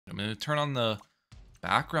gonna turn on the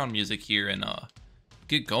background music here and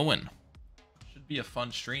get going. Should be a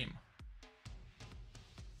fun stream.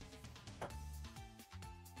 One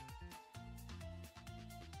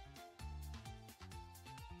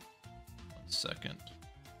second.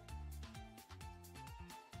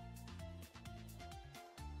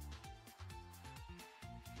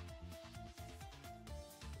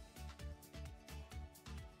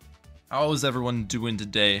 How is everyone doing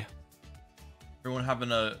today? Everyone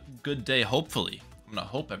having a good day, hopefully. I'm gonna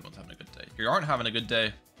hope everyone's having a good day. If you aren't having a good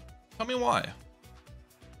day, tell me why.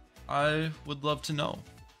 I would love to know.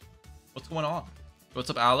 What's going on? What's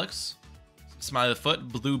up, Alex? Smiley Foot,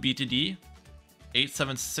 Blue BTD,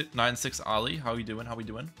 8796 Ali. How you doing? How we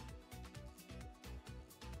doing?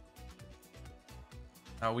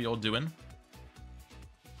 How we all doing?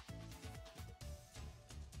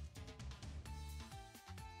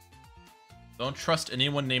 Don't trust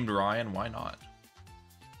anyone named Ryan. Why not?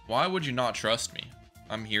 Why would you not trust me?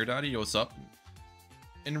 I'm here, Daddy. What's up?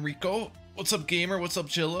 Enrico? What's up, Gamer? What's up,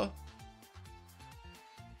 Chilla?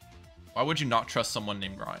 Why would you not trust someone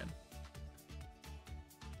named Ryan?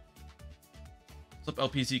 What's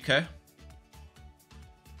up, LPZK?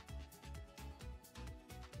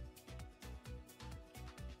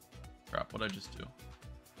 Crap, what'd I just do?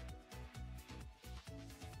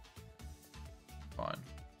 Fine.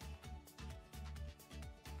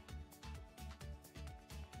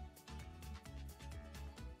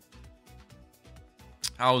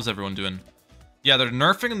 How's everyone doing? Yeah, they're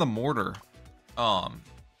nerfing the mortar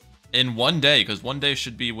in one day, because one day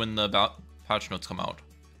should be when the patch notes come out.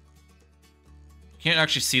 You can't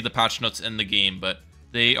actually see the patch notes in the game, but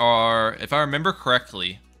they are, if I remember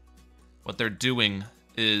correctly, what they're doing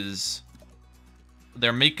is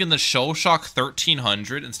they're making the Shell Shock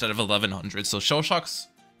 1300 instead of 1100. So Shell Shock's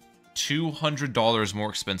 $200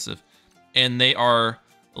 more expensive, and they are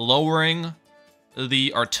lowering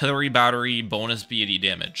the artillery battery bonus BAD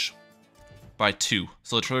damage by 2.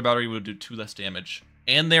 So the artillery battery would do 2 less damage.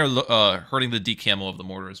 And they're hurting the decamo of the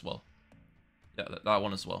mortar as well. Yeah, that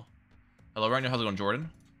one as well. Hello, Ryan. How's it going, Jordan?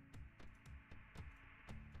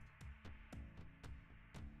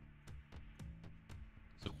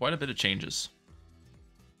 So quite a bit of changes.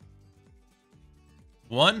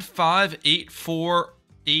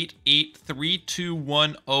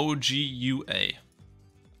 158488321 OGUA.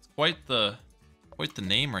 It's quite the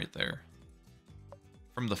name right there.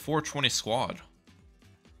 From the 420 squad.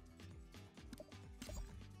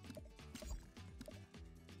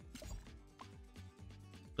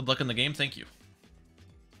 Good luck in the game, thank you.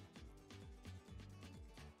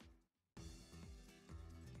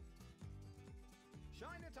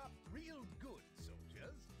 Shine it up real good,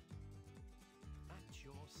 soldiers. At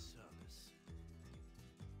your service.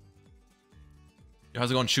 Yo, how's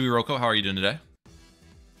it going, Chewy Roko? How are you doing today?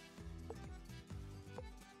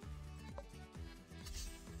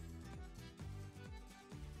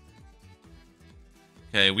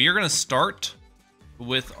 Okay, we are going to start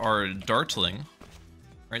with our Dartling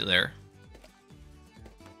right there.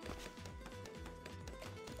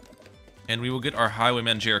 And we will get our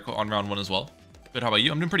Highwayman Jericho on round 1 as well. Good, how about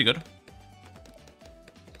you? I'm doing pretty good.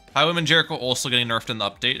 Highwayman Jericho also getting nerfed in the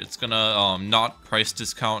update. It's going to not price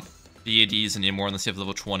discount BADs anymore unless you have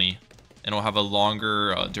level 20. And it'll have a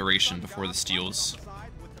longer duration before the steals.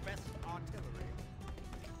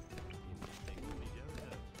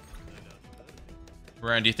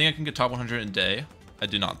 Ryan, do you think I can get top 100 in a day? I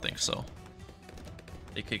do not think so.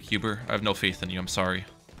 AK Cuber, I have no faith in you, I'm sorry.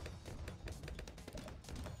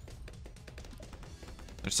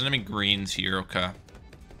 They're sending me greens here, okay.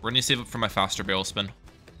 We're gonna save up for my faster barrel spin.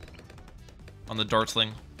 On the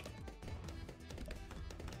Dartling.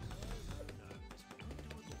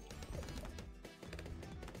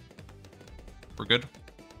 We're good.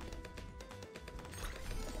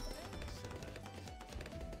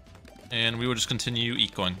 And we will just continue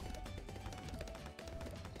ecoing.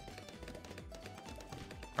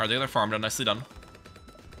 Alright, the other farm done. Nicely done.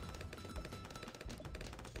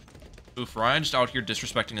 Oof, Ryan just out here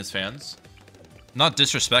disrespecting his fans. Not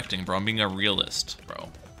disrespecting, bro. I'm being a realist, bro.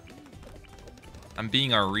 I'm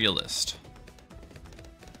being a realist.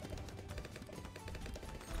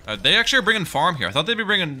 They actually are bringing farm here. I thought they'd be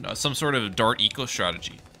bringing some sort of Dart eco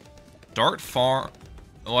strategy. Dart farm.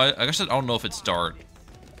 Oh, I guess I don't know if it's Dart.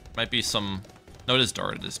 Might be some... No, it is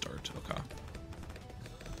Dart. It is Dart. Okay.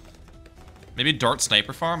 Maybe Dart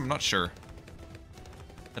Sniper Farm? I'm not sure.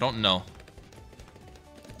 I don't know.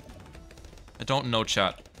 I don't know,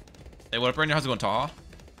 chat. Hey, what up, Rainier? How's it going, Taha?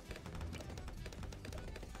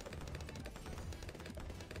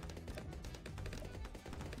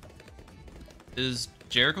 Is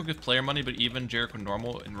Jericho gives player money, but even Jericho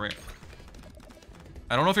normal and rare.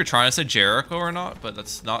 I don't know if you're trying to say Jericho or not, but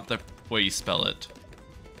that's not the way you spell it.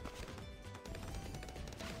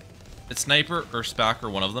 It's Sniper or Spac or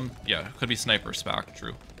one of them. Yeah, it could be Sniper or Spac,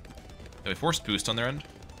 true. Okay, forced boost on their end.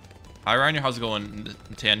 Hi Ryan, how's it going?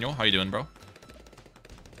 Nathaniel, how you doing, bro?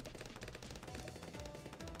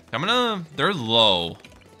 They're low.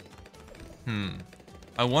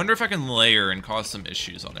 I wonder if I can layer and cause some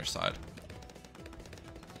issues on their side.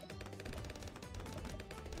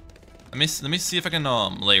 Let me see if I can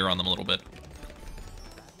layer on them a little bit.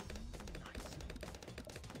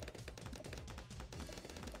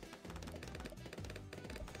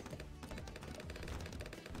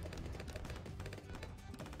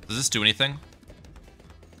 Does this do anything?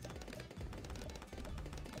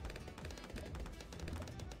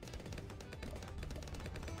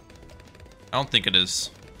 I don't think it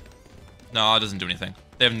is. No, it doesn't do anything.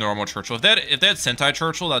 They have normal Churchill. If they had Sentai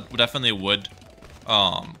Churchill, that definitely would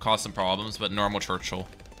cause some problems, but normal Churchill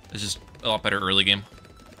is just a lot better early game.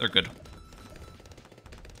 They're good.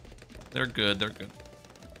 They're good, they're good.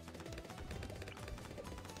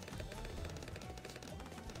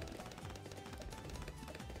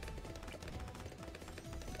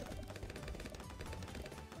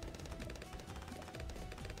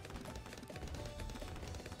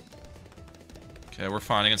 Okay, we're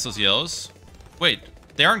fine against those yellows. Wait,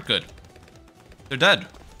 they aren't good. They're dead.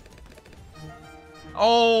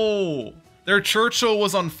 Oh, their Churchill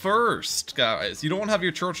was on first, guys. You don't want to have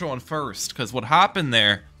your Churchill on first, because what happened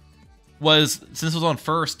there was, since it was on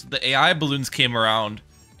first, the AI balloons came around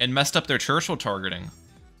and messed up their Churchill targeting.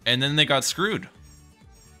 And then they got screwed.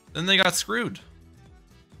 Then they got screwed.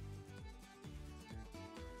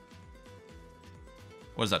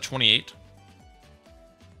 What is that, 28?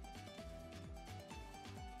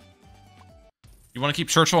 You want to keep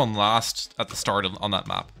Churchill on last at the start on that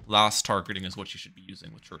map. Last targeting is what you should be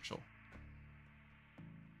using with Churchill.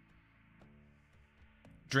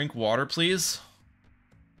 Drink water, please.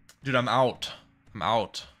 Dude, I'm out. I'm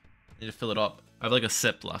out. I need to fill it up. I have like a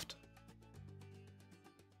sip left.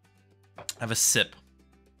 I have a sip.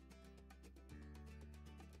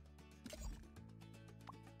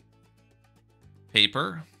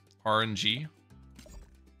 Paper. RNG.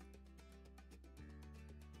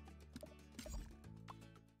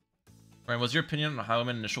 Ryan, what's your opinion on how I'm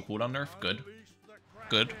in initial cooldown nerf? Good.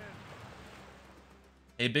 Good.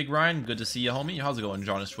 Hey, Big Ryan. Good to see you, homie. How's it going,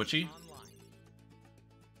 John is Twitchy?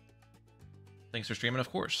 Thanks for streaming, of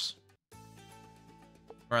course.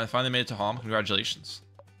 Ryan, I finally made it to home. Congratulations.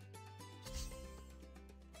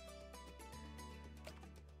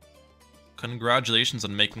 Congratulations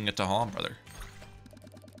on making it to home, brother.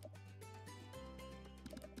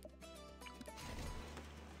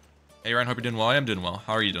 Hey, Ryan. Hope you're doing well. I am doing well.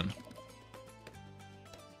 How are you doing?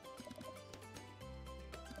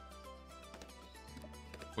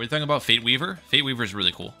 What are you thinking about Fate Weaver? Fate Weaver is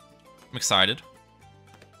really cool. I'm excited.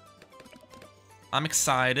 I'm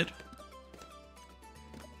excited.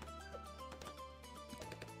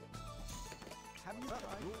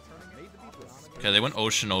 Okay, they went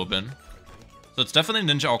Ocean Open. So it's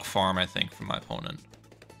definitely Ninja Elk Farm, I think, from my opponent.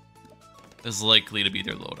 Is likely to be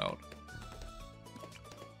their loadout.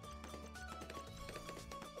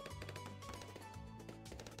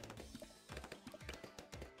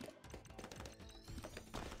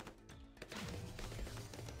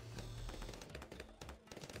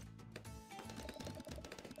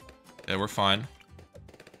 Okay, we're fine.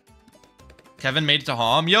 Kevin made it to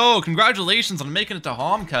Hom. Yo, congratulations on making it to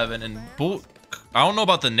Hom, Kevin. And I don't know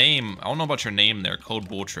about the name. I don't know about your name there, Code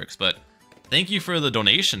Bulltricks, but thank you for the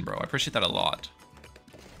donation, bro. I appreciate that a lot.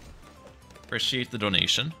 Appreciate the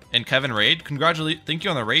donation. And Kevin Raid, thank you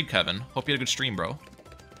on the raid, Kevin. Hope you had a good stream, bro.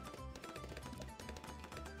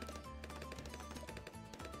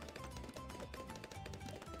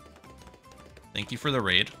 Thank you for the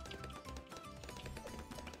raid.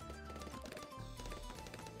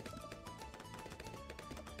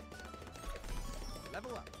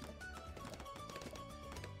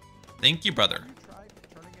 Thank you, brother.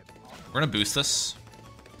 We're gonna boost this.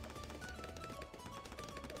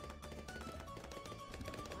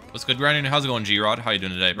 What's good, Grinding? How's it going, G-Rod? How you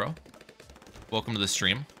doing today, bro? Welcome to the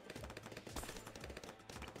stream.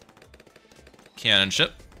 Cannon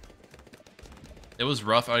ship. It was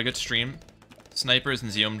rough. I had a good stream. Snipers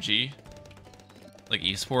and ZOMG. Like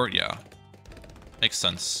esport, yeah. Makes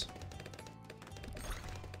sense.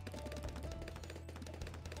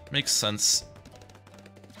 Makes sense.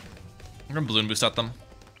 I'm gonna balloon boost at them.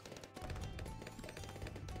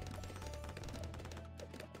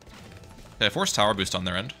 Okay, force tower boost on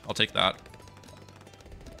their end. I'll take that.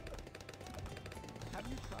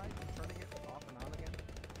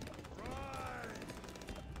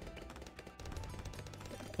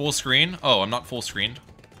 Full screen? Oh, I'm not full screened.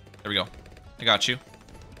 There we go. I got you.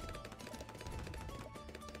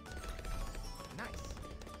 Nice.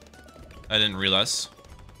 I didn't realize.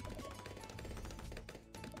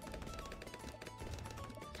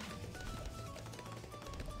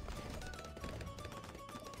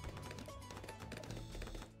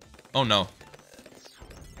 Oh no.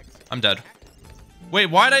 I'm dead. Wait,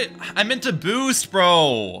 I meant to boost,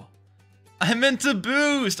 bro. I meant to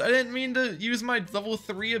boost. I didn't mean to use my level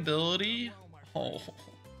 3 ability. Oh.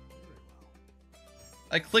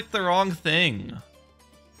 I clicked the wrong thing.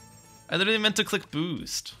 I literally meant to click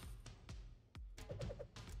boost.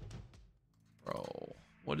 Bro,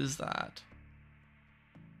 what is that?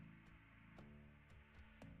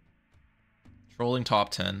 Trolling top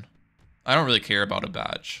 10. I don't really care about a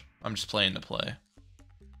badge. I'm just playing to play.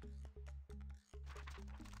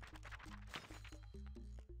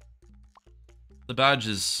 The badge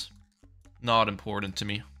is not important to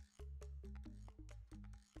me.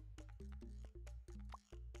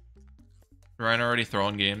 Ryan already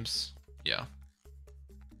throwing games? Yeah.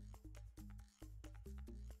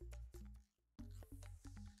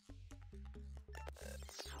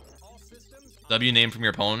 W name from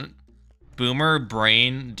your opponent? Boomer,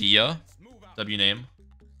 Brain, Dia. W name.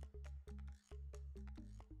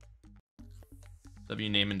 W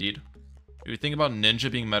name indeed. Do we think about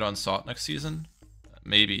Ninja being meta on Sot next season?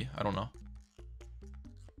 Maybe. I don't know.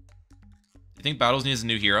 Do you think Battles needs a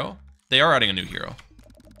new hero? They are adding a new hero.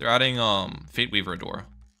 They're adding Fate Weaver Adora.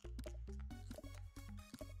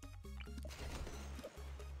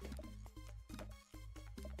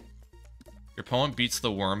 Your opponent beats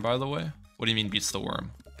the worm, by the way? What do you mean beats the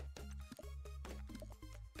worm?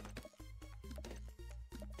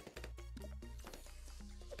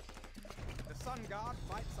 The Sun Guard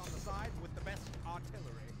fights on the sides with the best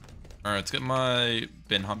artillery. Alright, let's get my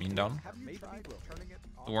Bin Hamin down. Have you tried turning it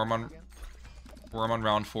The worm on again? Worm on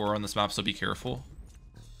round 4 on this map, so be careful.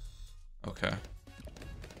 Okay.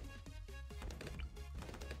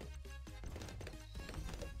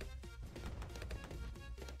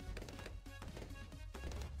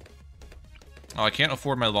 Oh, I can't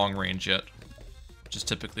afford my long range yet, which is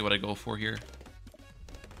typically what I go for here.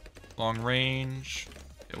 Long range.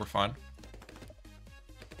 Okay, we're fine.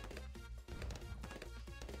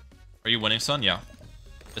 Are you winning, son? Yeah.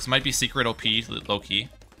 This might be secret OP, low key.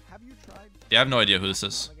 Have you tried? Yeah, I have no idea who this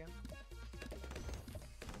is. again?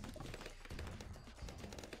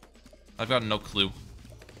 I've got no clue.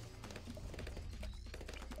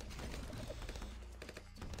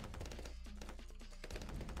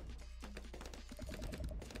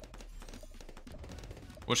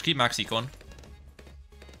 We'll just keep max econ.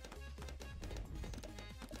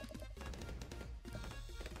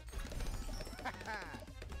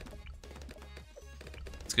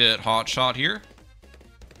 Let's get hot shot here.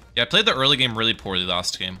 Yeah, I played the early game really poorly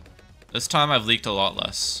last game. This time I've leaked a lot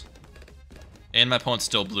less. And my opponent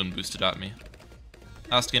still balloon boosted at me.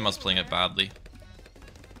 Last game I was playing it badly.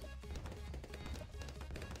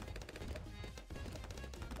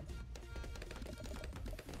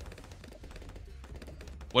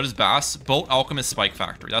 What is Bass? Boat Alchemist Spike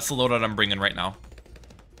Factory. That's the loadout I'm bringing right now.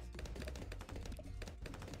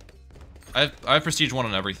 I have Prestige 1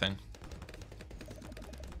 on everything.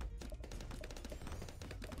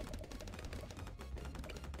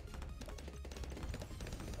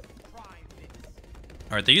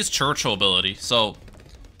 Alright, they use Churchill ability. So,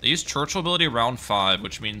 they use Churchill ability round 5,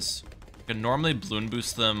 which means you can normally balloon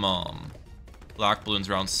boost them black balloons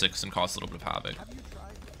round 6 and cause a little bit of havoc. Have you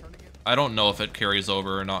tried turning it? I don't know if it carries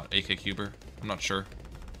over or not, AK Cuber. I'm not sure.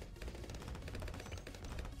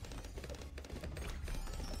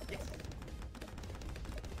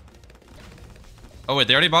 Oh wait,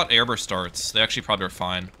 they already bought Airburst darts. They actually probably are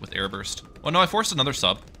fine with Airburst. Oh no, I forced another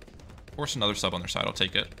sub. Forced another sub on their side, I'll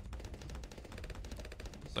take it.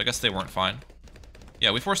 So I guess they weren't fine.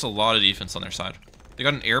 Yeah, we forced a lot of defense on their side. They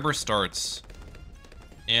got an Airburst darts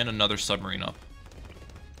and another submarine up.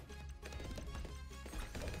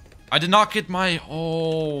 I did not get my...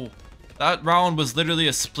 Oh, that round was literally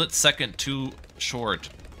a split second too short.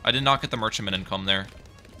 I did not get the merchantman income there.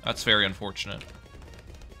 That's very unfortunate.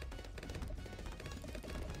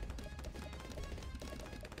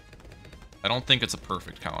 I don't think it's a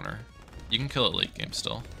perfect counter. You can kill it late game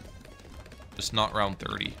still. Just not round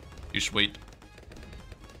 30. You should wait.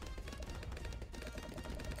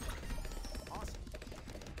 Awesome.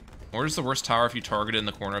 Where's the worst tower if you target it in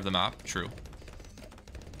the corner of the map? True.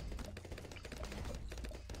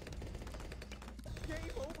 Game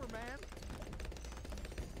over, man.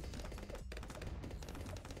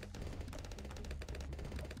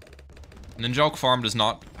 Ninjalk Farm does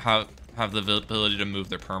not have have the ability to move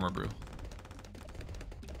their perma-brew.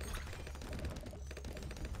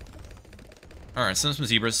 Alright, send some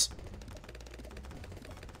zebras.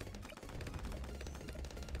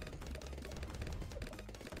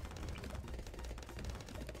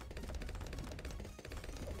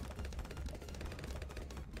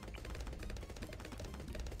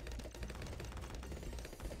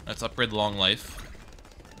 Let's upgrade long life.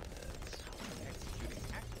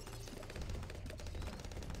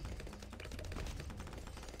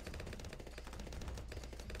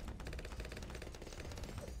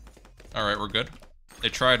 Alright, we're good. They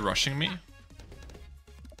tried rushing me.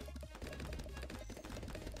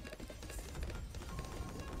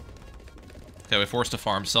 Okay, we forced a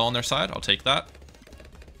farm cell on their side. I'll take that.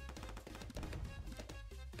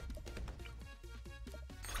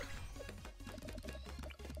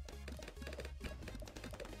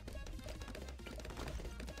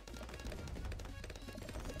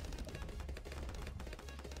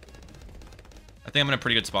 I think I'm in a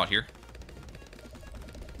pretty good spot here.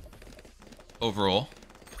 Overall,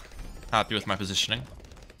 happy with my positioning.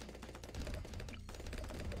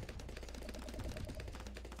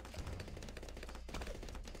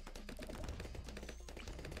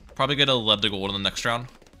 Probably get a lead to gold in the next round.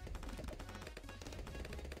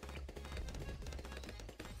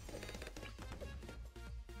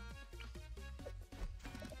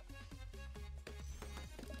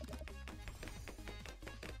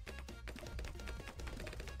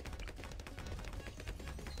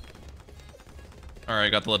 Alright,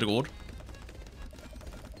 got the lead to gold.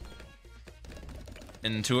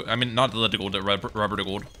 Into, I mean, not the lead to gold, the rubber to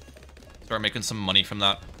gold. Start making some money from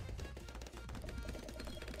that.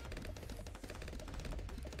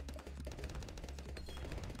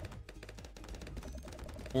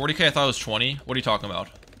 $40K, I thought it was 20. What are you talking about?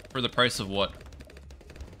 For the price of what?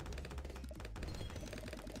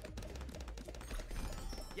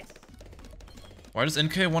 Yes. Why does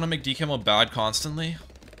NK want to make DCamo bad constantly?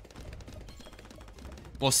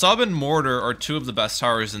 Well, Sub and Mortar are two of the best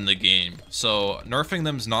towers in the game, so nerfing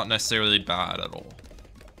them is not necessarily bad at all.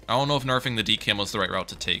 I don't know if nerfing the DCamo is the right route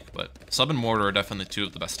to take, but Sub and Mortar are definitely two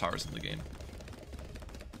of the best towers in the game.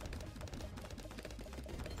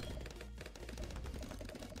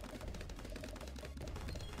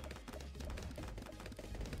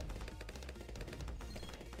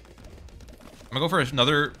 I'm gonna go for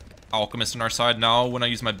another Alchemist on our side now. When I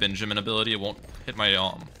use my Benjamin ability, it won't hit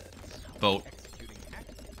my boat.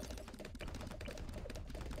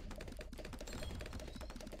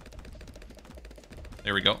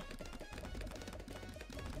 There we go.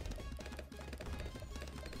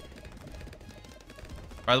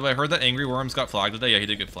 By the way, I heard that Angry Worms got flagged today. Yeah, he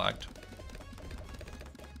did get flagged.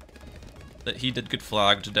 That he did get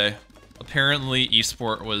flagged today. Apparently,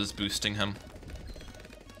 Esport was boosting him.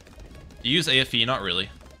 You use AFE? Not really.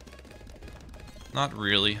 Not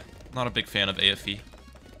really. Not a big fan of AFE.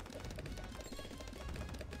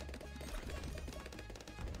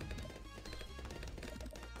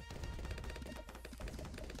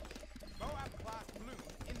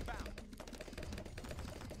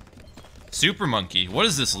 Super Monkey. What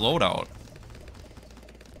is this loadout?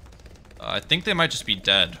 I think they might just be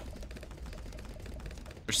dead.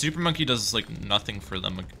 Their Super Monkey does like nothing for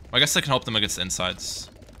them. I guess I can help them against the insides.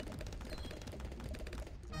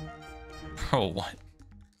 Bro, what?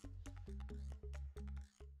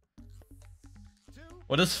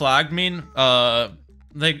 What does flagged mean? The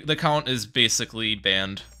account is basically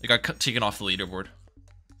banned. It got taken off the leaderboard.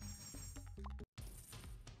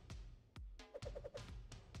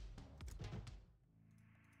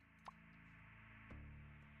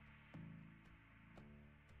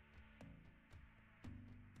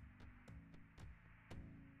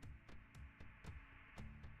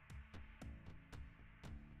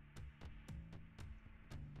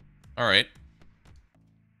 Alright.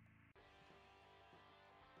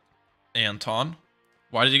 Anton.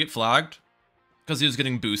 Why did he get flagged? Because he was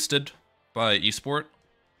getting boosted by Esport.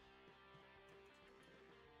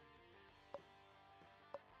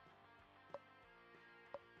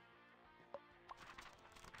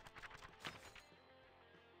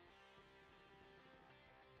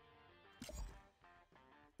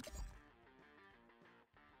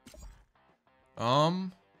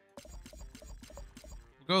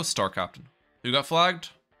 We'll go Star Captain. Who got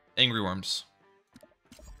flagged? Angry Worms.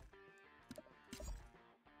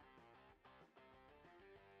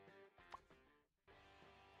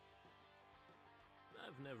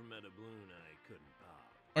 I've never met a Bloon I couldn't pop.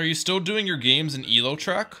 Are you still doing your games in ELO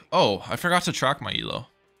track? Oh, I forgot to track my ELO.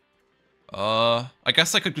 I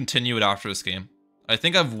guess I could continue it after this game. I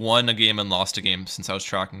think I've won a game and lost a game since I was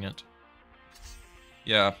tracking it.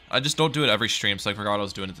 Yeah, I just don't do it every stream, so I forgot I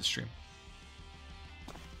was doing it this stream.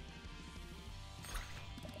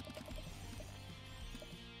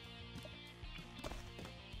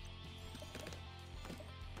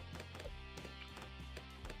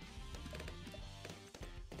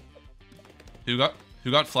 Who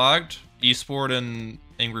got flagged? Esport and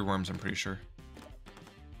Angry Worms, I'm pretty sure.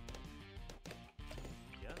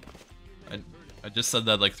 I just said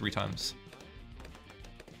that like 3 times.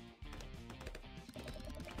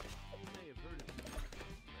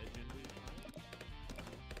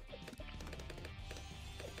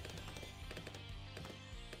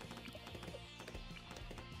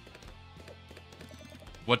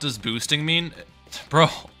 What does boosting mean? Bro,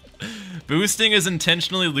 boosting is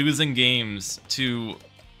intentionally losing games to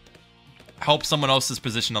help someone else's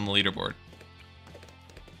position on the leaderboard.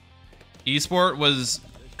 Esport was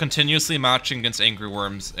continuously matching against Angry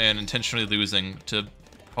Worms and intentionally losing to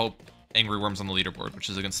help Angry Worms on the leaderboard, which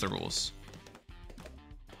is against the rules.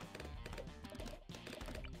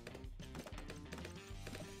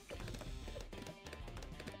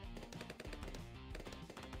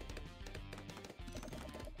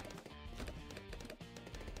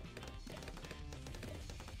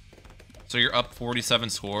 So you're up 47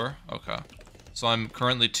 score? Okay. So I'm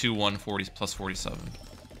currently 2-1, 40 plus 47.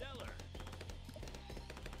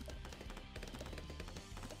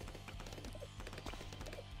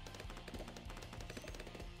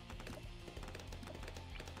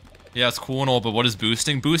 Yeah, it's cool and all, but what is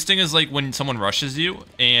boosting? Boosting is like when someone rushes you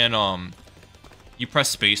and you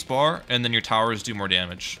press spacebar and then your towers do more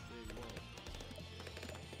damage.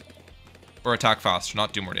 Or attack faster,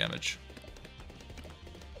 not do more damage.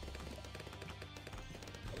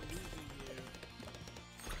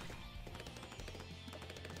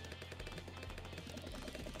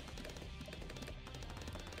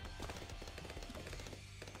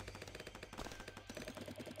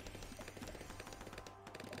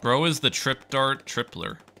 Bro is the trip dart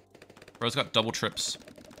tripler. Bro's got double trips.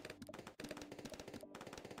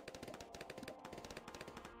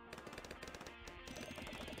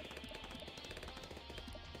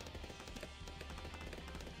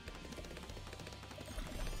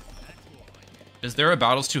 Is there a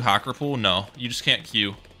Battles 2 hacker pool? No, you just can't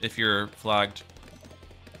queue if you're flagged.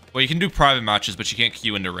 Well, you can do private matches, but you can't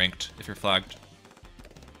queue into ranked if you're flagged.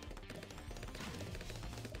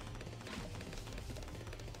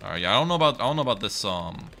 Alright, yeah, I don't know about this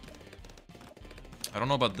I don't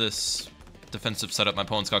know about this defensive setup my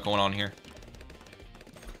opponent's got going on here.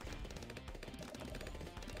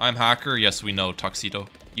 I'm hacker, yes we know, Tuxedo.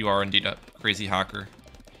 You are indeed a crazy hacker.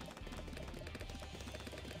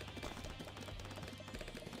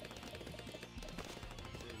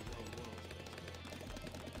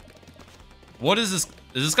 What is this?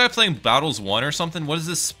 Is this guy playing Battles 1 or something? What is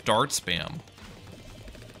this start spam?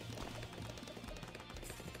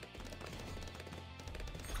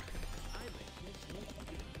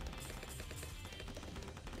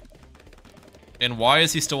 And why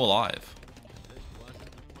is he still alive?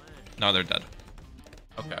 No, they're dead.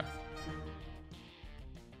 Okay.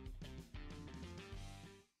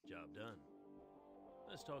 Job done.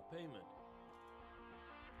 Let's talk payment.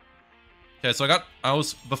 Okay, so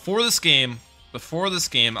before this game,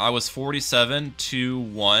 I was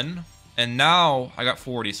 47-1, and now I got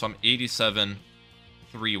 40, so I'm 87-3-1.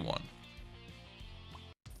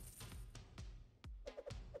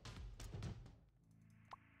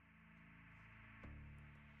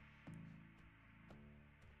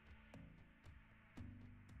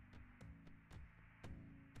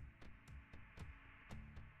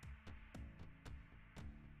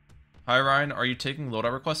 Hi Ryan, are you taking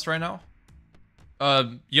loadout requests right now?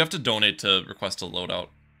 You have to donate to request a loadout,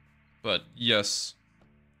 but yes.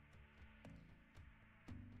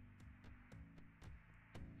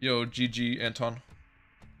 Yo, GG Anton.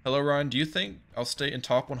 Hello Ryan, do you think I'll stay in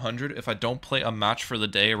top 100 if I don't play a match for the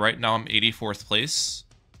day? Right now I'm 84th place.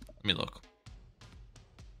 Let me look.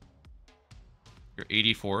 You're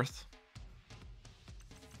 84th.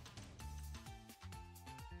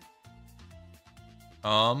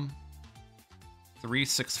 Um,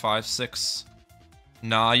 3656.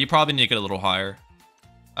 Nah, you probably need to get a little higher.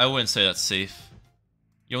 I wouldn't say that's safe.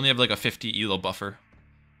 You only have like a 50 elo buffer.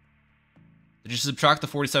 Did you subtract the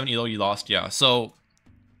 47 elo you lost? Yeah. So,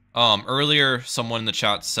 earlier someone in the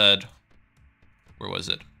chat said, where was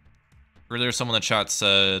it? Earlier someone in the chat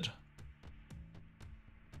said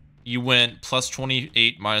you went plus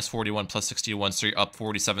 28 minus 41 plus 61, so you're up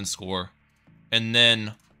 47 score. And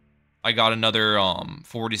then I got another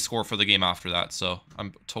 40 score for the game after that, so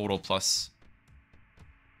I'm total plus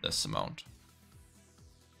this amount.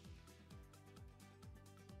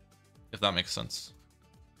 If that makes sense.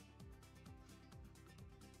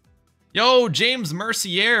 Yo, James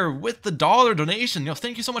Mercier with the $1 donation. Yo,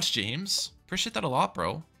 thank you so much, James. Appreciate that a lot,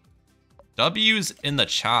 bro. W's in the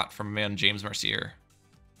chat from man James Mercier.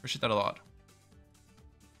 Appreciate that a lot.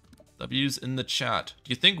 W's in the chat. Do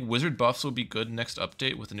you think Wizard buffs will be good next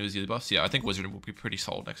update with the new Z buffs? Yeah, I think Wizard will be pretty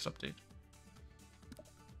solid next update.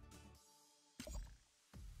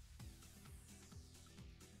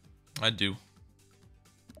 I do.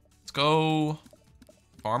 Let's go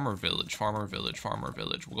Farmer Village, Farmer Village, Farmer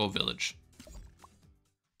Village. We'll go Village.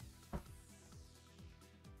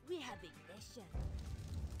 We have ignition.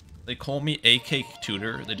 They call me AK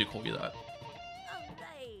Tutor. They do call you that.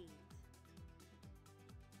 Alright.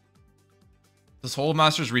 This whole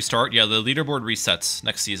Masters restart? Yeah, the leaderboard resets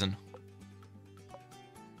next season.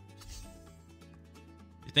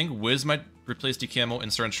 You think Wiz might replace DKMO in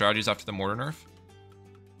certain strategies after the Mortar nerf?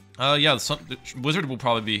 Yeah, the Wizard will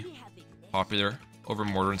probably be popular over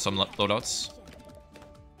Mortar in some loadouts.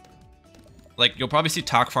 Like, you'll probably see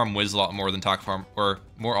Tac Farm Wiz a lot more than Tac Farm, or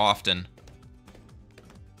more often,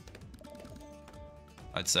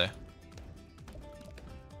 I'd say.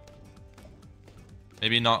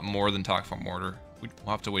 Maybe not more than Tac Farm Mortar. We'll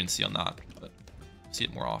have to wait and see on that, but see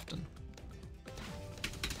it more often.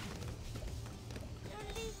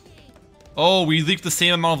 Oh, we leaked the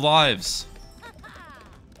same amount of lives.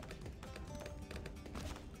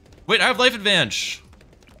 Wait, I have life advantage.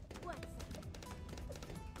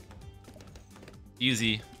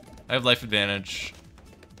 Easy. I have life advantage.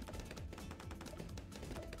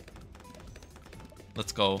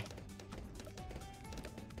 Let's go.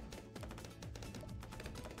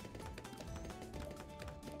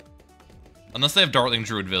 Unless they have Dartling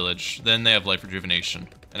Druid Village, then they have life rejuvenation,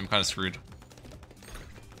 and I'm kind of screwed.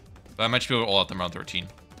 But I might just be able to all out them around 13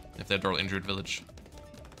 if they have Dartling Druid Village.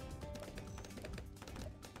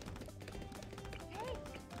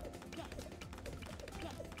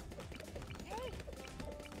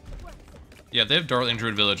 Yeah, if they have Dartling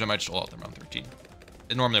Druid Village, I might just all out them around 13.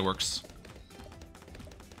 It normally works.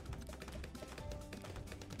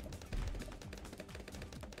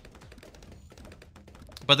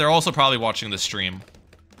 But they're also probably watching the stream,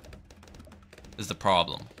 is the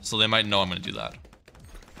problem. So they might know I'm going to do that.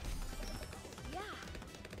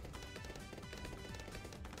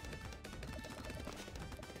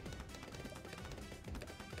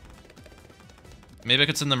 Maybe I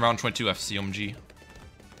could send them round 22 FCMG.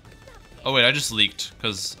 Oh wait, I just leaked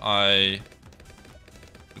because I...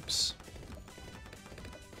 Oops.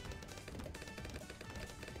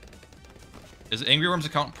 Is Angry Worm's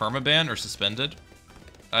account permaban or suspended?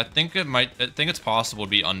 I think it might. I think it's possible to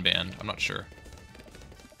be unbanned. I'm not sure.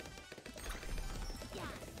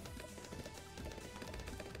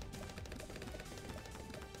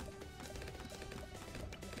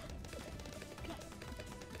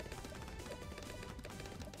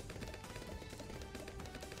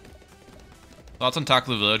 Thoughts on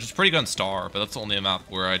Tackle Village? It's pretty good on Star, but that's the only map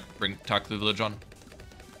where I'd bring Tackle Village on.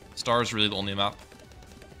 Star is really the only map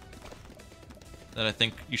that I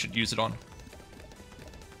think you should use it on.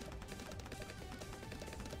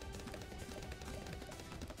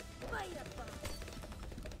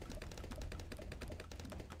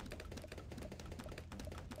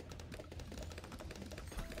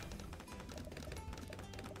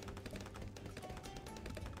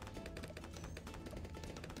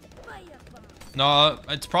 No,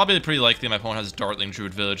 it's probably pretty likely my opponent has Dartling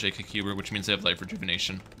Druid Village, AK Cuber, which means they have life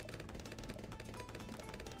rejuvenation.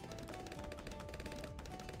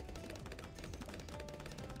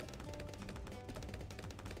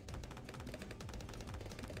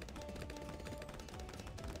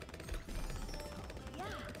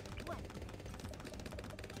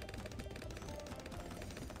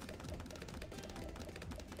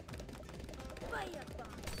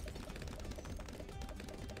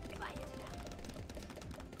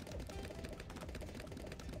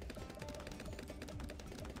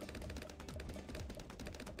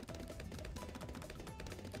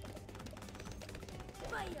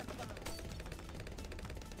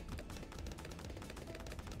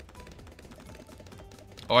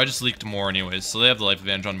 Oh, I just leaked more anyways, so they have the life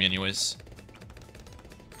advantage on me anyways.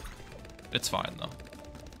 It's fine, though.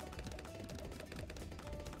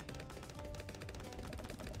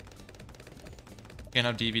 Can't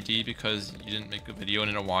have DVD because you didn't make a video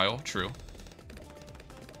in a while. True.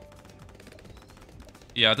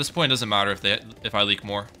 Yeah, at this point it doesn't matter if I leak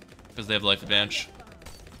more, because they have life advantage.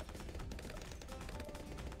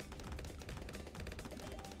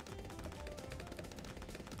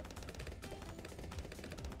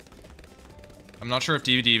 I'm not sure if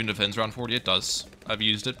DVD even defends round 40. It does. I've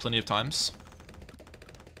used it plenty of times.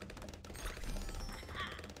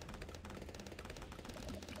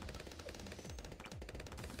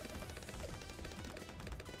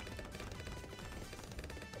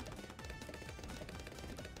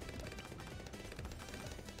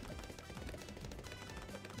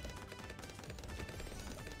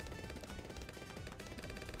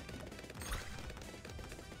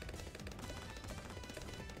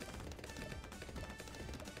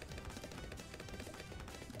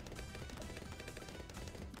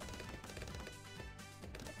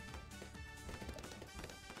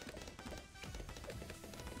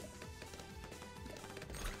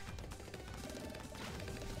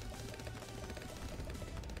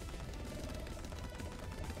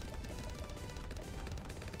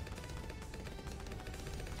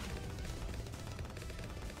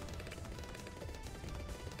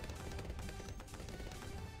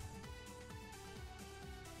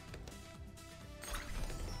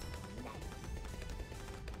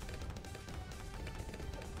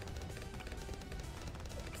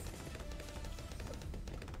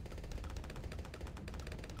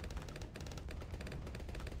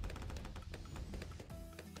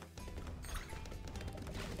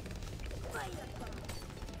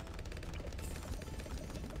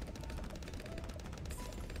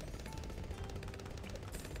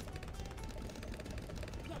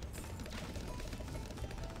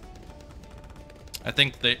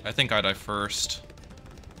 I think I die first.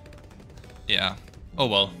 Yeah. Oh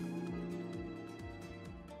well.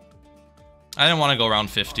 I didn't want to go around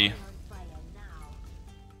 50.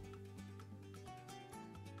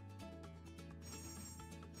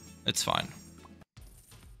 It's fine.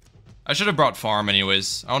 I should have brought farm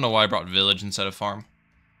anyways. I don't know why I brought village instead of farm.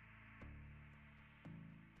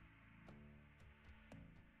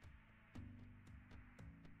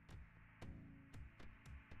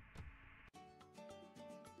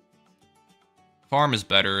 Farm is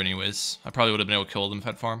better anyways. I probably would have been able to kill them if I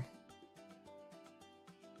had farm.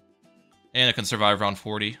 And it can survive round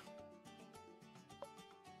 40.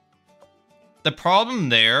 The problem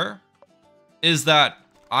there is that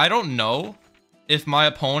I don't know if my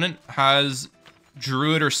opponent has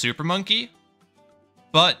Druid or Super Monkey,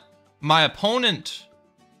 but my opponent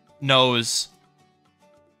knows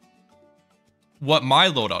what my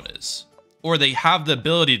loadout is, or they have the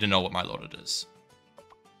ability to know what my loadout is,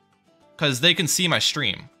 because they can see my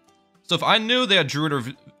stream. So if I knew they had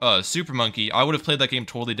Druid or Super Monkey, I would have played that game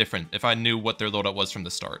totally different if I knew what their loadout was from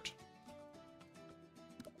the start.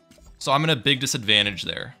 So I'm in a big disadvantage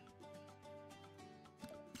there.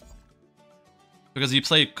 Because you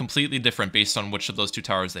play completely different based on which of those two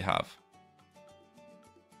towers they have.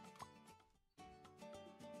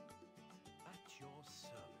 At your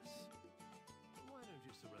service. Why don't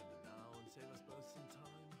you surrender now and save us both some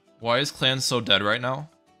time? Why is Clan so dead right now?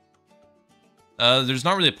 There's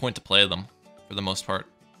not really a point to play them, for the most part.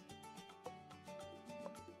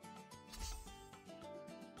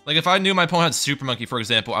 Like, if I knew my opponent had Super Monkey, for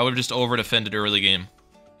example, I would have just over-defended early game.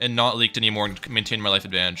 And not leaked anymore and maintained my life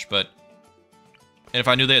advantage, but... And if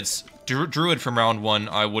I knew they had Druid from round 1,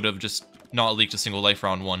 I would have just not leaked a single life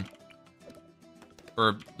round 1.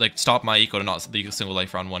 Or, like, stopped my eco to not leak a single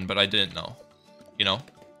life round 1, but I didn't know. You know?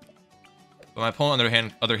 But my opponent, on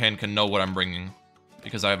the other hand, can know what I'm bringing.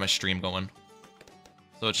 Because I have my stream going.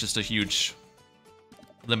 So it's just a huge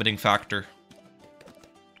limiting factor.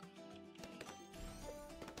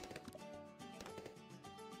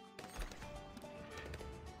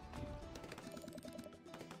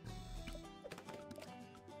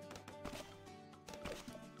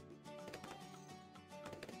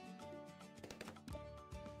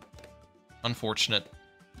 Unfortunate.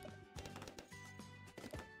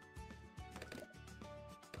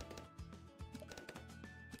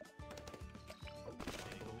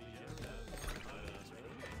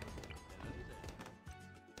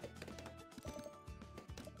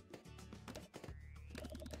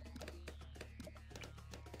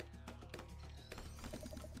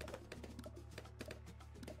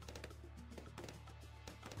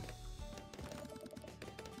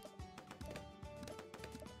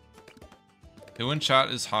 Who in chat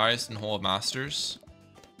is highest in Hole of Masters?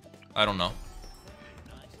 I don't know.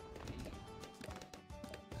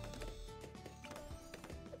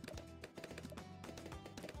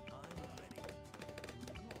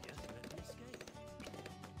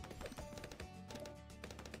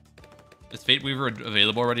 Is Fate Weaver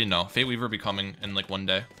available already? No. Fate Weaver will be coming in like one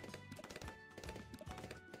day.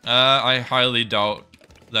 I highly doubt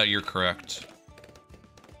that you're correct.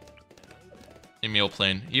 Emil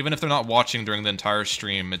Plane. Even if they're not watching during the entire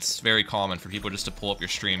stream, it's very common for people just to pull up your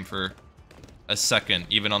stream for a second,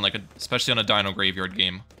 even on like especially on a Dino Graveyard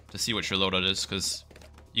game, to see what your loadout is, because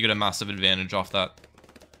you get a massive advantage off that.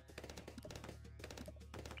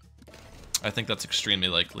 I think that's extremely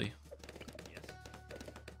likely.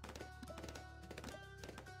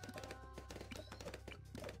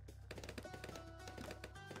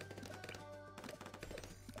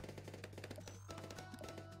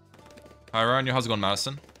 Hi Ryan, how's it going,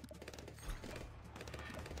 Madison?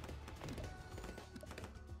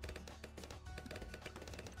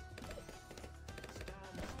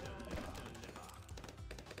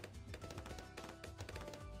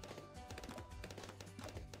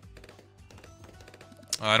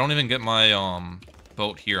 I don't even get my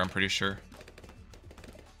boat here, I'm pretty sure.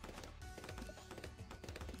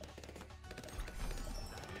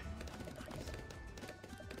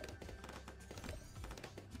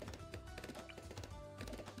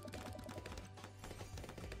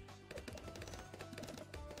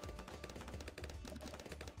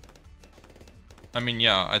 I mean,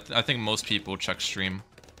 yeah, I think most people check stream.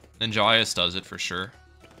 Ninja does it for sure.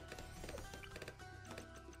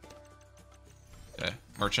 Okay,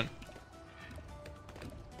 merchant.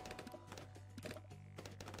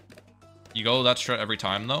 You go that strat every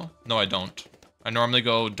time though? No, I don't. I normally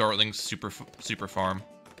go Dartling super farm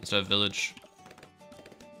instead of village.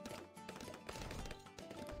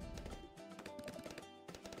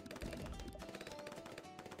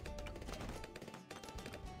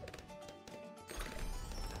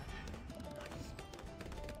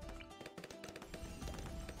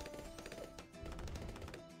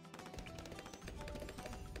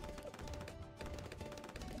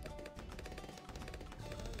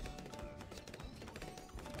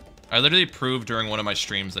 I literally proved during one of my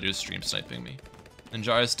streams that he was stream sniping me. And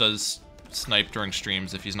Jais does snipe during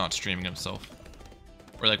streams if he's not streaming himself.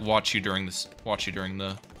 Or like watch you during the when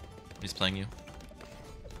he's playing you.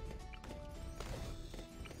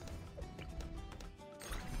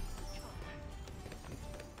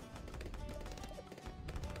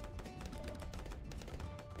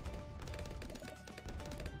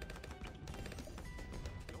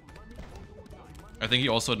 I think he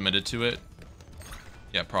also admitted to it.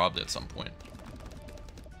 Yeah, probably at some point.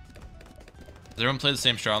 Does everyone play the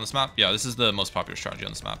same strat on this map? Yeah, this is the most popular strategy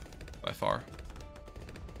on this map, by far.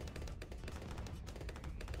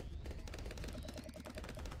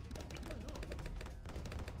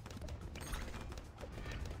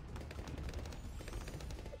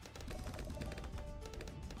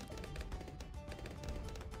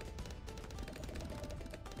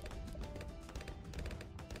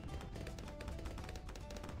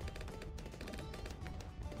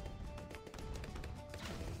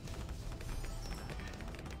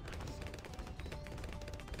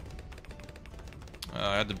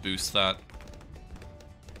 I had to boost that.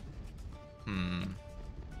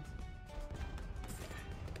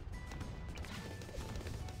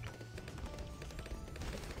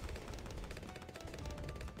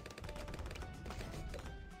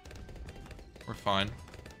 We're fine.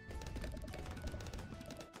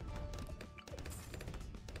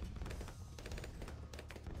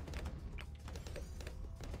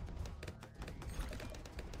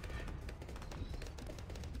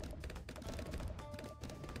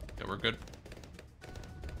 Yeah, we're good.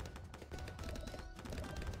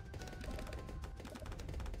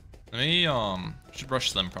 Let me, should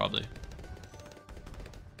rush them probably.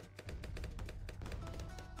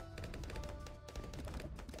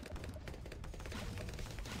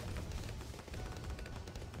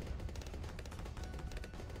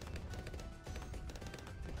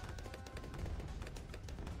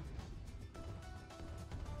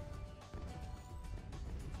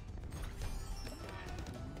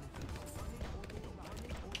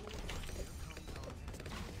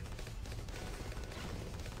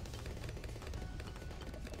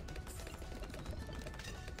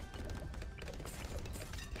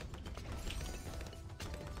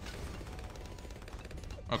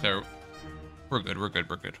 Okay, we're good, we're good,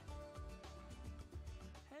 we're good.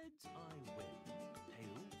 Heads I win,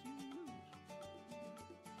 tails you lose.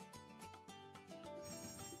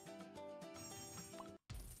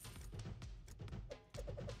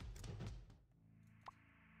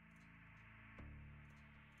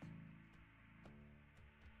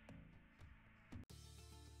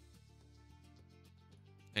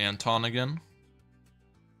 Anton again.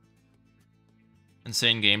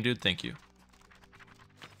 Insane game, dude. Thank you.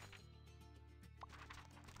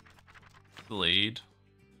 Blade.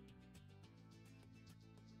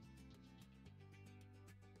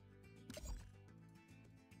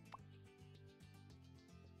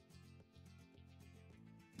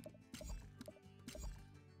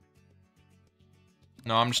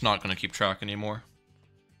 No, I'm just not going to keep track anymore.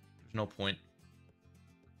 There's no point.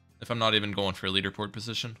 If I'm not even going for a leaderboard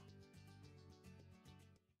position.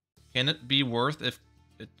 Can it be worth if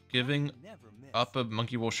it giving up a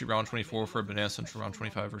Monkey Wall Street round 24 for a Banana Central round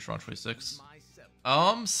 25 versus round 26?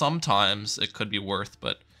 Sometimes it could be worth,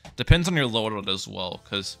 but depends on your loadout as well,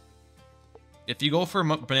 because if you go for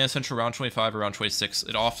Banana Central round 25 or round 26,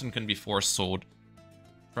 it often can be force sold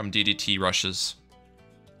from DDT rushes.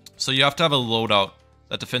 So you have to have a loadout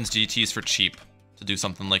that defends DDTs for cheap to do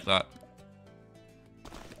something like that.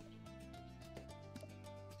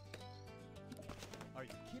 Are you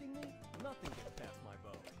kidding me? Nothing gets past my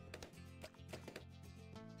bow.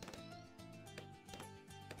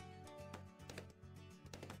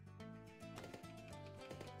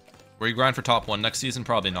 Where you grind for top 1 next season?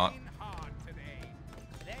 Probably not.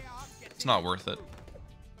 It's not worth it.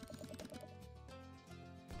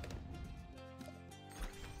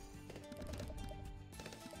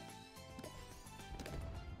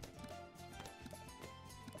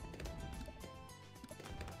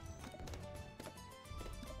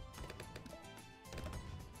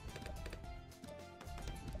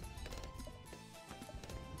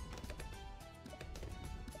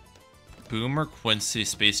 Boom or Quincy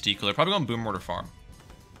Space Decoy? Probably going Boom Mortar Farm.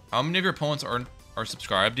 How many of your opponents are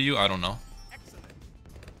subscribed to you? I don't know.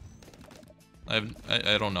 I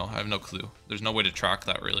don't know. I have no clue. There's no way to track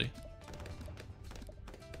that really.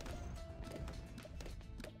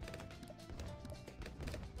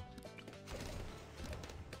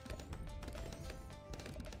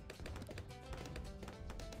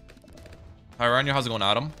 Hi Ryan, how's it going,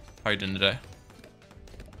 Adam? How you doing today?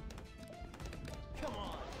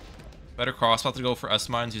 Better cross, about to go for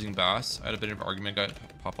S-Mines using Bass. I had a bit of an argument, got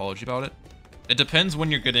Popology about it. It depends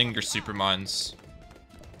when you're getting your Super Mines.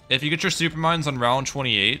 If you get your Super Mines on round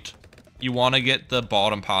 28, you want to get the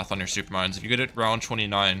bottom path on your Super Mines. If you get it round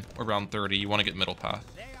 29 or round 30, you want to get middle path.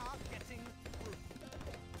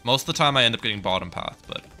 Most of the time I end up getting bottom path,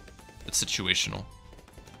 but it's situational.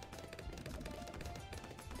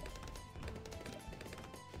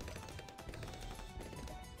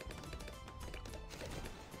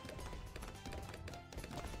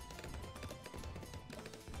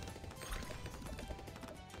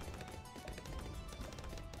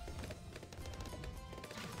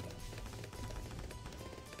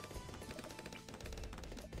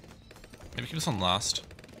 Maybe keep this on last.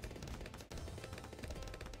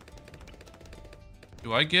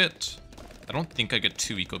 Do I get... I don't think I get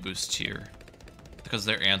 2 eco boosts here. Because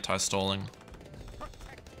they're anti-stalling.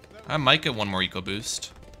 I might get 1 more eco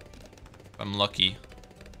boost. If I'm lucky.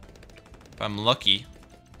 If I'm lucky.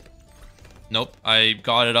 Nope, I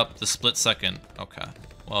got it up the split second. Okay.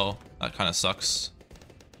 Well, that kind of sucks.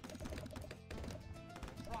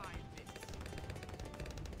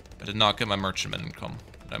 I did not get my merchantman income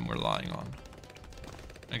that I'm relying on.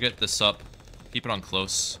 I get this up. Keep it on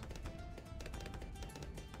close.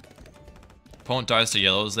 Opponent dies to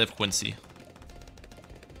yellows. They have Quincy.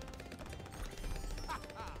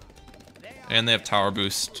 And they have tower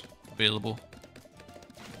boost available.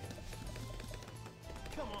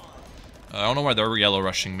 I don't know why they're yellow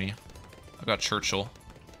rushing me. I've got Churchill.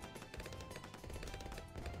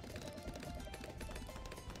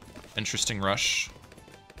 Interesting rush.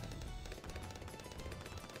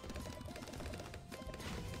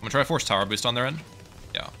 I'm gonna try to force tower boost on their end.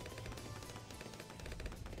 Yeah.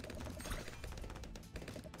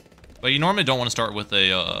 But you normally don't want to start with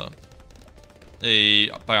a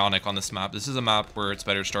bionic on this map. This is a map where it's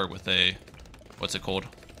better to start with a, what's it called?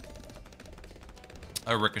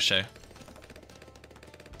 A ricochet.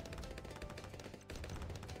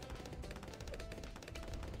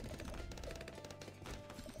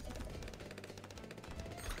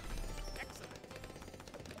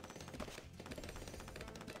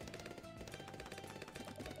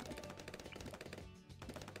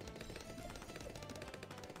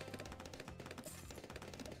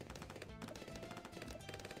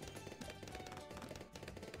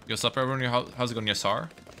 Yo, what's up everyone? How's it going, Yasar?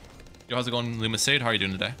 Yo, how's it going, Lumisade? How are you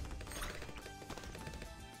doing today?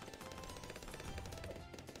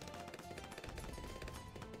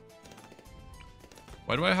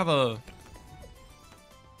 Why do I have a...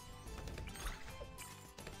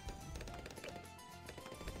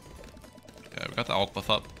 Yeah, we got the Alk buff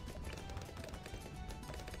up.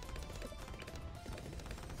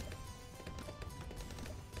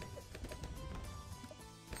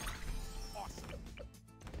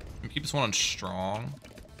 Keep this one on strong.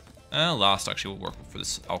 Last actually will work for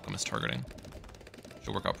this alchemist targeting.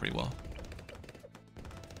 Should work out pretty well.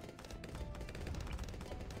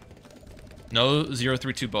 No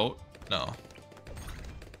 032 boat? No.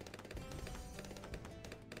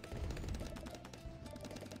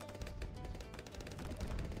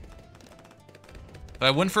 But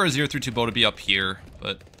I went for a 032 boat to be up here,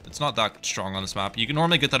 but it's not that strong on this map. You can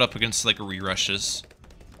normally get that up against like re-rushes.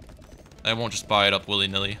 I won't just buy it up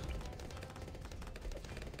willy-nilly.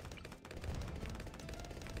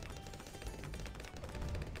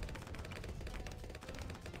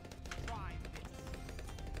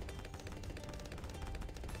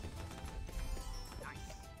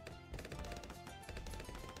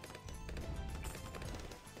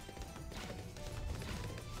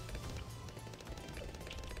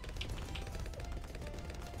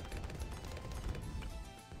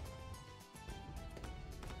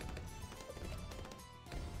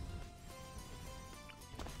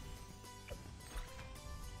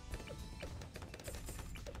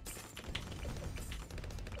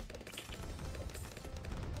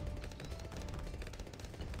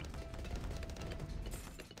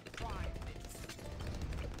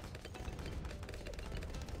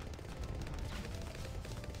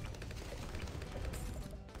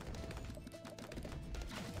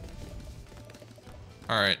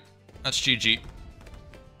 Alright, that's GG.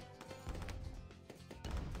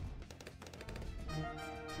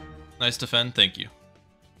 Nice defend, thank you.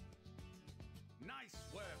 Nice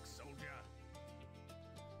work, soldier.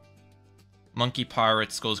 Monkey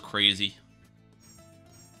Pirates goes crazy.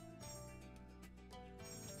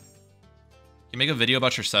 Can you make a video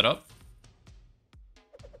about your setup?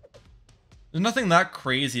 There's nothing that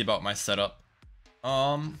crazy about my setup.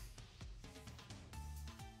 I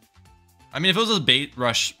mean, if it was a bait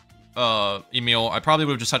rush Emil, I probably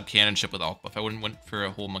would have just had cannon ship with Alk buff. I wouldn't went for a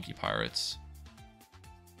whole Monkey Pirates.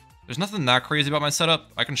 There's nothing that crazy about my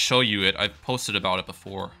setup. I can show you it. I've posted about it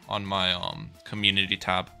before on my community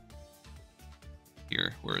tab.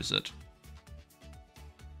 Here, where is it?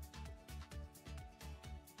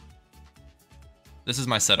 This is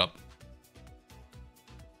my setup.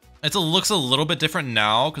 It looks a little bit different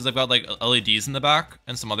now because I've got like LEDs in the back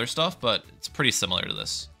and some other stuff, but it's pretty similar to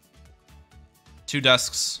this. 2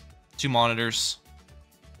 desks, 2 monitors,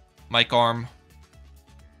 mic arm.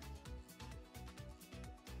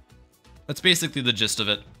 That's basically the gist of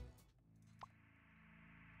it.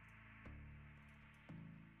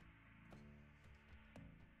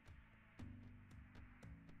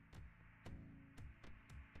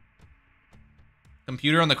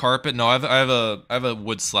 Computer on the carpet? No, I have a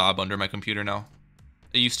wood slab under my computer now.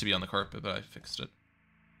 It used to be on the carpet, but I fixed it.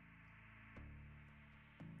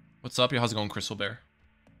 What's up? How's it going, Crystal Bear?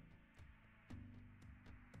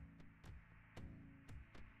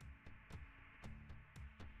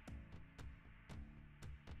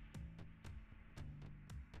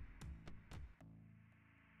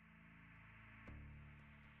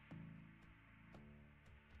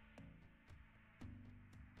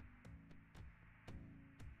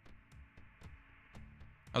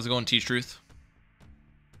 How's it going, T-Truth?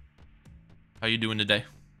 How you doing today?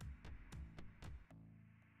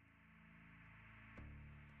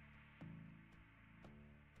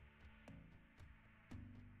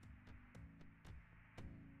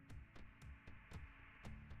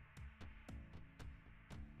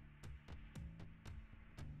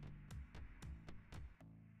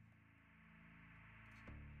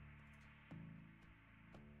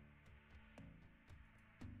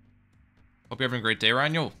 Hope you're having a great day,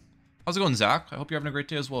 Ryan. Yo, how's it going, Zach? I hope you're having a great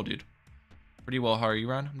day as well, dude. Pretty well. How are you,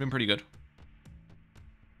 Ryan? I'm doing pretty good.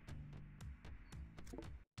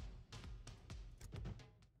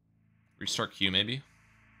 Restart queue, maybe.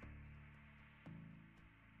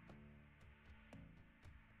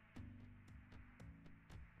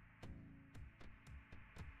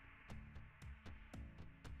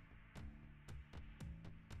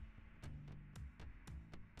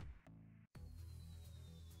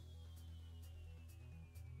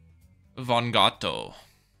 Von Gatto.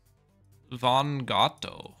 Von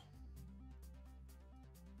Gatto.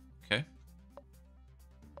 Okay.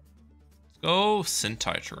 Let's go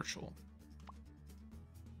Sentai Churchill.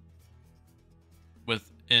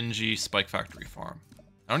 With NG Spike Factory Farm.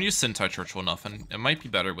 I don't use Sentai Churchill enough, and it might be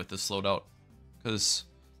better with this loadout. Because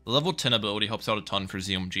the level 10 ability helps out a ton for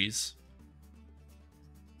ZMGs.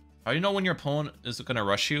 How do you know when your opponent is going to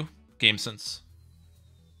rush you? Game sense.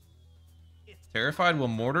 Terrified, will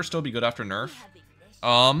Mortar still be good after nerf?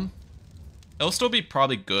 It'll still be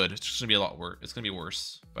probably good. It's just gonna be a lot worse. It's gonna be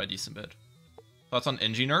worse by a decent bit. Thoughts on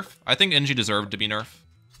NG nerf? I think NG deserved to be nerf.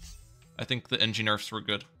 I think the NG nerfs were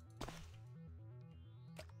good.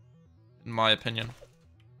 In my opinion.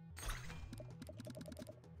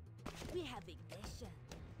 We have ignition.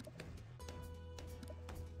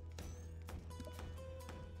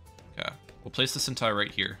 Okay, we'll place the Sentai right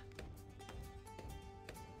here.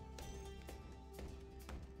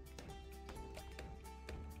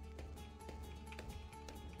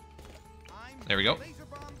 There we go.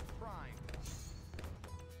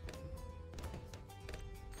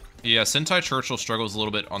 Yeah, Sentai Churchill struggles a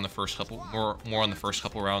little bit on the first couple, more on the first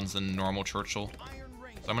couple rounds than normal Churchill.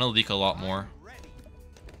 So I'm gonna leak a lot more.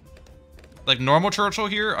 Like normal Churchill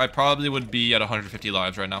here, I probably would be at 150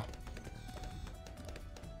 lives right now.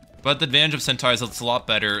 But the advantage of Sentai is it's a lot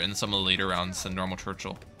better in some of the later rounds than normal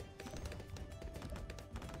Churchill.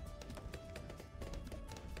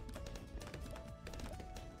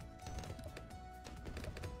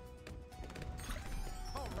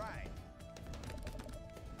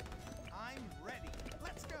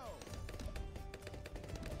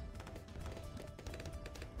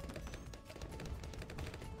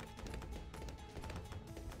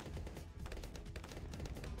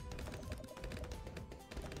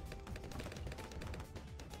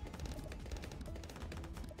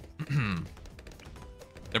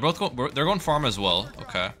 They're going farm as well.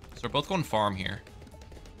 Okay, so they're both going farm here.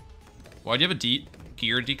 Why do you have a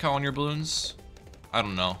gear decal on your balloons? I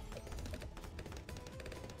don't know.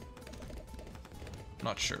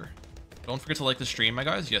 Not sure. Don't forget to like the stream, my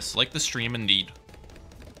guys. Yes, like the stream indeed.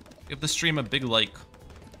 Give the stream a big like.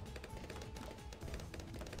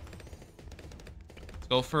 Let's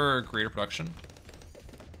go for greater production.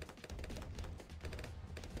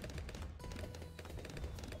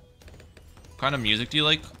 What kind of music do you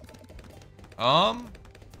like?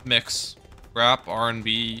 Mix. Rap,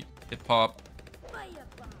 R&B, hip-hop,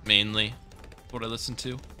 mainly. What I listen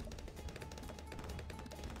to.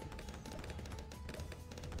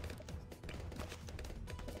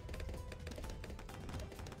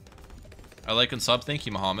 I like and sub. Thank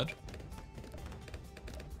you, Muhammad.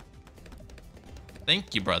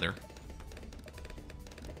 Thank you, brother.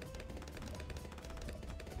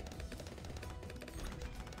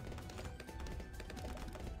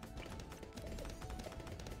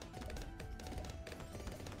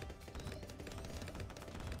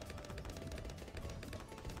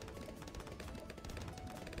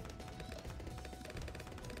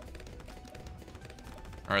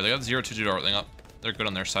 Alright, they got 0-2 Dartling up. They're good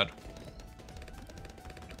on their side.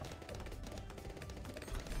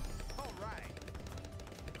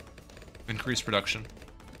 Increase production.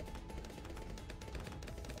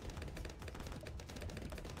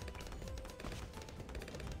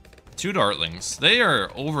 Two Dartlings. They are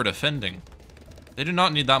over defending. They do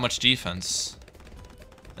not need that much defense.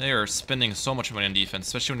 They are spending so much money on defense,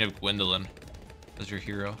 especially when you have Gwendolyn as your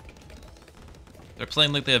hero. They're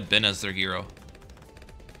playing like they have Ben as their hero.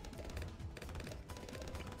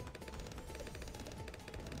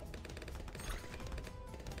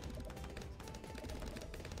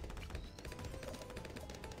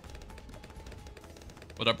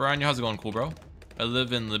 What up, Brian? How's it going? Cool, bro. I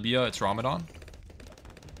live in Libya. It's Ramadan.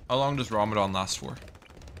 How long does Ramadan last for?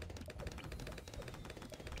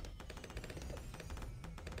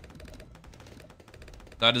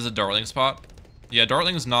 That is a Dartling spot. Yeah,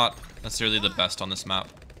 Dartling's not necessarily the best on this map.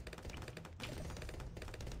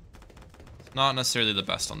 It's not necessarily the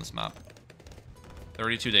best on this map.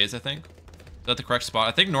 32 days, I think. Is that the correct spot?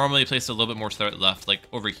 I think normally placed a little bit more to the left, like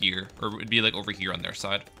over here. Or it'd be like over here on their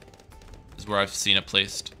side. Is where I've seen it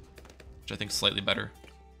placed, which I think is slightly better.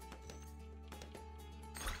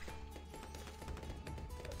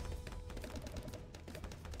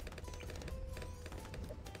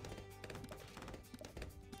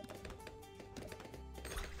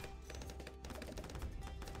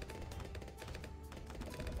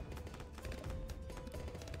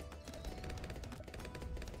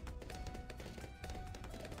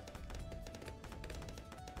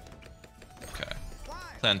 Okay,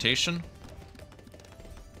 plantation.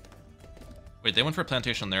 Wait, they went for a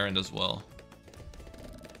plantation on their end as well.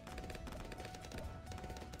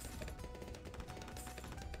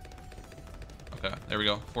 Okay, there we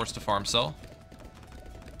go. Forced to farm cell.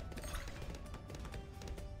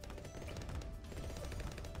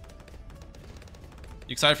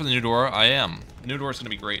 You excited for the new door? I am. The new door is going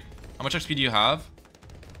to be great. How much XP do you have?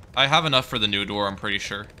 I have enough for the new door, I'm pretty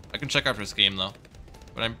sure. I can check after this game, though.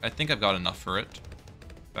 But I think I've got enough for it,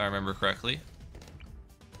 if I remember correctly.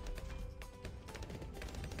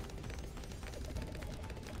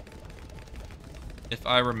 If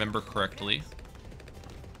I remember correctly.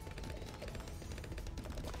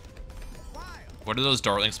 What are those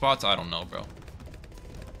Dartling spots? I don't know, bro.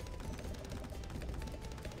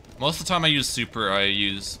 Most of the time I use Super, I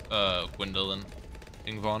use Gwendolyn,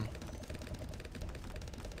 King Von.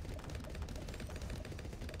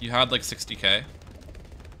 You had like 60k.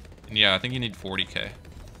 And yeah, I think you need 40k.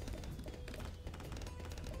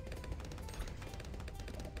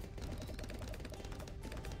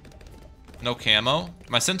 No camo?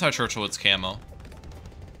 My Sentai Churchill's camo.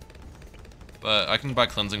 But I can buy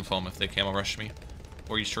Cleansing Foam if they camo rush me.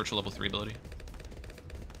 Or use Churchill level 3 ability.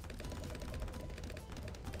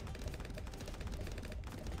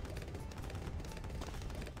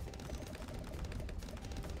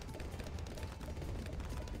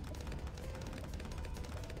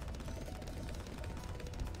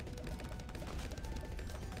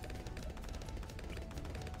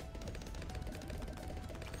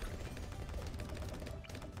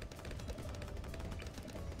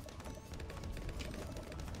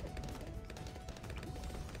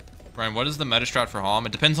 Brian, what is the meta strat for Hom?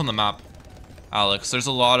 It depends on the map, Alex. There's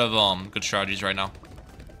a lot of good strategies right now.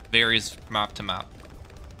 Varies map to map.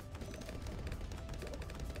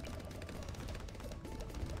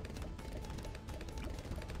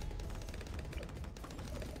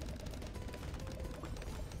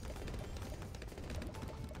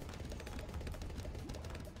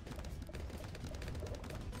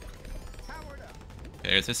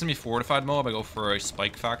 Okay, is this gonna be fortified mob? I go for a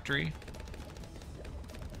spike factory.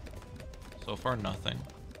 So far, nothing.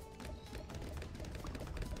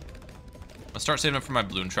 Let's start saving up for my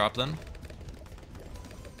balloon trap then.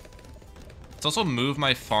 Let's also move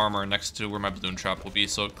my farmer next to where my balloon trap will be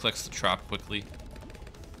so it clicks the trap quickly.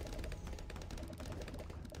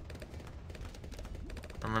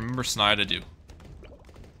 And remember ZineyZ to do.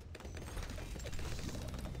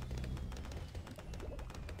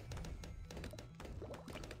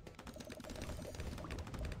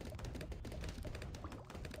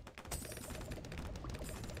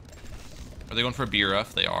 Are they going for a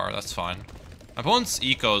BRF? They are, that's fine. My opponent's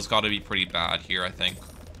eco has got to be pretty bad here, I think.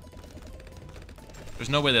 There's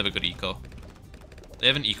no way they have a good eco. They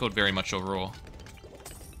haven't ecoed very much overall.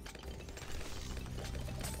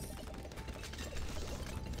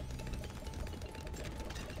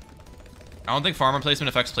 I don't think farmer placement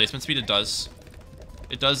affects placement speed. It does.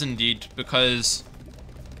 It does indeed, because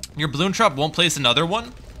your balloon trap won't place another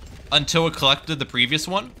one until it collected the previous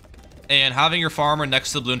one. And having your farmer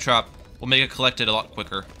next to the balloon trap will make it collected a lot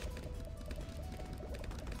quicker.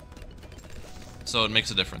 So it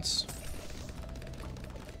makes a difference.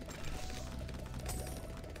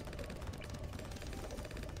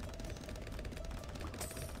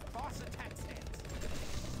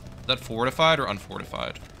 Is that fortified or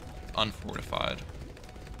unfortified? Unfortified.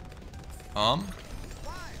 I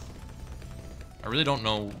really don't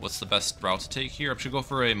know what's the best route to take here. I should go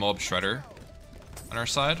for a mob shredder on our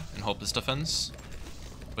side and hope this defends.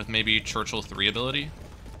 With maybe Churchill 3 ability.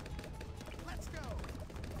 Let's go.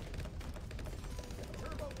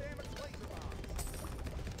 Turbo damage laser bombs.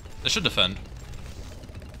 This should defend.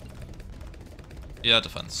 Yeah, it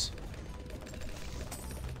defends.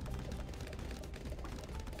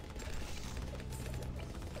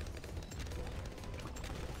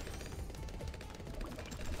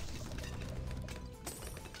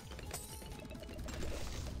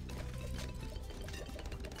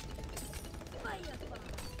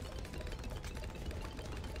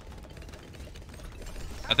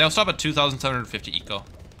 I think I'll stop at 2,750 eco.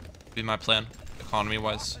 Be my plan,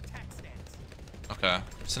 economy-wise. Okay,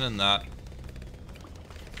 send in that.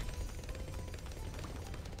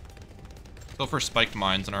 Go for spiked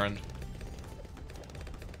mines on our end.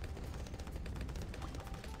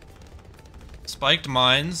 Spiked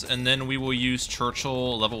mines, and then we will use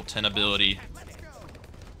Churchill level 10 ability.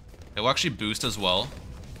 It will actually boost as well.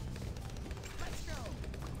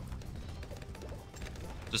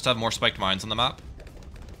 Just to have more spiked mines on the map.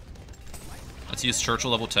 Let's use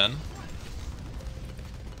Churchill level 10.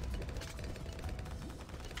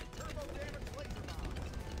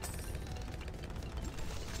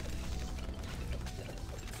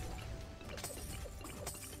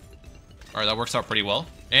 Alright, that works out pretty well.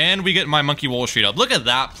 And we get my Monkey Wall Street up. Look at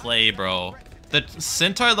that play, bro. The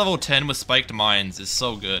Sentai level 10 with spiked mines is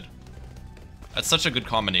so good. That's such a good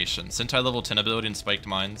combination. Sentai level 10 ability and spiked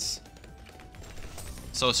mines.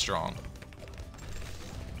 So strong.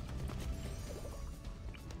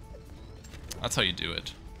 That's how you do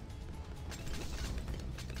it.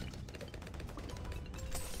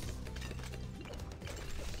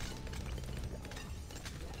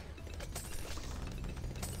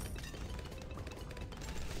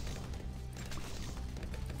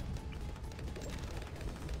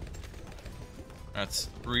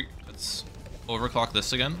 Let's overclock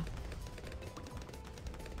this again.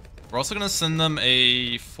 We're also gonna send them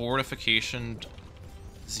a fortification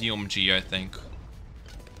ZOMG, I think.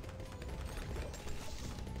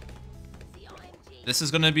 This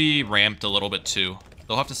is gonna be ramped a little bit too.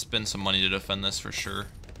 They'll have to spend some money to defend this for sure.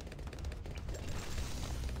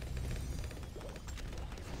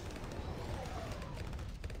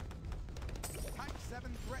 Type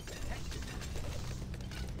 7 threat detected.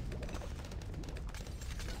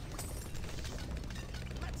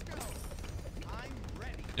 Let's go. I'm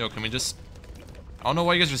ready. Yo, can we just... I don't know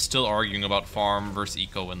why you guys are still arguing about farm versus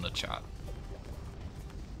eco in the chat.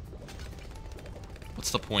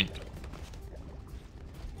 What's the point?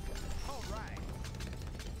 All right.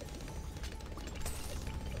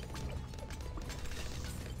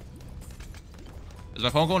 Is my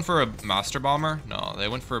phone going for a master bomber? No, they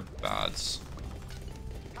went for bads.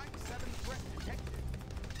 Type 7 threat detected.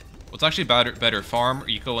 What's actually better, farm or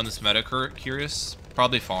eco in this meta, curious?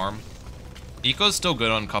 Probably farm. Eco's still good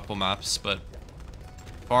on a couple maps, but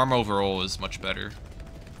farm overall is much better.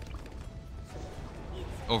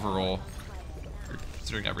 Overall.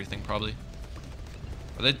 Considering everything, probably.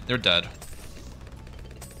 Are they're dead.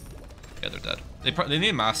 Yeah, they're dead. They need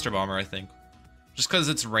a master bomber, I think. Just because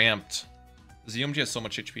it's ramped. The ZOMG has so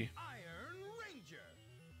much HP. Iron Ranger.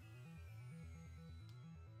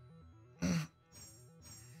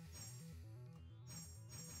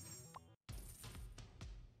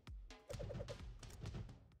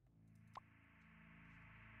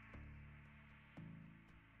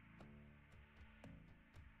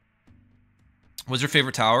 What's your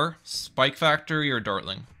favorite tower? Spike Factory or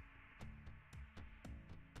Dartling?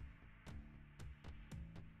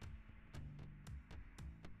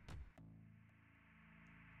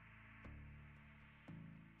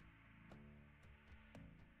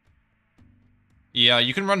 Yeah,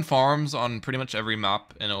 you can run farms on pretty much every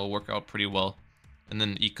map and it will work out pretty well. And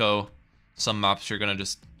then eco, some maps you're gonna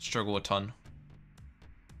just struggle a ton.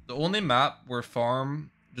 The only map where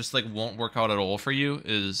farm just like won't work out at all for you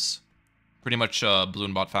is pretty much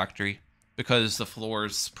Bloon Bot Factory, because the floor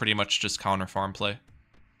is pretty much just counter farm play.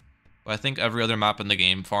 But I think every other map in the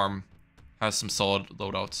game, farm has some solid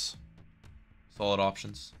loadouts, solid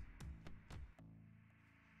options.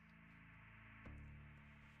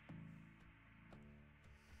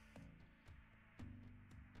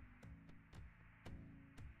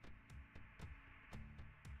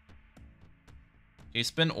 You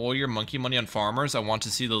spend all your monkey money on farmers. I want to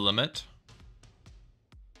see the limit.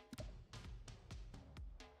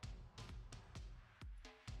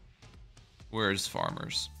 Where's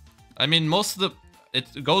farmers? I mean, most of the...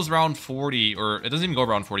 It goes around 40, or it doesn't even go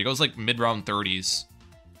around 40. It goes like mid-round 30s.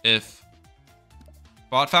 If...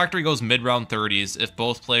 Bot Factory goes mid-round 30s if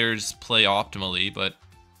both players play optimally, but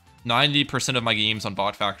 90% of my games on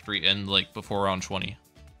Bot Factory end like before round 20.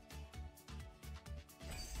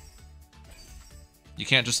 You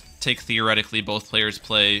can't just take theoretically both players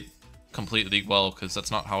play completely well, because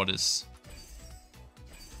that's not how it is.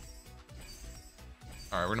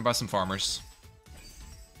 Alright, we're gonna buy some farmers.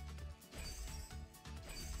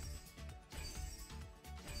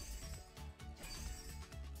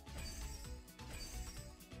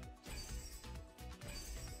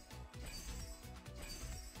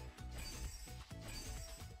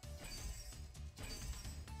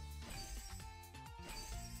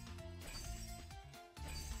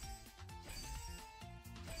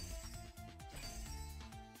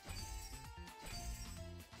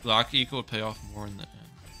 Black Eco would pay off more in the end.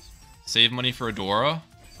 Save money for Adora?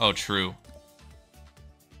 Oh, true.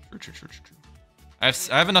 True. I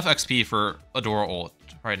have enough XP for Adora ult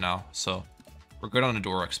right now, so we're good on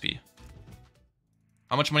Adora XP.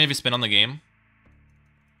 How much money have you spent on the game?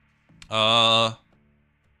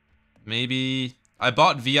 Maybe... I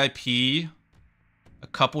bought VIP a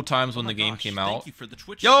couple times when the game came out. Thank you for the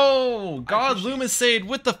Twitch. Yo! God Lumisade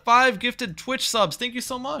with the 5 gifted Twitch subs. Thank you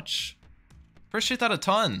so much. Appreciate that a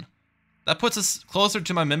ton. That puts us closer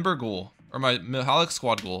to my member goal, or my Mihalik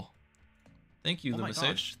squad goal. Thank you, Oh my Lumisade.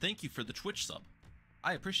 gosh, thank you for the Twitch sub.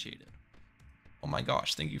 I appreciate it. Oh my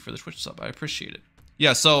gosh, thank you for the Twitch sub. I appreciate it.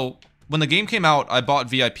 Yeah, so when the game came out, I bought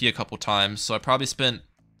VIP a couple times, so I probably spent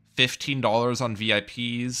 $15 on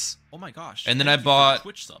VIPs. Oh my gosh. And then thank I you for the bought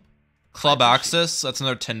Twitch sub. Club Access, that's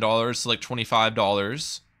another $10, so like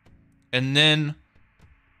 $25. And then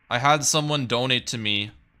I had someone donate to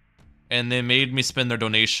me, and they made me spend their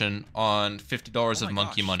donation on $50 of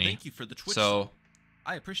monkey money. Thank you for the Twitch so sub.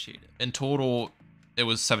 I appreciate it. in total, it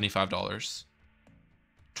was $75.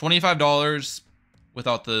 $25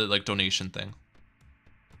 without the like donation thing.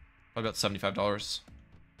 Probably about $75.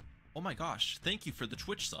 Oh my gosh, thank you for the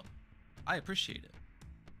Twitch sub. I appreciate it.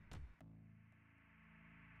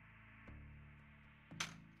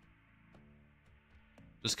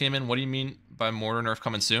 Just came in. What do you mean by Mortar Nerf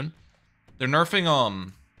coming soon? They're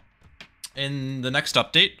nerfing in the next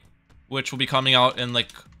update, which will be coming out in like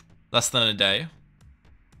less than a day.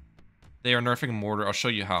 They are nerfing Mortar. I'll show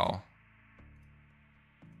you how.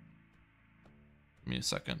 Give me a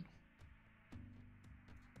second.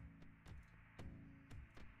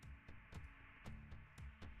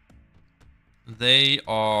 They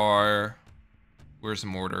are... Where's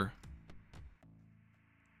Mortar?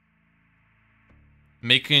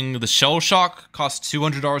 Making the Shell Shock cost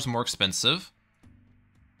 $200 more expensive.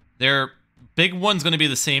 Their big one's going to be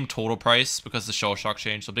the same total price because the Shell Shock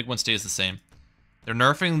changed, so big one stays the same. They're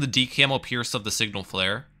nerfing the decamo Pierce of the Signal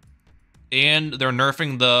Flare. And they're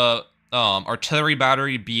nerfing the Artillery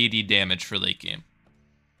Battery BAD damage for late game.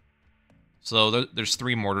 So there's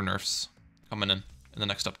 3 Mortar nerfs coming in the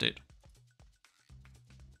next update.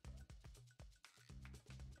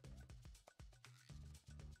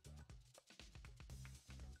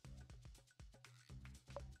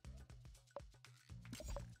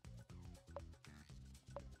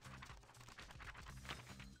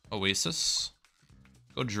 Oasis.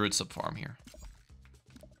 Go Druid sub farm here.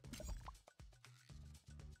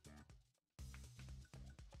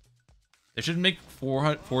 They should make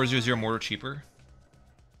 400 Mortar cheaper.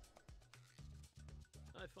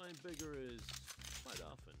 I find bigger is quite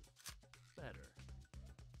often better.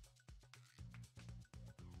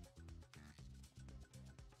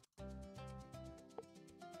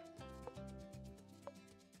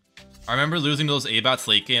 I remember losing those A-Bats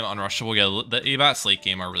late game unrushable. Yeah, the A-Bats late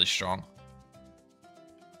game are really strong.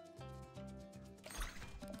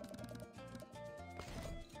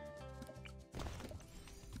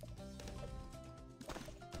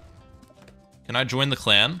 Can I join the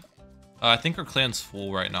clan? I think our clan's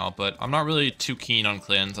full right now, but I'm not really too keen on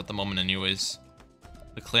clans at the moment anyways.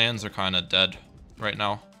 The clans are kind of dead right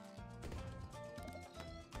now.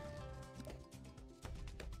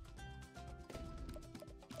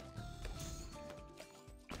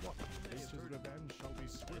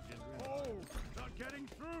 Oh, not getting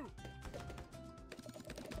through.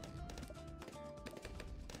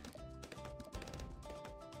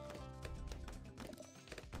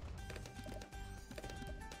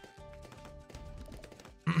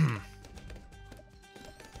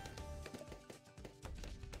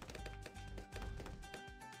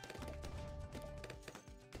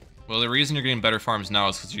 Well, the reason you're getting better farms now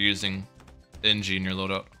is because you're using NG in your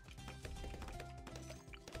loadout.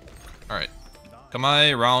 Alright. Got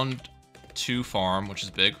my round 2 farm, which is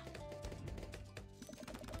big.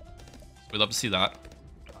 We'd love to see that.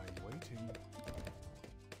 I'm waiting.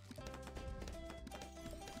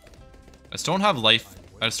 I still don't have life.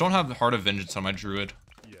 I just don't have Heart of Vengeance on my druid.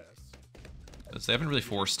 Yes. Because they haven't really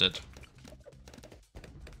forced it.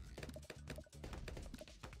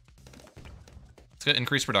 Let's get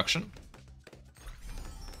increased production.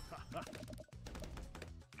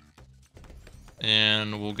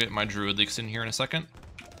 And we'll get my druid leaks in here in a second.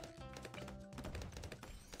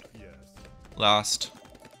 Yes. Last.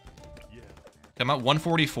 Yeah. I'm at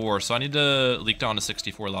 144, so I need to leak down to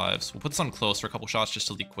 64 lives. We'll put this on close for a couple shots just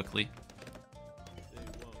to leak quickly. They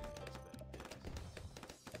won't expect this.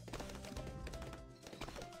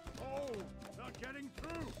 Oh, not getting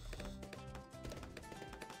through.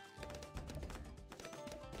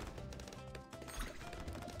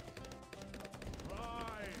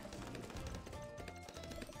 Right.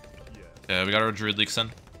 Yes. Yeah, we got our druid leaks in.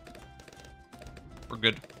 We're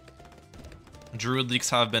good. Druid leaks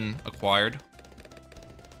have been acquired.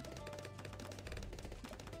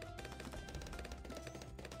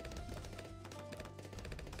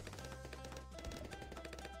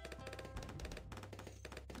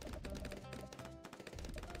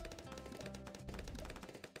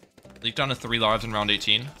 Leaked down to 3 lives in round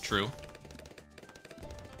 18. True.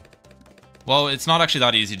 Well, it's not actually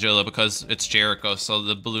that easy, Jilla, because it's Jericho, so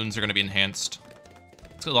the balloons are going to be enhanced.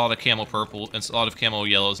 It's a lot of camo purple, it's a lot of camo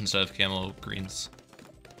yellows instead of camo greens.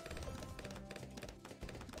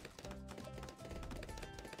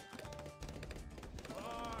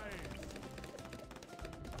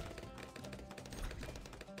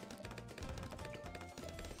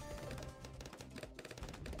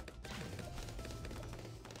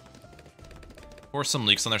 Or some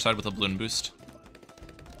leaks on their side with a balloon boost.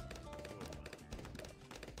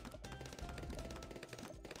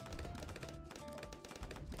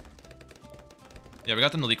 Yeah, we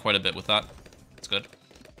got them to leak quite a bit with that. It's good.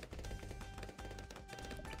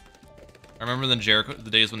 I remember the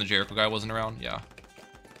days when the Jericho guy wasn't around. Yeah,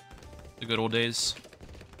 the good old days.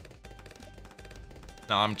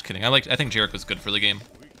 No, I'm just kidding. I think Jericho's good for the game,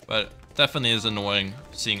 but definitely is annoying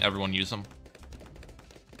seeing everyone use him.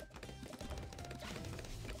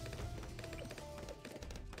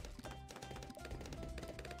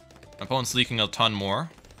 My opponent's leaking a ton more.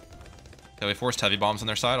 Okay, we forced heavy bombs on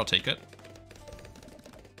their side. I'll take it.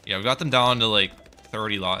 Yeah, we got them down to like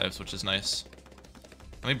 30 lives, which is nice.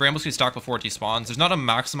 How many brambles can you stack before it despawns? There's not a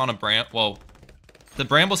max amount of well, the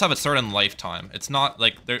brambles have a certain lifetime. It's not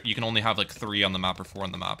like you can only have like 3 on the map or 4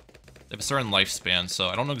 on the map. They have a certain lifespan, so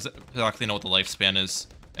I don't know exactly know what the lifespan is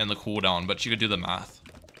and the cooldown, but you could do the math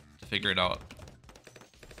to figure it out,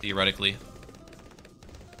 theoretically.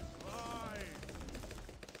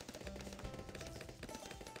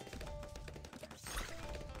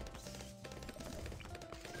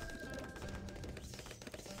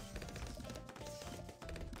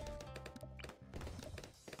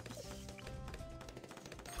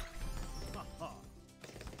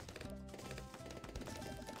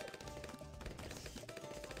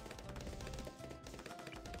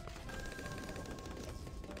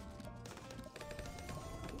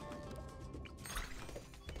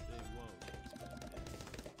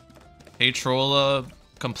 Hey Trolla,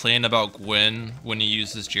 complain about Gwen when he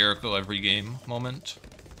uses Jericho every game moment.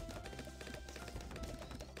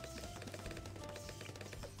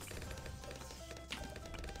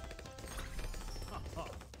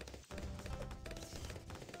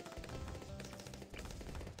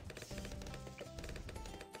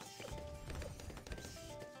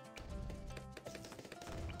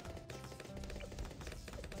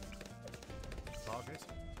 Target.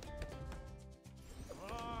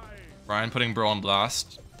 Right. Brian putting bro on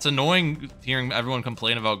blast. It's annoying hearing everyone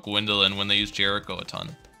complain about Gwendolyn when they use Jericho a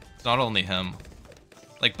ton. It's not only him.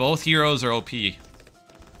 Like, both heroes are OP. You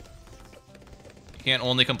can't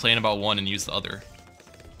only complain about one and use the other.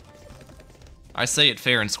 I say it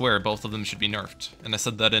fair and square, both of them should be nerfed. And I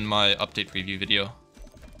said that in my update preview video.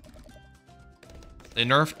 They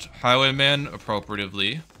nerfed Highwayman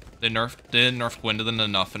appropriately. They didn't nerf Gwendolyn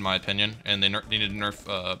enough, in my opinion. And they needed to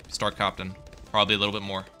nerf Star Captain. Probably a little bit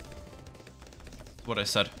more. That's what I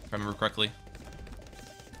said, if I remember correctly.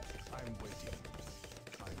 I'm waiting.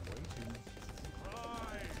 I'm waiting.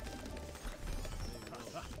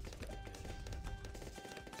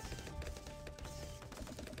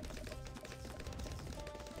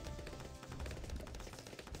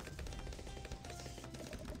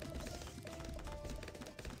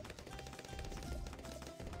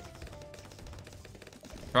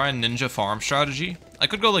 Try a ninja farm strategy. I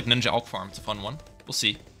could go like ninja elk farm. It's a fun one. We'll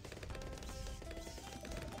see.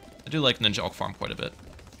 I do like ninja elk farm quite a bit.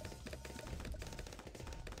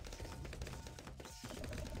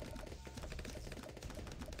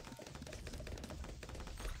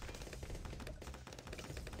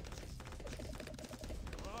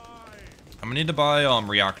 I'm gonna need to buy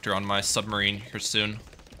reactor on my submarine here soon.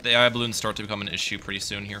 The AI balloons start to become an issue pretty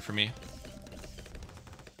soon here for me.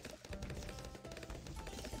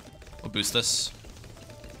 We'll boost this.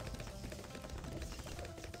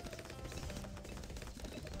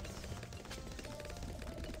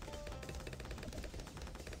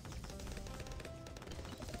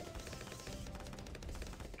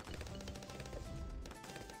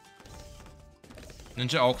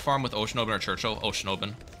 Ninja Elk Farm with Ocean Open or Churchill? Ocean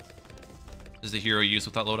Open is the hero used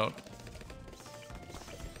with that loadout.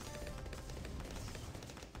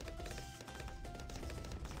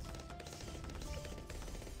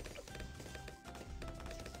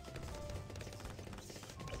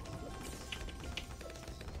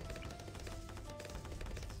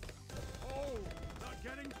 Oh, not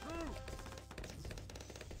getting through.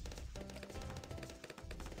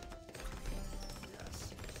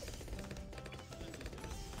 Yes.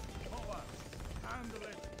 Power. Handle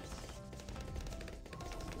it.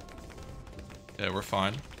 Yeah, we're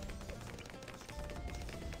fine.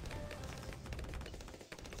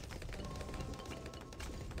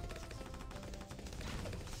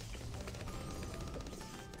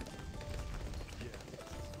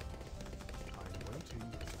 I'm waiting.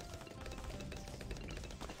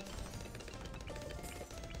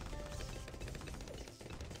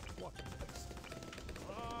 What next?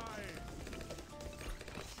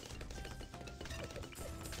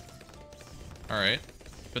 Alright.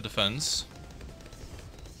 Good defense.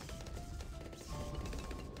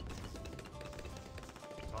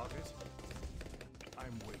 Target.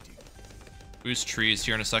 I'm waiting. Boost trees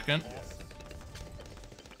here in a second. Yes.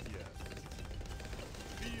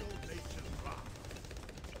 Feel nature's wrath.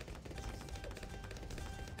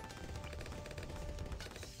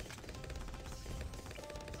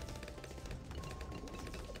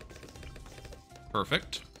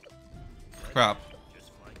 Perfect. Crap.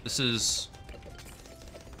 This is...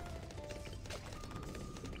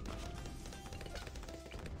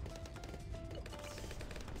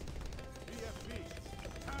 BFB.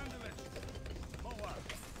 Handle it. Moa.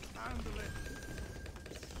 Handle it.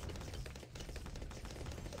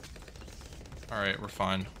 Alright, we're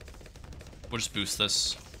fine. We'll just boost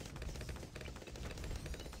this.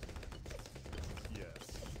 Yes.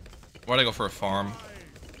 Why'd I go for a farm?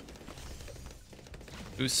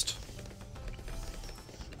 Boost.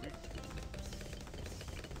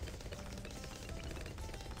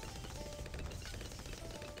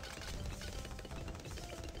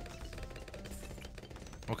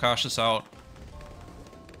 We'll cash this out.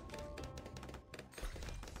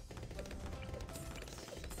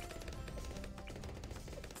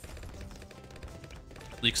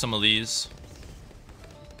 Leak some of these.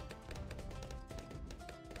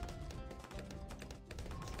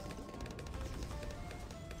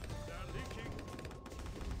 They're leaking.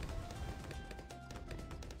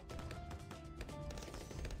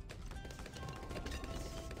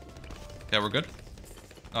 Yeah, we're good.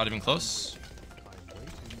 Not even close. I'm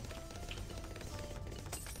waiting.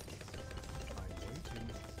 I'm waiting.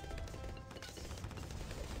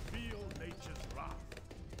 Feel nature's wrath.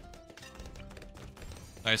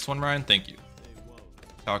 Nice one, Ryan. Thank you. They won't.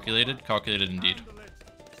 Calculated. Calculated indeed. Handle it.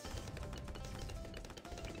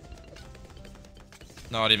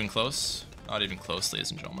 Not even close. Not even close,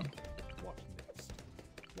 ladies and gentlemen. What next?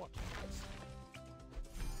 What next?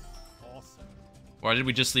 Awesome. Why did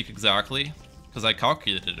we just leak exactly? Because I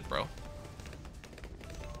calculated it, bro.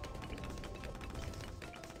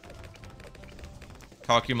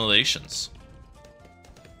 calculations.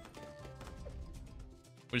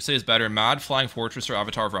 What do you say is better, Mad, Flying Fortress, or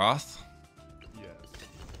Avatar of Wrath?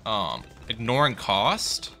 Yes. Ignoring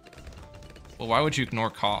cost? Well, why would you ignore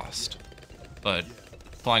cost? But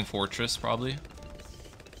Flying Fortress, probably.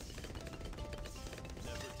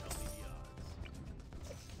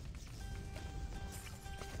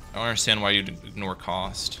 I don't understand why you'd ignore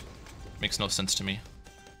cost. Makes no sense to me.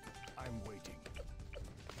 I'm waiting.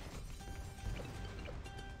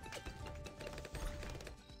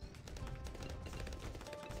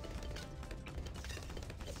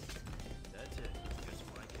 That's it. Just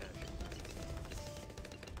my cash.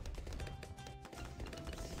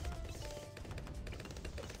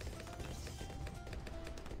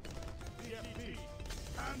 DFB.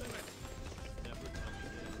 Handle it. Never tell me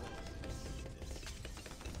they won't.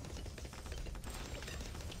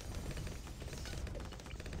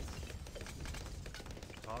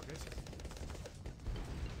 Target.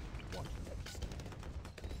 What next?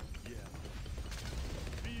 Yeah.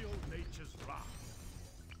 Feel nature's wrath.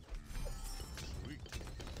 Sweet.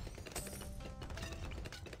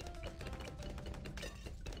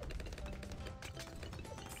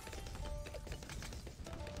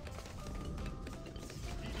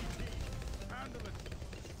 DDT. Handle it.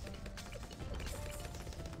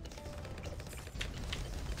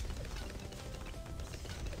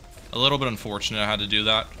 A little bit unfortunate I had to do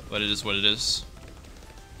that, but it is what it is.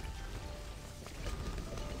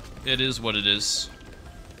 It is what it is.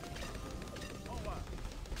 Over.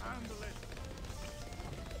 Handle it.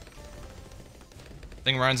 I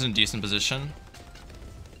think Ryan's in a decent position.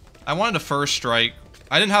 I wanted a first strike.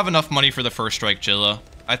 I didn't have enough money for the first strike, Jilla.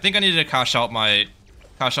 I think I needed to cash out my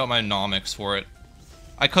nomics for it.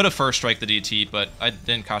 I could have first strike the DT, but I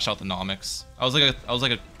didn't cash out the nomics. I was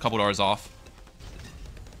like a couple dollars off.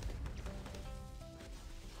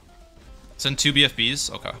 Send 2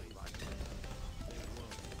 BFBs? Okay.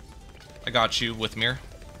 I got you with Mir.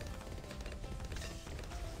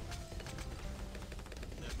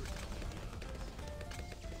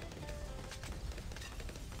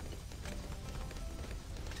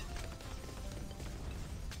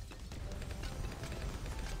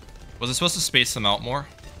 Was I supposed to space them out more?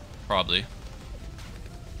 Probably.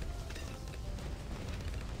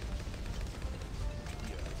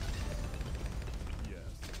 Yes.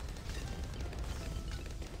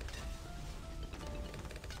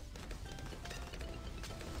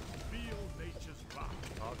 Feel nature's wrath.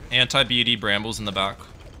 Target. Anti-BD brambles in the back.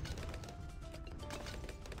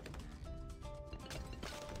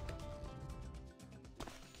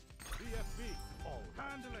 DFB. All.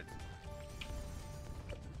 Handle it.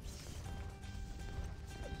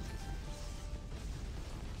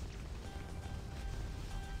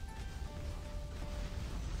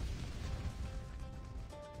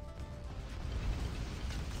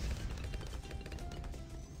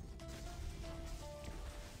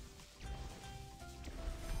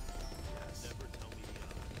 Never tell me the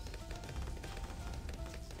odds.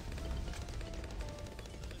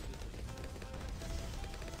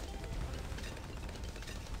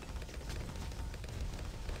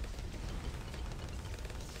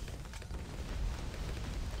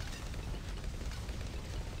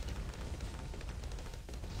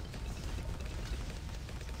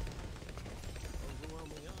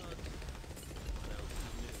 Overwhelming odds. What else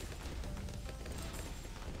is new?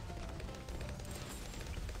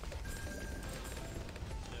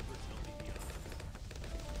 Never tell me the odds.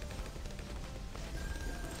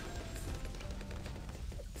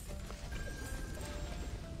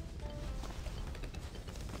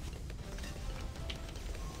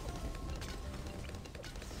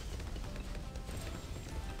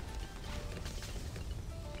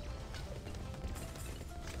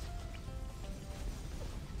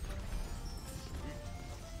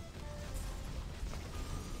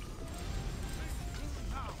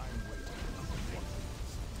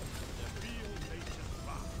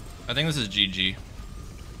 I think this is GG.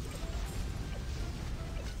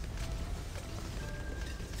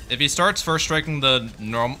 If he starts first striking the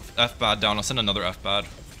normal F-bad down, I'll send another F-bad.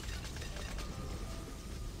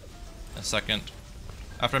 A second.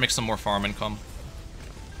 After I make some more farm income.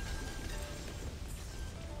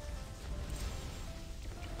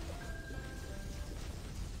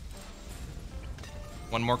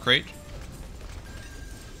 One more crate.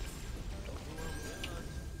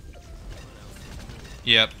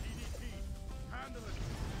 Yep.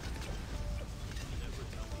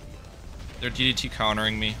 They're DDT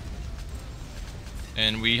countering me.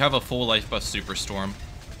 And we have a full life buff Superstorm.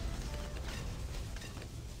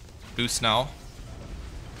 Boost now.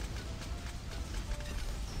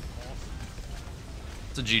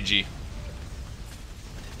 It's a GG.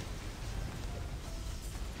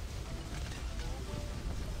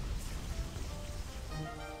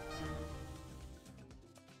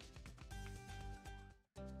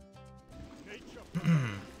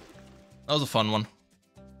 That was a fun one.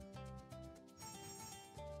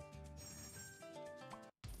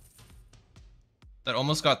 That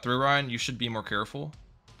almost got through, Ryan. You should be more careful.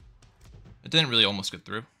 It didn't really almost get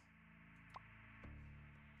through.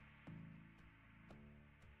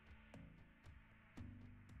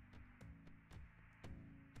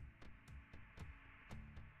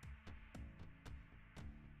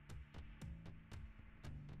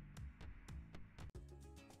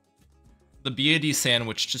 The BAD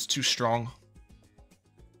sandwich, just too strong.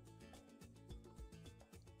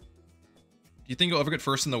 Do you think you'll ever get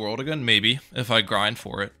first in the world again? Maybe, if I grind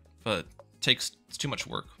for it. But it's too much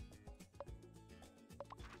work.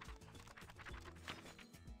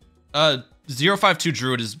 052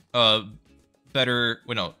 Druid is better.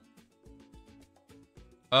 Wait, no.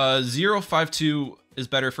 052 is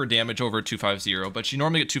better for damage over 250, but you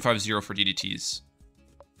normally get 250 for DDTs.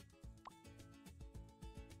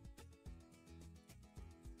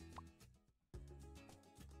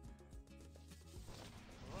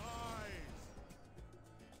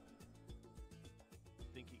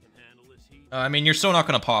 I mean, you're still not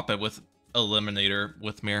going to pop it with Eliminator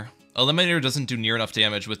with Mirror. Eliminator doesn't do near enough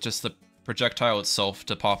damage with just the projectile itself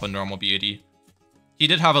to pop a normal BAD. He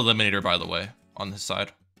did have Eliminator, by the way, on his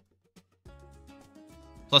side.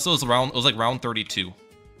 Plus, it was like round 32,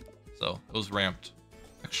 so it was ramped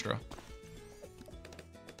extra.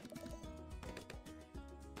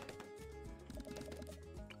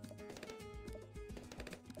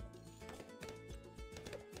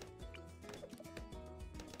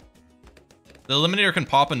 The Eliminator can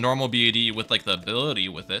pop a normal BAD with like the ability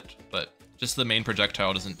with it, but just the main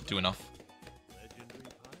projectile doesn't do enough.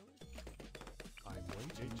 I'm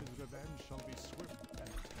waiting. Nature's revenge shall be swift and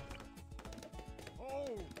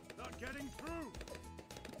oh, not getting through.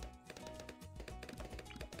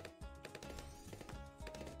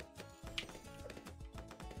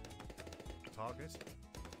 Target.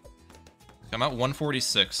 I'm at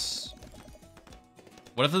 146.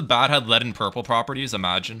 What if the bat had lead and purple properties?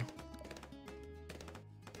 Imagine.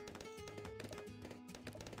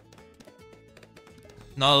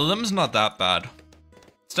 No, the lim's not that bad.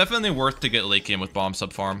 It's definitely worth to get late game with bomb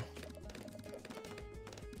sub farm.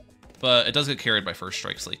 But it does get carried by first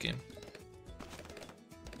strikes late game.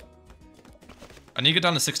 I need to get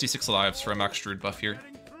down to 66 lives for a max Druid buff here.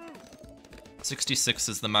 66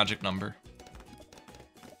 is the magic number.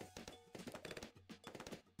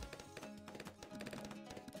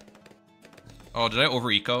 Oh, did I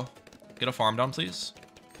over eco? Get a farm down, please.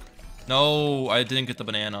 No, I didn't get the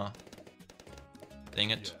banana.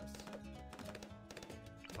 Dang it. Yes.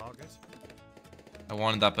 Target. I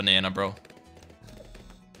wanted that banana, bro.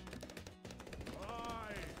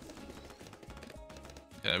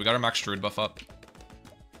 Okay, we got our max Druid buff up.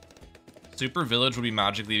 Super Village would be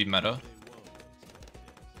magically meta.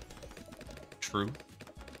 True.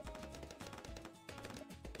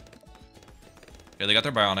 Okay, they got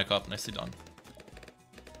their Bionic up. Nicely done.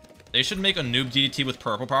 They should make a noob DDT with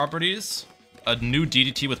purple properties. A new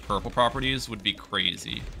DDT with purple properties would be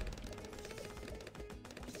crazy.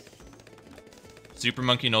 Super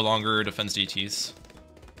Monkey no longer defends DTs.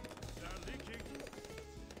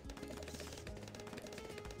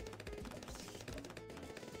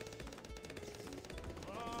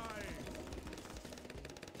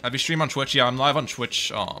 Have you streamed on Twitch? Yeah, I'm live on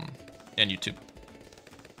Twitch and YouTube.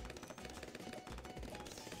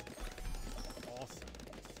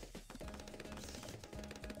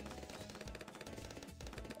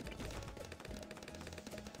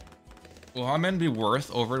 Will Hotman be worth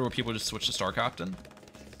over where people just switch to Star Captain?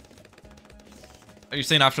 Are you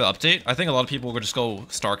saying after the update? I think a lot of people will just go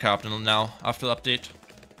Star Captain now after the update.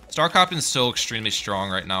 Star Captain is so extremely strong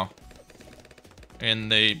right now. And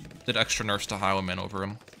they did extra nerfs to Highwayman over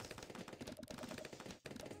him.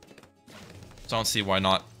 So I don't see why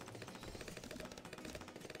not.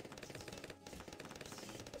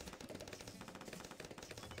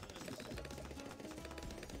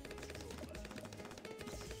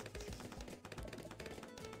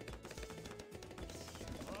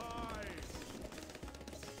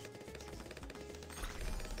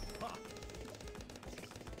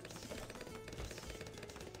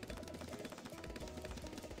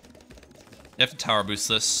 You have to tower boost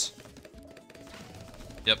this.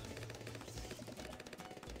 Yep.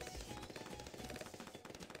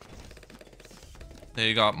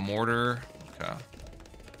 They got mortar. Okay.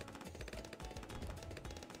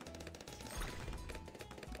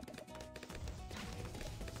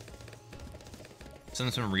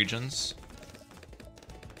 Send some regions.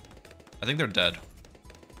 I think they're dead.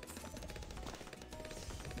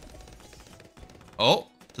 Oh,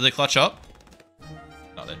 did they clutch up?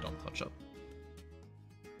 No, they don't clutch up.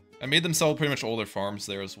 I made them sell pretty much all their farms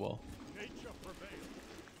there as well.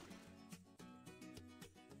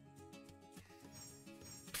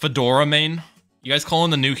 Fedora main? You guys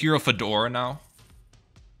calling the new hero Fedora now?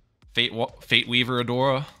 Fate Weaver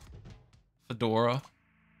Adora? Fedora?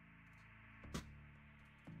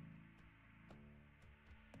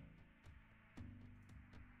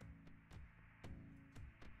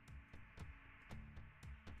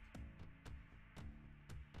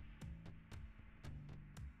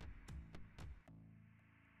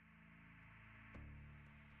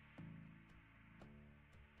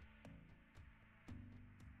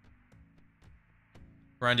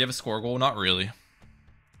 Ryan, do you have a score goal? Not really.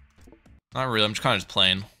 Not really, I'm just kind of just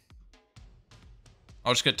playing.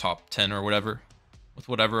 I'll just get top 10 or whatever. With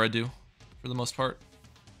whatever I do, for the most part.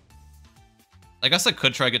 I guess I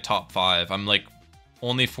could try to get top 5. I'm like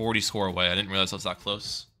only 40 score away. I didn't realize I was that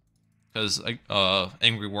close. Because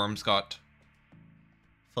Angry Worms got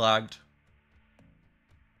flagged.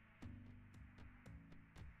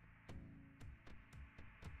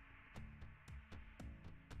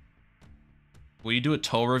 Will you do a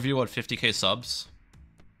toe review at 50k subs?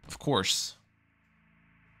 Of course.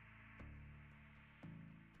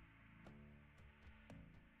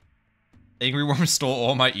 Angry Worm stole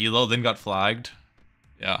all my elo, then got flagged.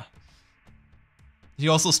 Yeah. He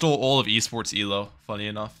also stole all of esports elo, funny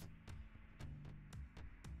enough.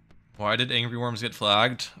 Why did Angry Worms get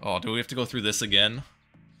flagged? Oh, do we have to go through this again?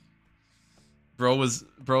 Bro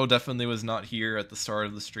definitely was not here at the start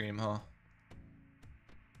of the stream, huh?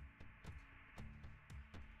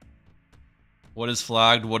 What is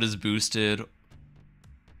flagged? What is boosted?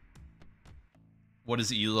 What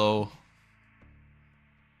is elo?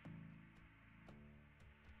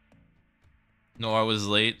 No, I was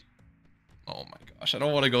late. Oh my gosh, I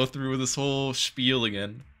don't want to go through this whole spiel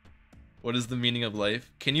again. What is the meaning of life?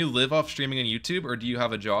 Can you live off streaming on YouTube, or do you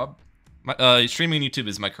have a job? Streaming on YouTube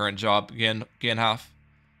is my current job, again half.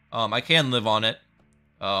 I can live on it.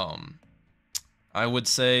 I would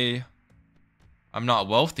say I'm not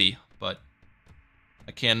wealthy, but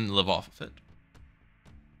I can live off of it.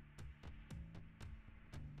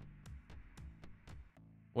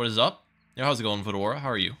 What is up? Yo, how's it going, Fedora? How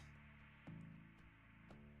are you?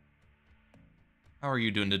 How are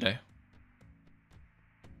you doing today?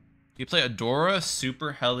 You play Adora,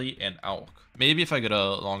 Super Heli, and Alk. Maybe if I get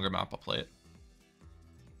a longer map, I'll play it.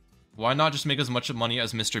 Why not just make as much money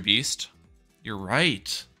as Mr. Beast? You're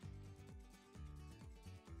right.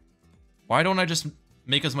 Why don't I just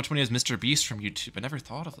make as much money as Mr. Beast from YouTube? I never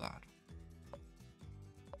thought of that.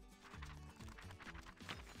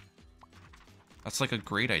 That's like a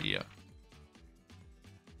great idea.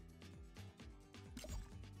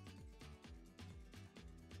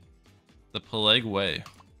 The Peleg Way.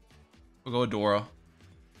 We'll go Adora.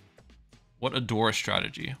 What Adora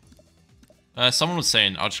strategy? Someone was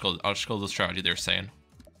saying I'll just go the strategy they're saying.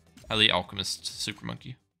 Heli Alchemist Super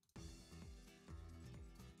Monkey.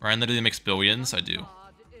 Ryan literally makes billions. I do.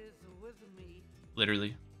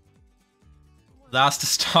 Literally. Last to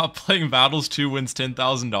stop playing Battles 2 wins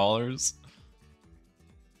 $10,000.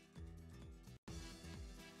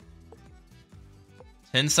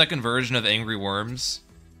 Ten-second version of Angry Worms.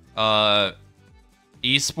 Esport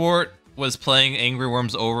was playing Angry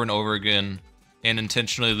Worms over and over again and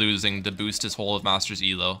intentionally losing to boost his whole of Master's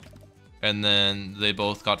elo. And then they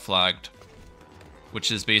both got flagged,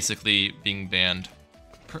 which is basically being banned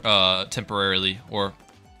temporarily or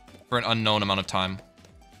for an unknown amount of time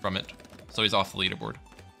from it. So he's off the leaderboard.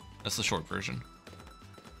 That's the short version.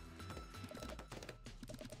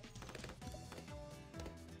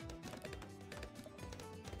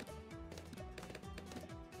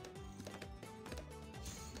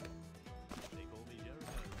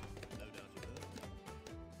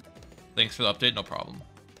 Thanks for the update, no problem.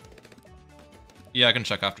 Yeah, I can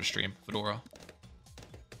check after stream, Fedora.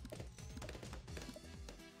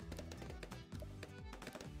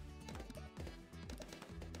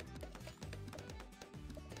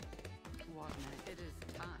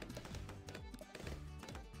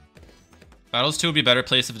 Battles 2 would be a better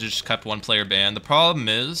place if it just kept one player banned. The problem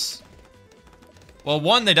is, well,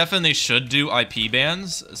 one, they definitely should do IP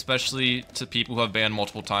bans, especially to people who have banned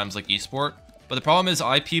multiple times like Esport. But the problem is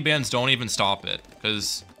IP bans don't even stop it,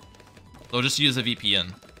 because they'll just use a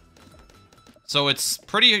VPN. So it's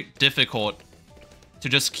pretty difficult to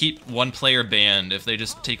just keep one player banned if they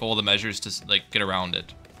just take all the measures to like get around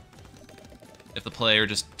it. If the player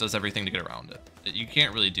just does everything to get around it. You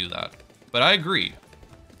can't really do that. But I agree.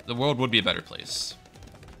 The world would be a better place.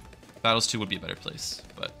 Battles 2 would be a better place,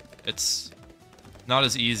 but it's not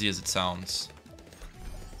as easy as it sounds.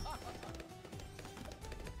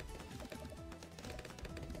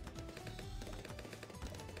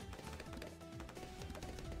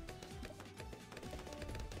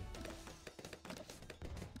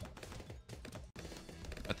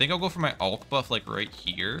 I think I'll go for my Alch buff like right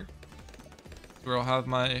here, where I'll have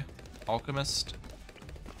my Alchemist.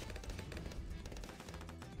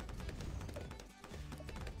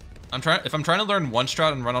 If I'm trying to learn one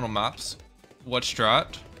strat and run on maps, what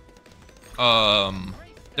strat?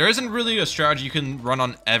 There isn't really a strategy you can run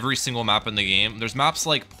on every single map in the game. There's maps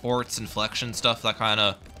like ports and flexion stuff that kind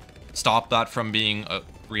of stop that from being a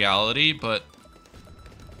reality, but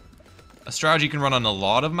a strategy you can run on a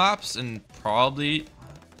lot of maps, and probably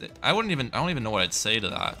I don't even know what I'd say to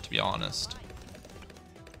that, to be honest.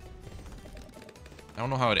 I don't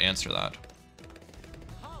know how I'd answer that.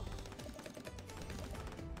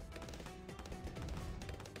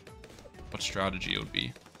 What strategy it would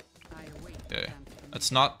be. Okay.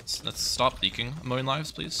 Let's stop leaking a million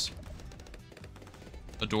lives, please.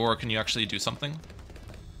 Adora, can you actually do something?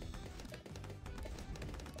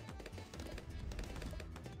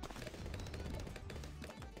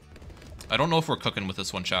 I don't know if we're cooking with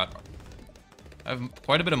this one, chat. I have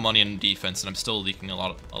quite a bit of money in defense, and I'm still leaking a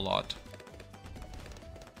lot.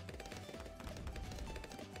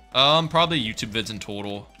 Probably YouTube vids in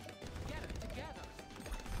total.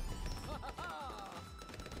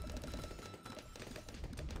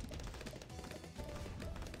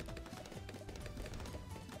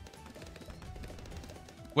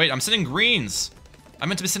 Wait, I'm sending greens. I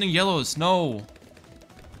meant to be sending yellows. No.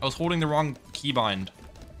 I was holding the wrong keybind.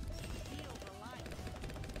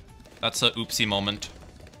 That's a oopsie moment.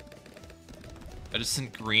 I just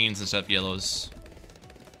sent greens instead of yellows.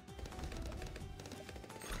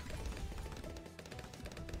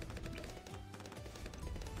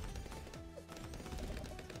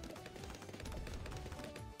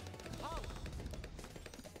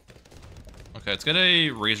 Okay, let's get a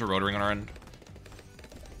Razor Rotary on our end.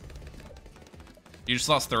 You just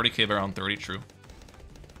lost 30k by around 30, true.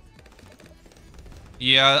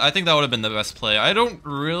 Yeah, I think that would have been the best play. I don't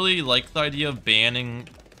really like the idea of banning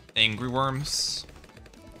Angry Worms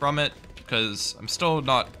from it, because I'm still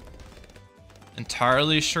not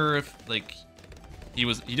entirely sure if, like, I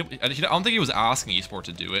don't think he was asking eSport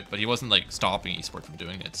to do it, but he wasn't, like, stopping eSport from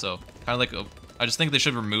doing it, so kind of like, I just think they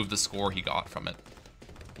should remove the score he got from it.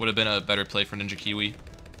 Would have been a better play for Ninja Kiwi.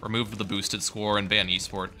 Remove the boosted score and ban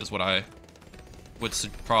eSport is what I would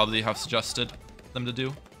probably have suggested them to do.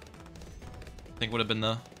 I think would have been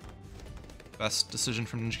the best decision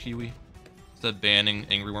from Ninja Kiwi. Instead of banning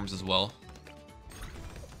Angry Worms as well.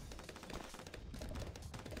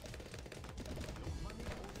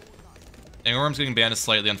 Angry Worms getting banned is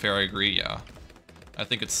slightly unfair, I agree, yeah. I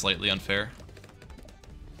think it's slightly unfair.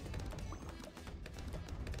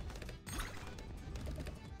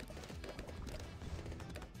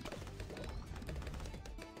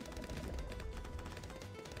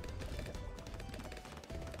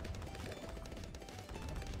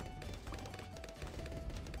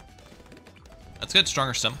 Let's get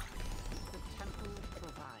stronger sim.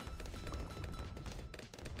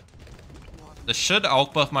 This should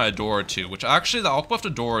Alch buff my Adora too, which actually the Alch buff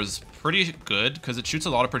Adora is pretty good because it shoots a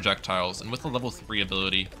lot of projectiles, and with the level 3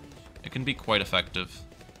 ability, it can be quite effective.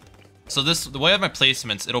 So the way I have my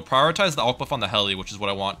placements, it'll prioritize the Alch buff on the heli, which is what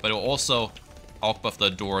I want, but it'll also Alch buff the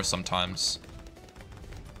Adora sometimes,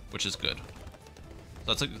 which is good.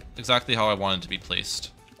 So that's exactly how I want it to be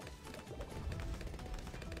placed.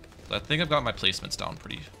 I think I've got my placements down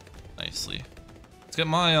pretty nicely. Let's get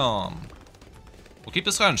my, we'll keep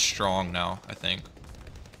this guy on strong now, I think.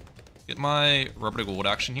 Get my rubber to gold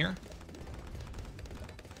action here.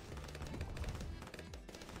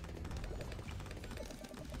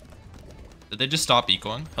 Did they just stop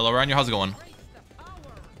ecoing? Hello, Ryan, how's it going?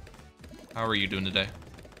 How are you doing today?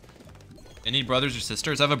 Any brothers or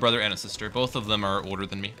sisters? I have a brother and a sister. Both of them are older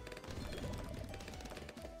than me.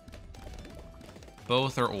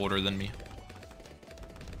 Both are older than me.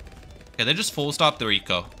 Okay, they just full stopped their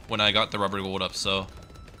eco when I got the rubber gold up, so I'm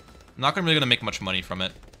not really gonna make much money from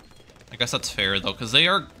it. I guess that's fair though, because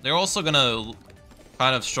they're also gonna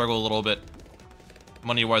kind of struggle a little bit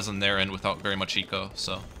money-wise on their end without very much eco,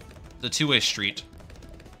 so it's a two-way street.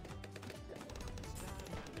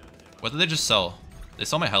 What did they just sell? They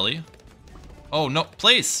sell my heli? Oh no,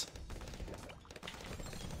 place!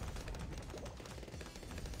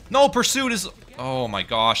 No, pursuit is... Oh my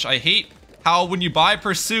gosh, I hate how when you buy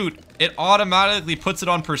Pursuit, it automatically puts it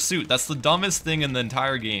on Pursuit. That's the dumbest thing in the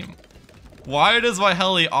entire game. Why does my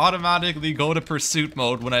heli automatically go to Pursuit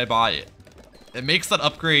mode when I buy it? It makes that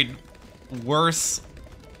upgrade worse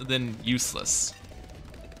than useless.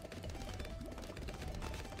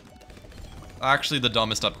 Actually, the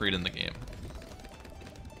dumbest upgrade in the game.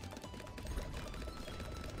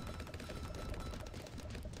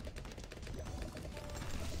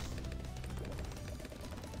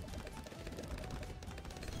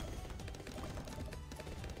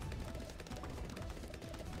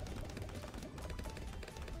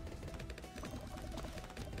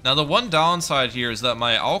 Now the one downside here is that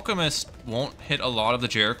my Alchemist won't hit a lot of the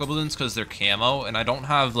Jericho balloons because they're camo, and I don't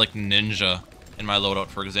have like Ninja in my loadout,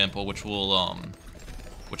 for example, which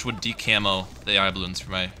would decamo the AI balloons for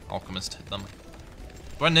my Alchemist to hit them.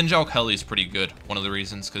 But Ninja Alch Heli is pretty good. One of the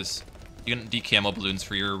reasons, because you can decamo balloons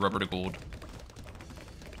for your rubber to gold.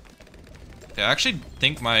 Okay, I actually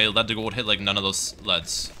think my lead to gold hit like none of those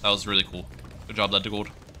leads. That was really cool. Good job, lead to gold.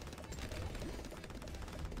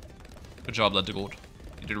 Good job, lead to gold.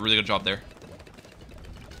 You did a really good job there.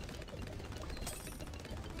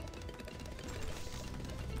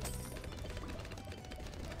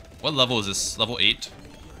 What level is this? Level 8?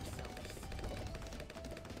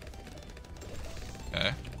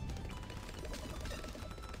 Okay.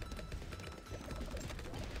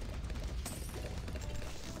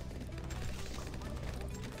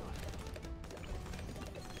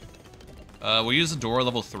 We'll use the door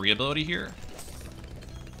level 3 ability here.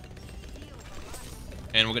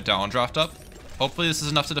 And we'll get downdraft up. Hopefully this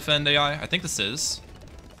is enough to defend AI. I think this is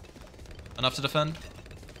enough to defend.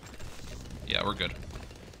 Yeah, we're good.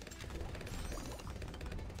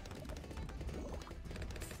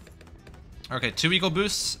 Okay, 2 eco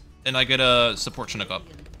boosts, and I get a support Chinook up.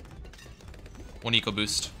 1 eco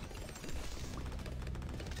boost.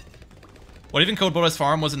 What even killed Bodai's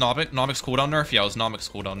farm? Was it Nomic's cooldown nerf? Yeah, it was Nomic's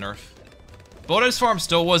cooldown nerf. Bodai's farm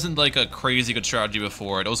still wasn't like a crazy good strategy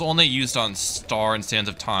before. It was only used on Star and Sands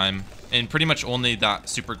of Time, and pretty much only that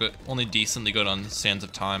super good, only decently good on Sands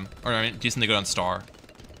of Time, or I mean, decently good on Star.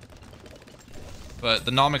 But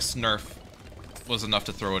the Nomic's nerf was enough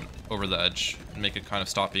to throw it over the edge and make it kind of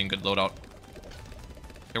stop being good loadout.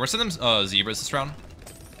 Okay, we're sending them zebras this round.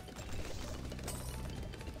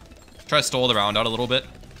 Try to stall the round out a little bit,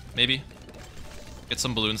 maybe. Get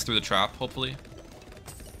some balloons through the trap, hopefully.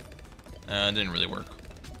 It didn't really work.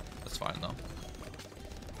 That's fine, though.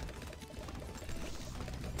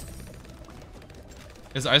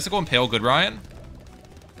 Is Icicle Impale good, Ryan?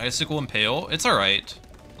 Icicle Impale? It's alright.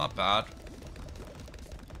 Not bad.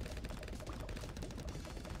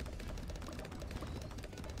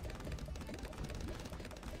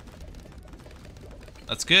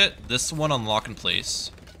 Let's get this one on lock in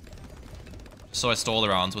place. So I stole the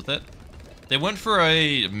rounds with it. They went for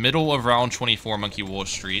a middle of round 24 Monkey Wall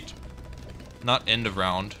Street. Not end of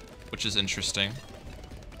round, which is interesting.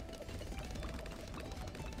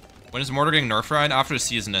 When is Mortar getting nerfed, Ryan? After the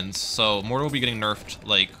season ends. So Mortar will be getting nerfed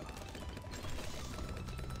like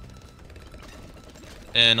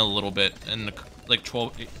in a little bit, in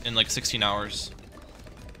like 16 hours.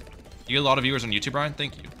 You get a lot of viewers on YouTube, Ryan?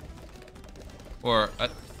 Thank you. Or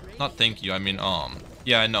not thank you. I mean,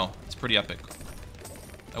 yeah, I know it's pretty epic.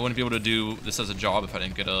 I wouldn't be able to do this as a job if I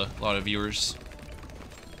didn't get a lot of viewers.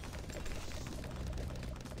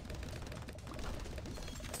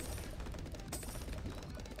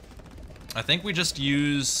 I think we just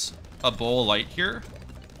use a bowl of light here,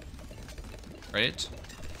 right?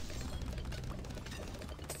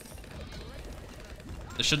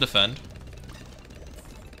 This should defend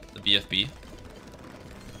the BFB.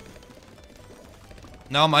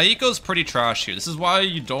 Now my eco's pretty trash here. This is why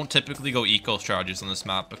you don't typically go eco strategies on this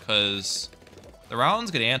map, because the rounds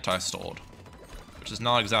get anti-stalled, which is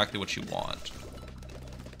not exactly what you want.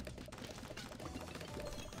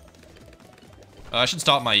 I should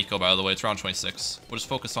stop my eco, by the way. It's round 26. We'll just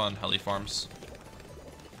focus on heli farms.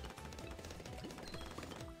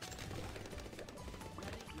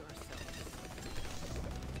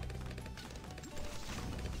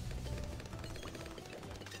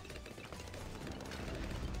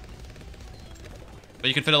 But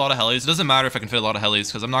you can fit a lot of helis. It doesn't matter if I can fit a lot of helis,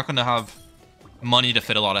 because I'm not going to have money to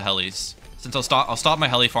fit a lot of helis. Since I'll stop my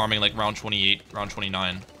heli farming like round 28, round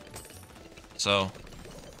 29. So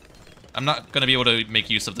I'm not going to be able to make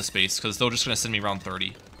use of the space, because they're just going to send me round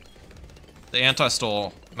 30. The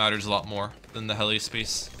anti-stall matters a lot more than the heli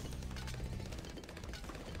space.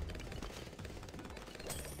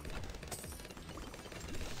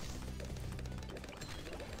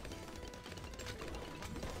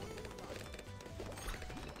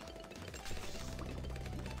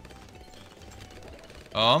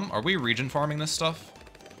 Are we region farming this stuff?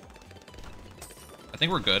 I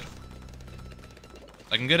think we're good.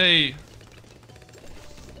 I can get a...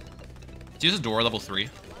 Let's use a door level 3.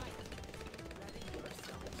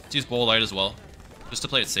 Let's use bowl light as well, just to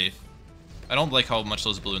play it safe. I don't like how much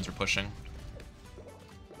those balloons are pushing.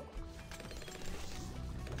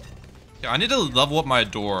 Yeah, I need to level up my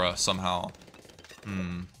Adora somehow.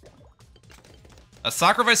 A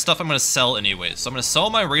sacrifice stuff I'm going to sell anyways. So I'm going to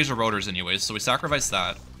sell my Razor Rotors anyways, so we sacrifice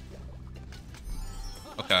that.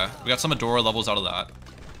 Okay, we got some Adora levels out of that.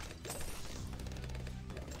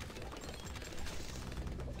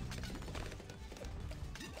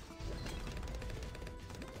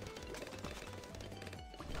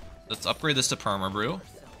 Let's upgrade this to Perma Brew.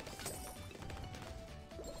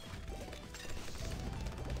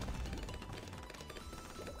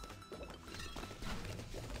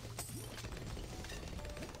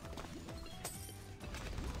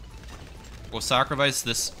 We'll sacrifice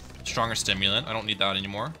this stronger stimulant. I don't need that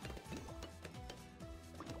anymore.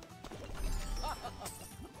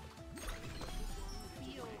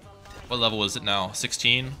 What level is it now?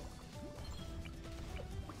 16?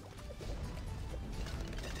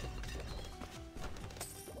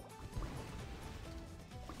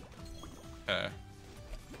 Okay.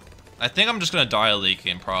 I think I'm just gonna die a late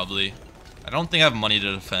game, probably. I don't think I have money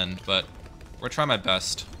to defend, but we're trying my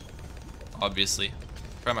best. Obviously.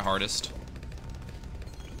 Try my hardest.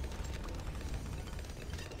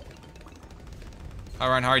 Hi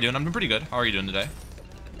Ryan, how are you doing? I'm doing pretty good. How are you doing today?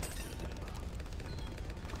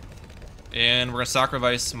 And we're gonna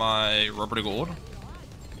sacrifice my rubber to gold.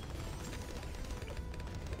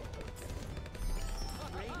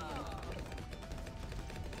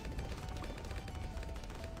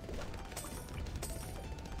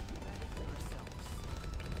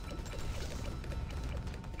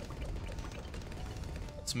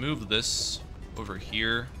 Let's move this over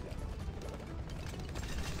here.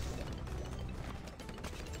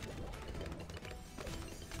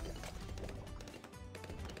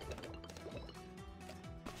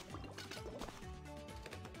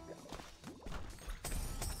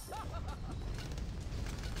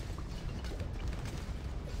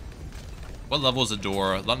 What level is the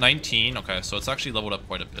door? 19? Okay, so it's actually leveled up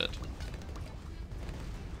quite a bit.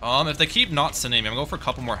 If they keep not sending me, I'm gonna go for a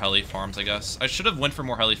couple more heli farms, I guess. I should have went for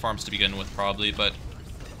more heli farms to begin with, probably, but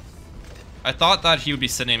I thought that he would be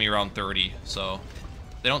sending me around 30, so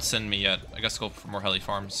they don't send me yet. I guess go for more heli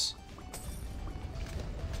farms.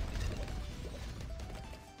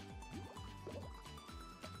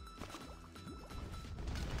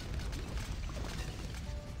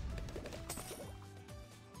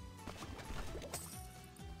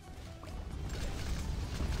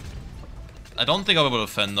 I don't think I'll be able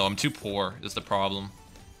to defend, though. I'm too poor, is the problem.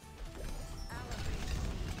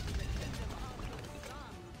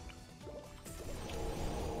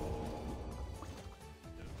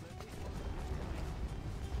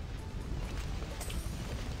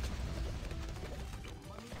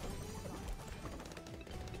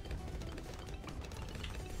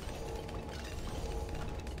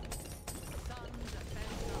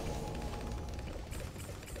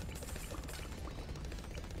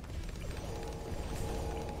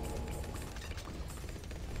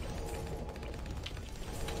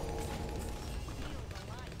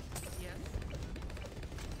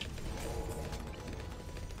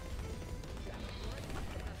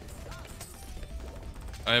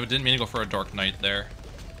 I didn't mean to go for a Dark Knight there.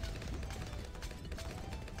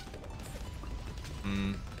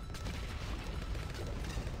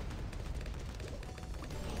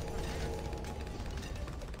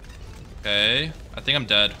 Okay, I think I'm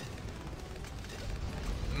dead.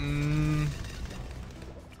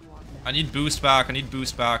 I need boost back, I need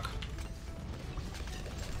boost back.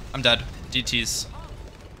 I'm dead. DTs.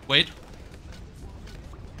 Wait.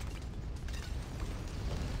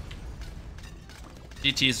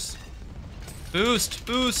 DTs. Boost!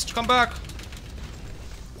 Boost! Come back!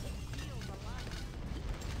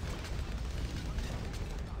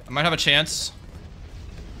 I might have a chance.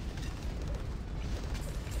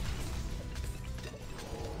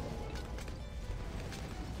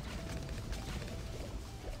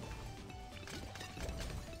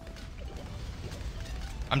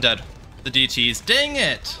 I'm dead. The DTs. Dang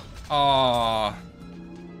it! Aww.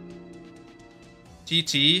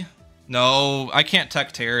 TT. No, I can't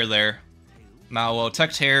tech terror there. Malwo,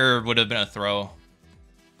 tech terror would have been a throw.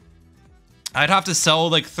 I'd have to sell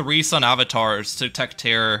like 3 Sun Avatars to tech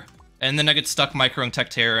terror, and then I get stuck microing tech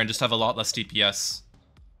terror and just have a lot less DPS.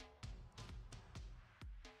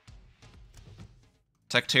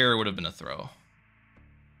 Tech terror would have been a throw.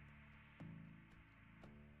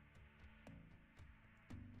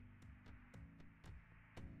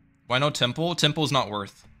 Why no Temple? Temple's not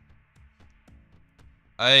worth.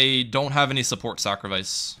 I don't have any support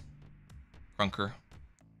sacrifice. Crunker.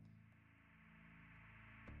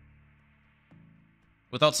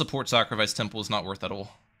 Without support sacrifice, Temple is not worth at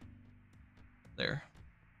all. There.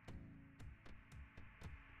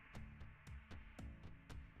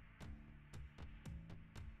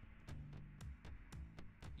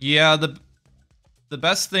 Yeah, the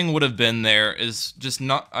best thing would have been there is just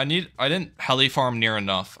not... I didn't heli farm near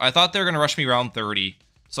enough. I thought they were going to rush me around 30,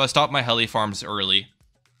 so I stopped my heli farms early.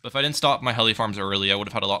 But if I didn't stop my heli farms early, I would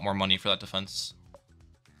have had a lot more money for that defense.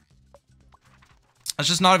 It's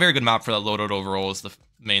just not a very good map for that loadout overall, is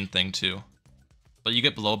main thing too. But you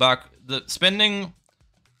get blowback. The spending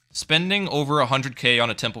over 100k on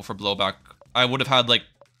a temple for blowback, I would have had like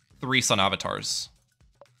 3 sun avatars.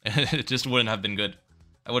 It just wouldn't have been good.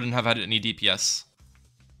 I wouldn't have had any DPS.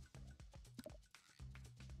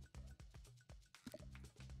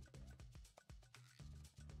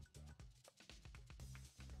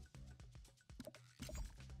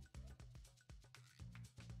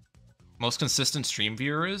 Most consistent stream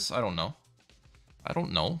viewer is? I don't know. I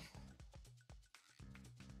don't know.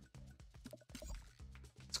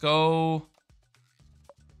 Let's go.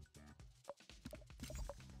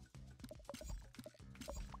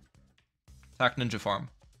 Attack Ninja Farm.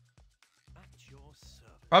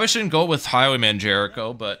 Probably shouldn't go with Highwayman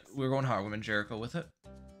Jericho, but we're going Highwayman Jericho with it.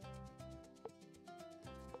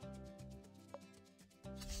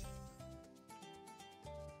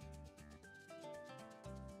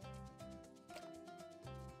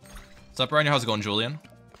 What's up, Ryan? How's it going, Julian?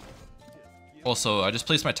 Also, I just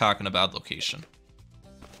placed my attack in a bad location.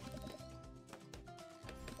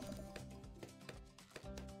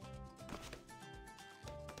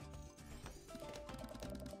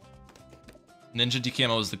 Ninja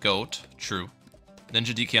DKMO is the GOAT. True.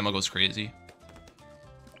 Ninja DKMO goes crazy.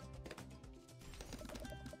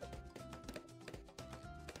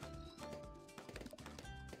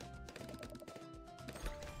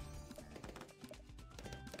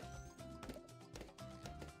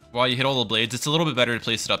 While you hit all the blades, it's a little bit better to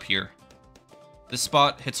place it up here. This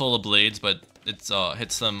spot hits all the blades, but it's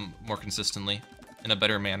hits them more consistently in a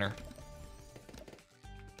better manner.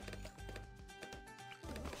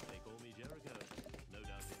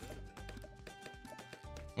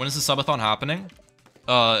 When is the subathon happening?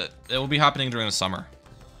 It will be happening during the summer.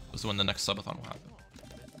 Is when the next subathon will happen.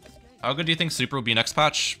 How good do you think Super will be next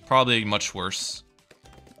patch? Probably much worse.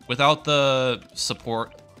 Without the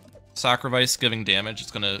support sacrifice giving damage, it's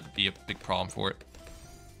gonna be a big problem for it.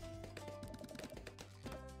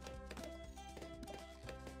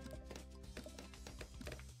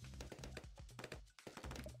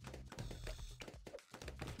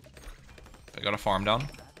 I got a farm down.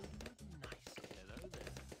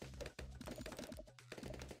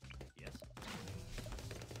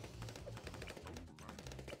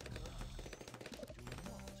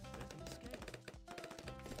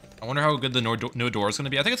 I wonder how good the new door is going to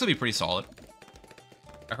be. I think it's going to be pretty solid.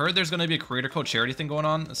 I heard there's going to be a creator code charity thing going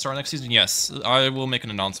on at the start of next season. Yes, I will make an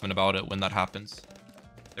announcement about it when that happens.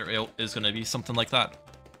 There is going to be something like that.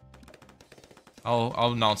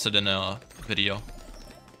 I'll announce it in a video.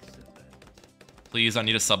 Please, I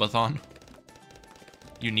need a subathon.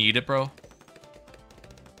 You need it, bro.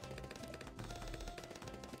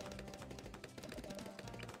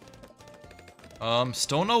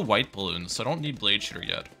 Still no white balloons, so I don't need blade shooter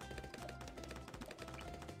yet.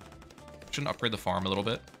 Shouldn't upgrade the farm a little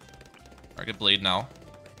bit. Alright, get blade now.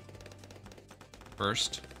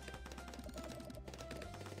 First.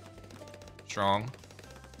 Strong.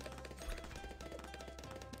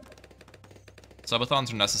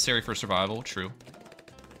 Subathons are necessary for survival, true.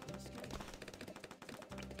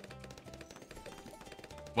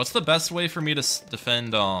 What's the best way for me to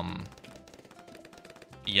defend,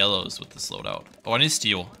 yellows with this loadout? Oh, I need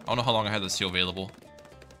steel. I don't know how long I had the steel available.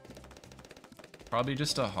 Probably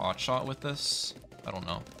just a hot shot with this. I don't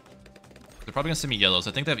know. They're probably gonna send me yellows.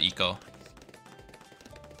 I think they have eco.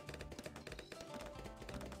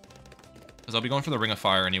 Because I'll be going for the Ring of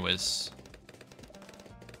Fire anyways.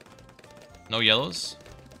 No yellows?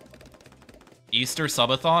 Easter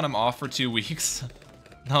subathon? I'm off for 2 weeks.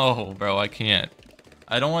 No, bro, I can't.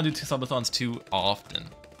 I don't want to do 2 subathons too often.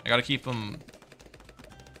 I gotta keep them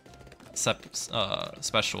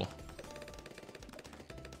special.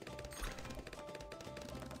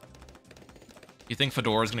 You think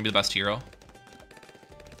Fedora is gonna be the best hero?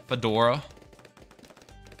 Fedora.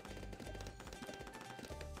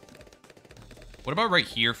 What about right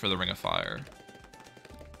here for the Ring of Fire?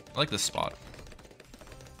 I like this spot.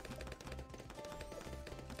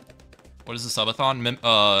 What is the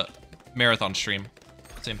subathon? Marathon stream.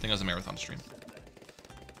 Same thing as a marathon stream.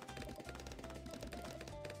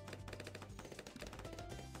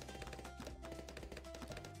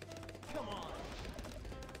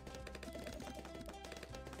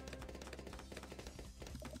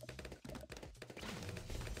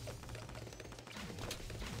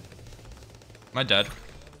 Am I dead?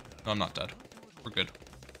 No, I'm not dead. We're good.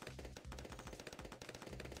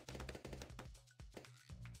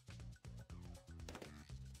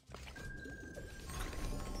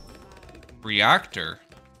 Reactor?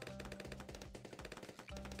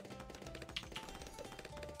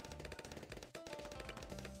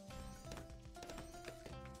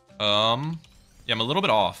 Yeah, I'm a little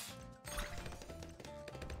bit off.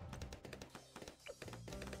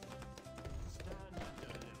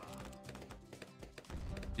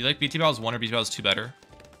 Do you like BT Battles 1 or BT Battles 2 better?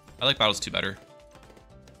 I like Battles 2 better.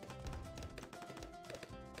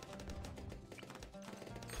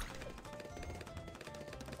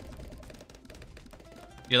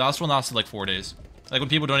 Yeah, the last one lasted like 4 days. Like when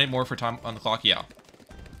people donate more for time on the clock, yeah.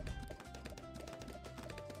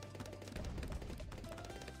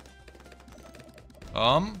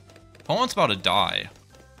 Opponent's about to die.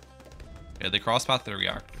 Okay, they crosspath their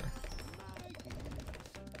reactor.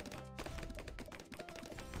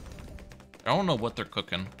 I don't know what they're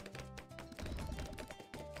cooking.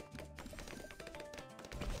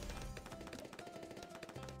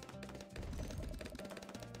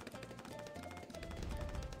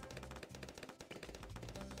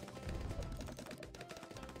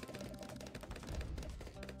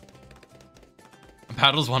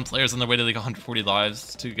 Battles 1 players on their way to like 140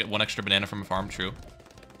 lives to get 1 extra banana from a farm. True.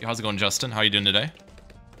 Yo, how's it going, Justin? How you doing today?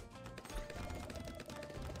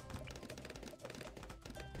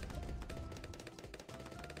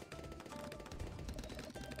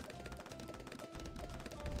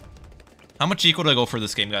 How much eco do I go for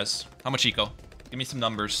this game, guys? How much eco? Give me some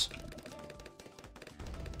numbers.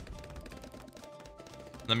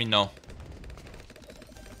 Let me know.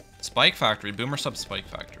 Spike Factory. Boomer sub Spike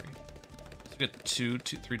Factory. Get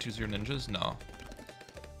 320 ninjas? No.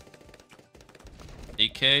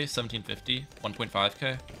 8k, 1750,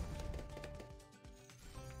 1.5k.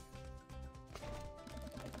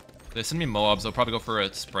 If they send me Moabs, I'll probably go for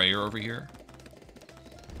a sprayer over here.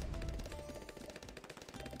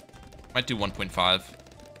 Might do 1.5.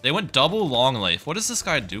 They went double long life. What is this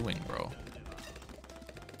guy doing, bro?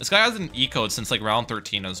 This guy hasn't ecoed since like round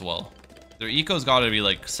 13 as well. Their eco's gotta be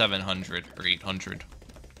like 700 or 800.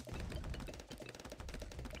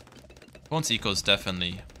 Opponent's eco is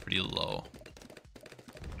definitely pretty low.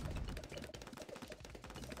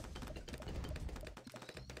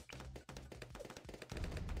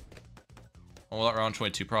 All out round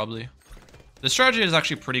 22 probably. This strategy is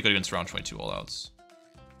actually pretty good against round 22 all outs.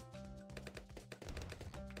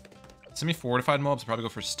 Semi-fortified mobs probably go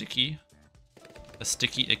for sticky. A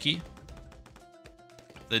sticky icky.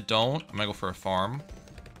 If they don't, I'm gonna go for a farm.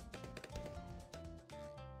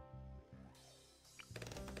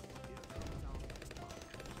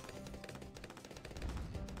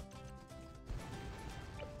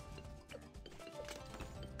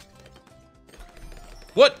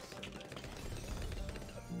 What?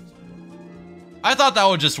 I thought that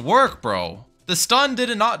would just work, bro. The stun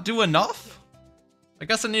did not do enough? I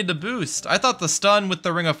guess I need to boost. I thought the stun with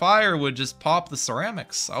the Ring of Fire would just pop the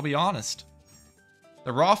ceramics. I'll be honest.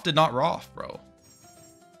 The Roff did not Roff, bro.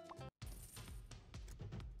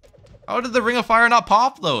 How did the Ring of Fire not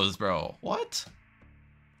pop those, bro? What?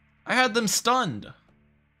 I had them stunned.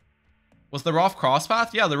 Was the Roff crosspath?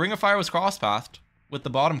 Yeah, the Ring of Fire was crosspathed with the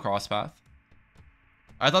bottom crosspath.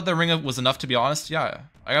 I thought the ring was enough, to be honest. Yeah,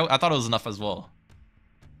 I thought it was enough as well.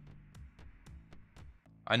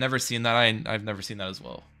 I never seen that. I've never seen that as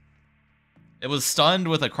well. It was stunned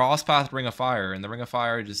with a cross-path Ring of Fire, and the Ring of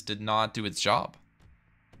Fire just did not do its job.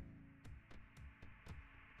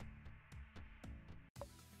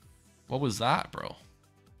 What was that, bro?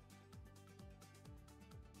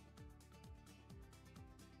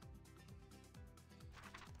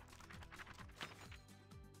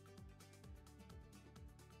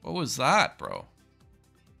 What was that, bro?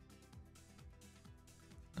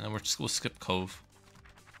 And we'll skip Cove.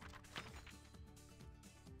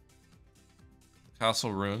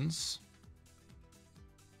 Castle Ruins.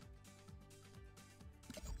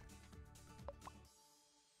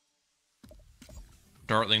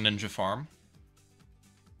 Dartling Ninja Farm.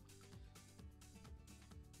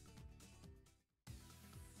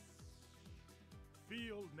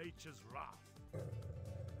 Feel nature's wrath.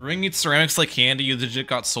 Ring eats ceramics like candy. You legit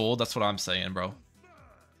got sold. That's what I'm saying, bro.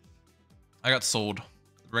 I got sold.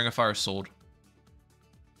 Ring of Fire sold.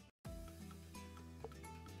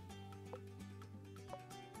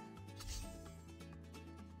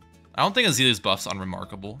 I don't think Azilia's buff's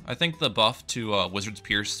unremarkable. I think the buff to Wizard's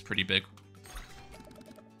Pierce is pretty big.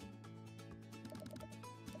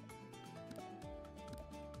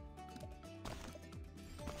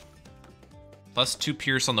 Plus 2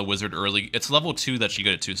 Pierce on the Wizard early. It's level 2 that you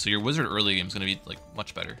get it to, so your Wizard early game is going to be like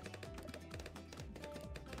much better.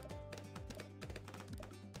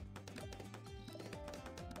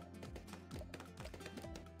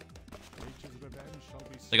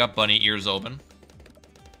 They got bunny ears open.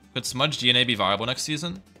 Could Smudge DNA be viable next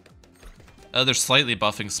season? They're slightly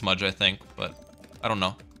buffing Smudge, I think, but I don't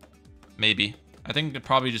know. Maybe. I think it'd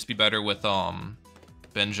probably just be better with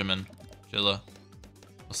Benjamin Jilla,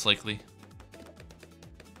 most likely.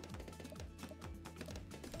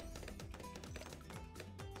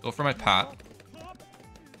 Go for my Pat.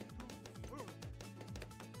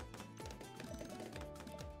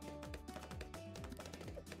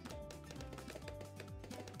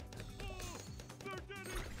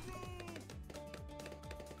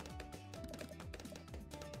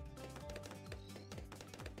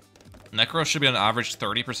 Necro should be on average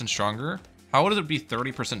 30% stronger. How would it be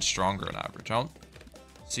 30% stronger on average? I don't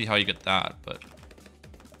see how you get that, but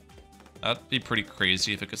that'd be pretty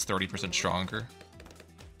crazy if it gets 30% stronger.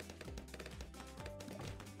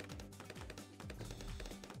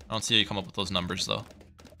 I don't see how you come up with those numbers though.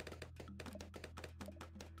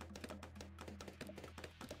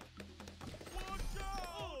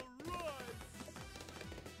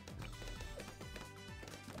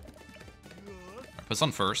 Put this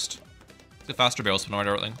on first. Get faster barrel spin, my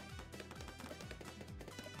darling.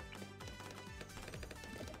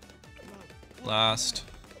 Last.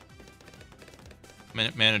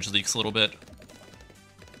 Manage leaks a little bit.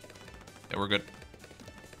 Yeah, we're good.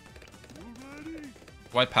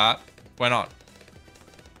 Why Pat? Why not?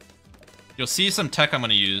 You'll see some tech I'm going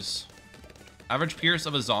to use. Average pierce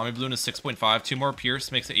of a zombie balloon is 6.5. 2 more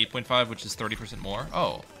pierce makes it 8.5, which is 30% more.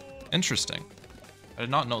 Oh, interesting. I did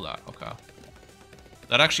not know that. Okay.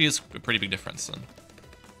 That actually is a pretty big difference then.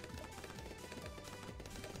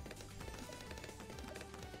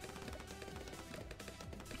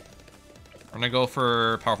 I'm going to go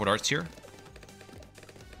for powerful darts here.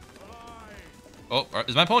 Oh,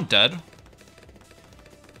 is my opponent dead?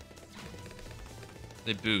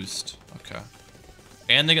 They boost. Okay.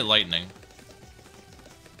 And they get lightning.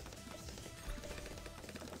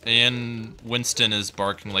 And Winston is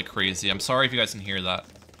barking like crazy. I'm sorry if you guys can hear that.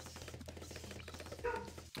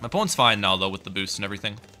 My opponent's fine now, though, with the boost and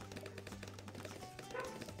everything.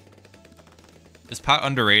 Is Pat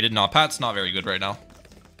underrated? No, Pat's not very good right now.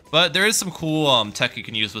 But there is some cool tech you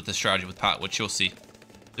can use with this strategy with Pat, which you'll see.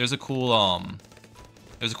 There's a cool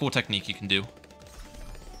technique you can do.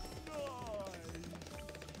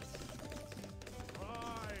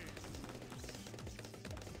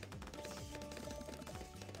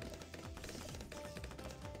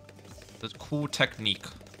 That's a cool technique.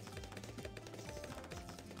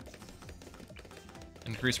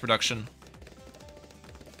 Increase production.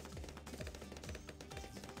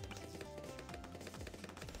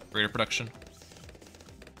 Greater production.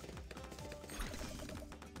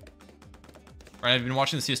 Alright, I've been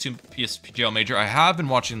watching the CS2 PSPGL Major. I have been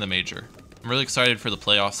watching the Major. I'm really excited for the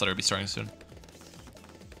playoffs that will be starting soon.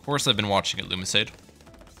 Of course, I've been watching it, Lumisade.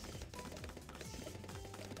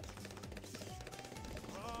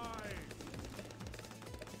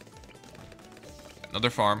 Another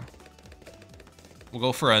farm. We'll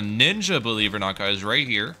go for a ninja, believe it or not, guys. Right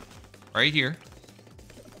here. Right here.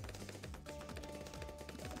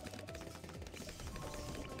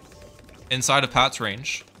 Inside of Pat's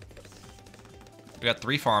range. We got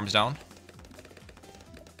 3 farms down.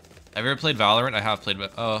 Have you ever played Valorant? I have played,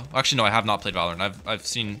 actually no, I have not played Valorant.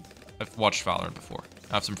 I've watched Valorant before.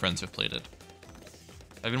 I have some friends who've played it.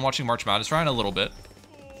 I've been watching March Madness, Ryan, a little bit.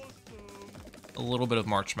 A little bit of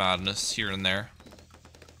March Madness here and there.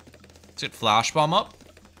 Let's get Flash Bomb up.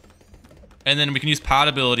 And then we can use Pat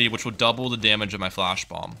ability, which will double the damage of my Flash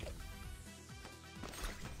Bomb.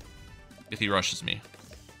 If he rushes me.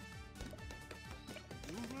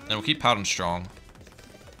 And we'll keep Pat on strong.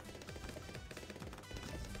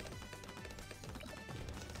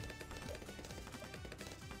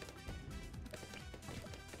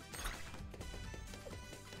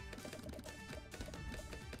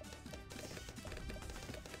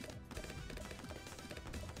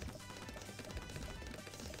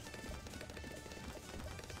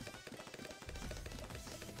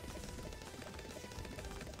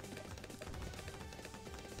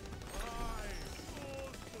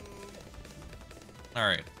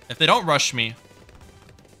 Alright. If they don't rush me...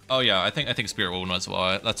 Oh yeah, I think Spirit will win as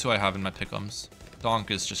well. That's who I have in my pick'ems. Donk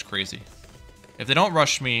is just crazy. If they don't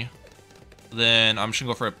rush me, then I'm just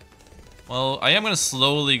gonna go for a... Well, I am gonna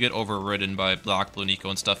slowly get overridden by Black, Blue, Nico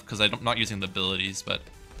and stuff, because I'm not using the abilities, but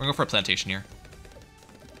we're gonna go for a plantation here.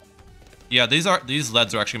 Yeah, these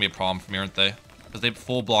leads are actually gonna be a problem for me, aren't they? Because they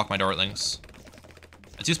full block my dartlings.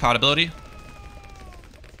 Let's use Pat ability.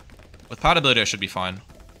 With Pat ability, I should be fine.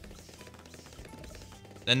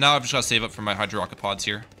 And now I've just got to save up for my Hydro Rocket Pods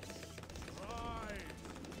here.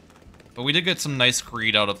 But we did get some nice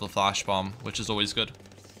greed out of the Flash Bomb, which is always good.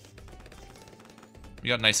 We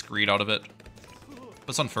got nice greed out of it. Put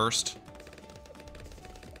this on first.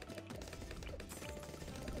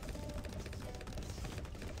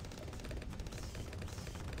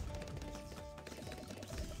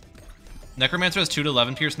 Necromancer has 2 to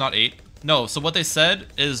 11 pierce, not 8. No, so what they said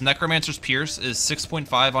is Necromancer's pierce is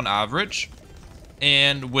 6.5 on average.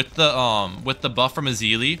 And with the buff from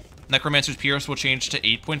Azili, Necromancer's pierce will change to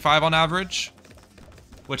 8.5 on average,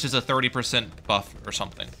 which is a 30% buff or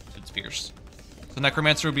something to its pierce. So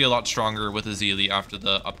Necromancer will be a lot stronger with Azili after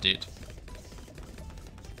the update.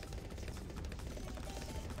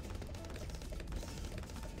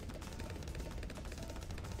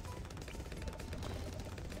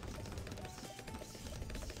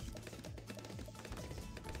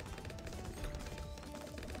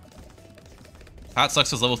 Pat sucks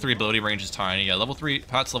because level 3 ability range is tiny. Yeah,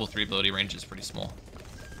 Pat's level 3 ability range is pretty small.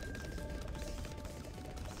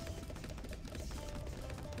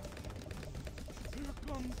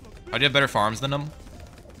 How do you have better farms than him?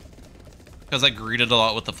 Because I greeted a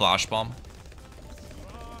lot with the flash bomb.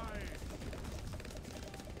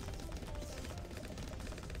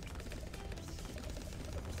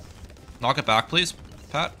 Knock it back, please,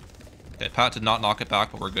 Pat. Okay, Pat did not knock it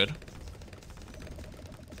back, but we're good.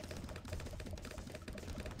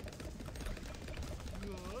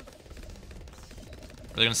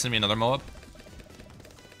 Are they gonna send me another Moab?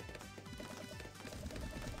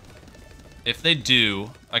 If they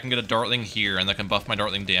do, I can get a Dartling here, and they can buff my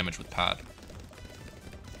Dartling damage with Pat.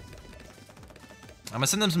 I'm gonna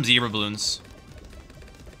send them some Zebra Bloons.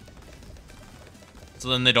 So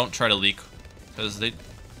then they don't try to leak. Because they...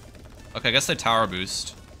 Okay, I guess they tower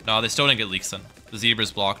boost. No, they still didn't get leaks then. The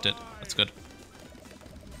Zebras blocked it. That's good.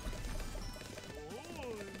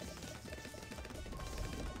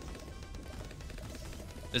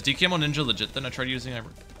 Is DKMO Ninja legit then? I tried using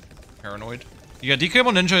Paranoid. Yeah,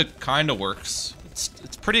 DKMO Ninja kind of works.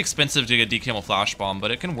 It's pretty expensive to get DKMO Flash Bomb,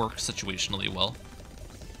 but it can work situationally well.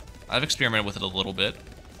 I've experimented with it a little bit.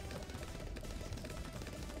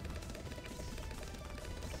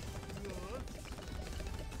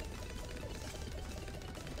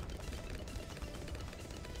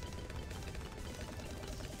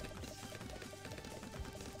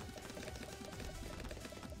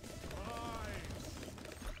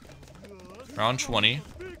 Round 20.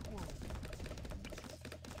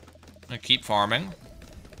 I keep farming.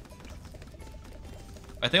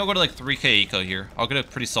 I think I'll go to like 3k eco here. I'll get a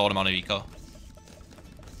pretty solid amount of eco.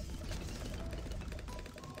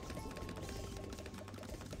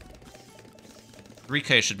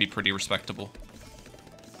 $3k should be pretty respectable.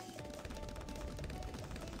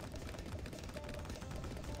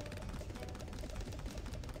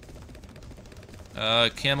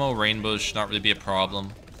 Camo rainbows should not really be a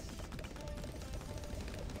problem.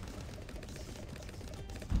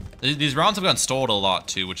 These rounds have gotten stalled a lot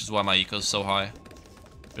too, which is why my eco is so high.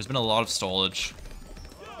 There's been a lot of stallage.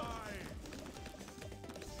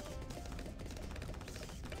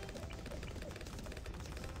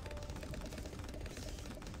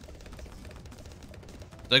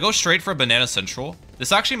 Did I go straight for a Banana Central?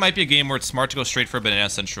 This actually might be a game where it's smart to go straight for a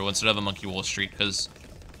Banana Central instead of a Monkey Wall Street, because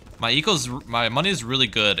my money is really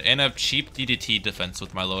good, and I have cheap DDT defense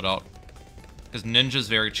with my loadout. Because Ninja's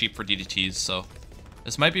very cheap for DDTs, so...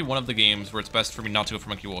 This might be one of the games where it's best for me not to go for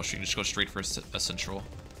Monkey Wall Street and just go straight for a Central.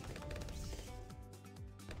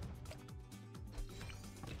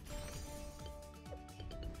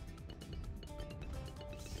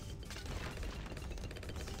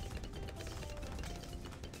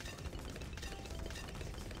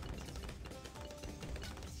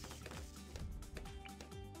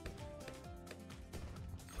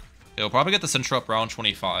 Okay, we'll probably get the Central up round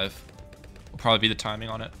 25. Will probably be the timing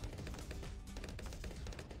on it.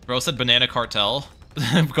 Bro said Banana Cartel.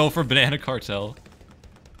 Go for Banana Cartel.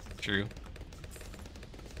 True.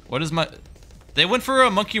 What is my... They went for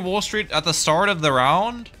a Monkey Wall Street at the start of the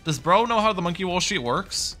round? Does bro know how the Monkey Wall Street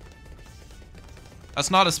works?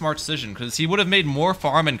 That's not a smart decision, because he would have made more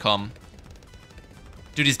farm income.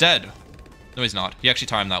 Dude, he's dead. No, he's not. He actually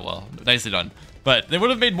timed that well. Nicely done. But they would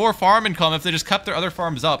have made more farm income if they just kept their other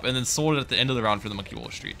farms up and then sold it at the end of the round for the Monkey Wall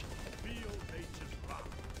Street.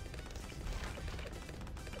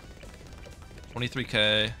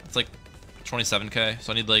 23k. It's like 27k.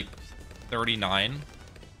 So I need like 39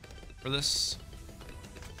 for this.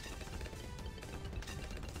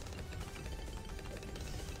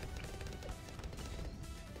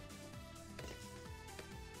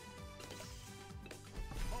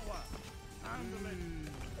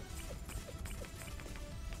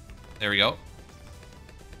 There we go.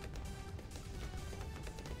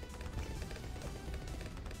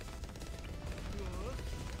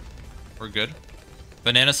 We're good.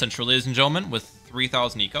 Banana Central, ladies and gentlemen, with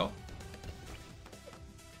 3,000 eco.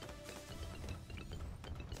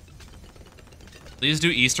 Please do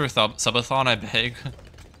Easter subathon, I beg.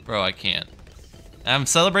 Bro, I can't. I'm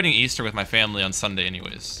celebrating Easter with my family on Sunday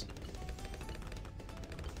anyways.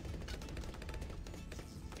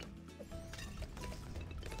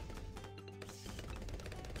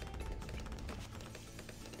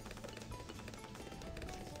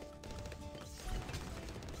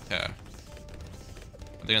 Okay. Are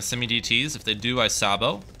they gonna send me DTs? If they do, I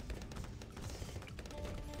sabo.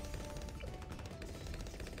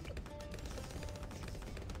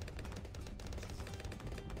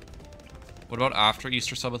 What about after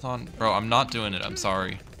Easter subathon? Bro, I'm not doing it. I'm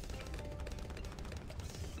sorry.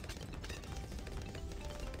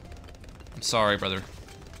 I'm sorry, brother.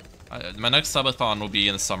 My next subathon will be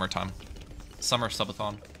in the summertime. Summer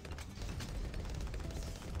subathon.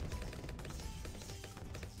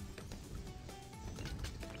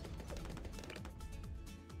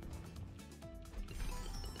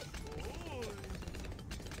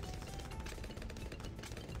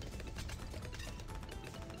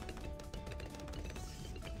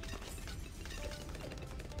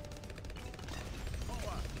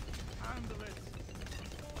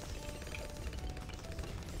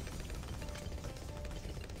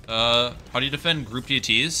 How do you defend group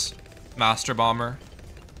DTs? Master Bomber.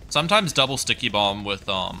 Sometimes double sticky bomb with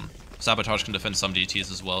sabotage can defend some DTs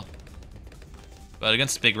as well. But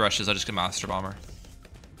against big rushes, I just get Master Bomber.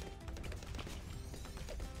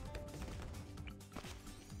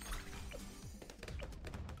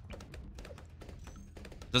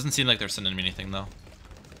 Doesn't seem like they're sending me anything though.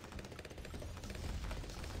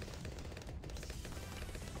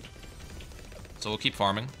 So we'll keep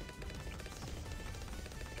farming.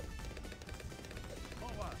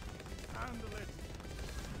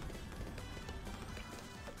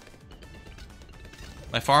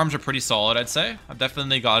 My farms are pretty solid, I'd say. I've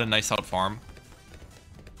definitely got a nice out farm.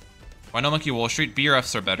 Why no Monkey Wall Street?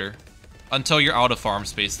 BRFs are better. Until you're out of farm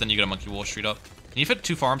space, then you get a Monkey Wall Street up. Can you fit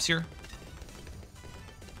 2 farms here?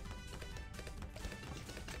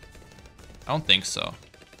 I don't think so.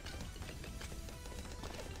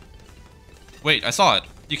 Wait, I saw it.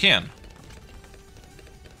 You can.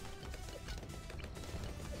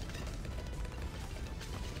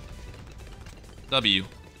 W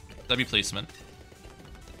placement.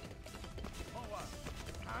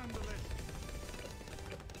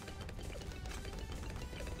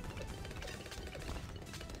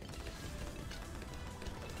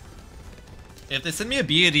 If they send me a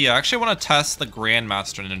BAD, I actually want to test the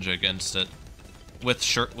Grandmaster Ninja against it. With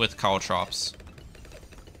Caltrops.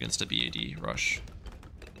 Against a BAD rush.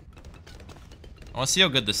 I want to see how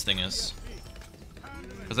good this thing is.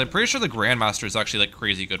 Because I'm pretty sure the Grandmaster is actually like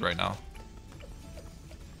crazy good right now.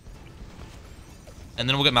 And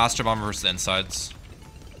then we'll get Master Bomber versus the insides.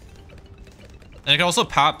 And I can also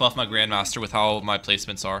pat buff my Grandmaster with how my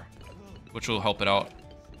placements are. Which will help it out.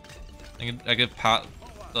 I give pat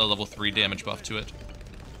the level 3 damage buff to it.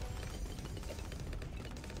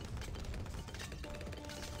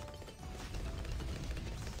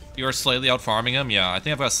 You are slightly out farming him? Yeah, I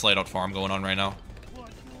think I've got a slight out farm going on right now.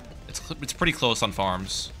 It's pretty close on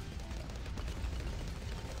farms.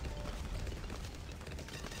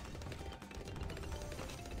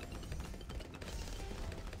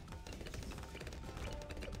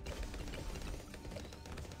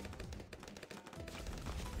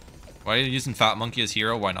 Why are you using Fat Monkey as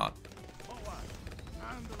hero? Why not?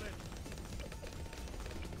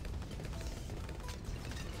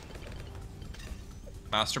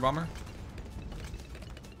 Master Bomber?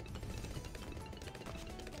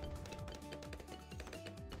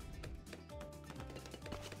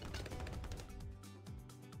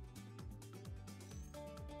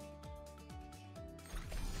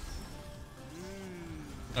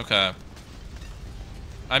 Okay.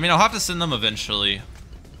 I mean, I'll have to send them eventually.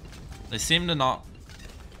 They seem to not.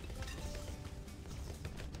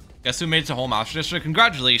 Guess who made it to home Master District?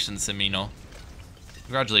 Congratulations, Semino.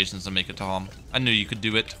 Congratulations to make it to home. I knew you could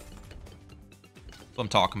do it. That's what I'm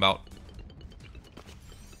talking about.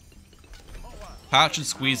 Pat should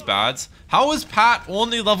squeeze bads. How is Pat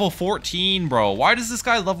only level 14, bro? Why does this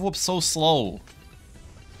guy level up so slow?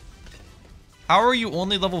 How are you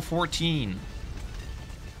only level 14?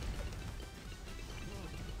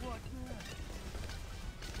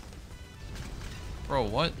 Bro,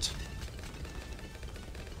 what?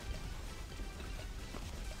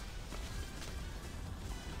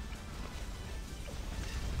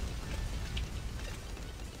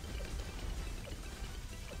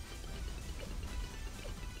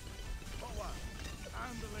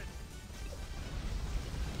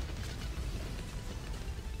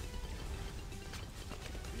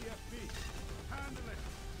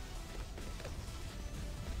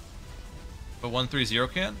 But 130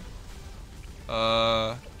 can?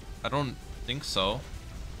 I don't think so.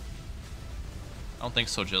 I don't think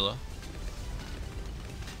so, Jilla.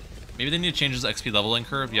 Maybe they need to change his XP leveling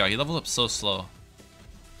curve. Yeah, he leveled up so slow.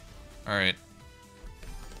 Alright.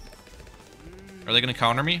 Are they gonna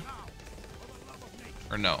counter me?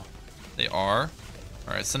 Or no? They are.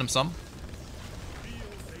 Alright, send him some.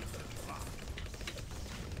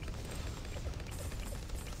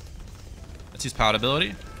 Let's use Pout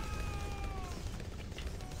ability.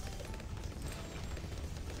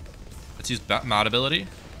 Let's use Mad ability.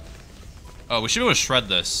 Oh, we should be able to shred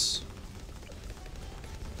this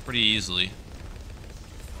pretty easily.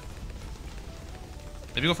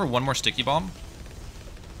 Maybe go for one more sticky bomb.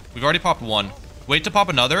 We've already popped one. Wait to pop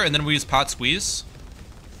another, and then we use Pat Squeeze.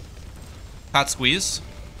 Pat Squeeze.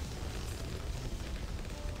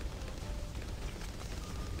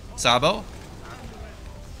 Sabo.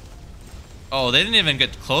 Oh, they didn't even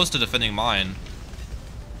get close to defending mine.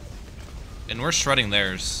 And we're shredding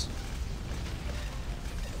theirs.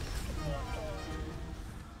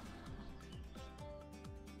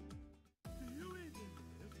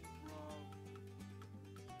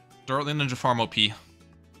 Dartly Ninja Farm OP.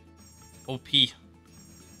 OP.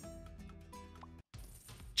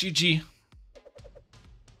 GG.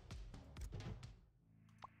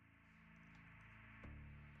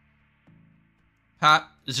 Pat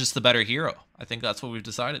is just the better hero. I think that's what we've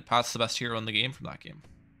decided. Pat's the best hero in the game from that game.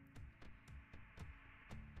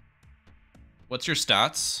 What's your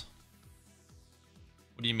stats?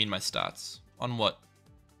 What do you mean my stats? On what?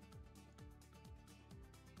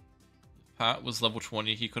 If Pat was level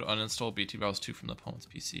 20, he could uninstall BT Browse 2 from the opponent's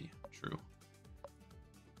PC. True.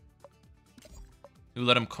 Who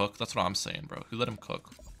let him cook? That's what I'm saying, bro. Who let him cook?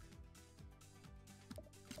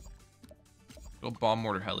 Go bomb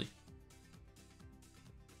mortar heli.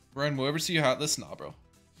 Brian, will I ever see you hatless? Nah, bro.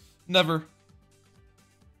 Never.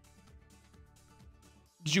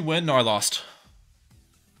 Did you win? No, I lost.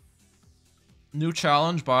 New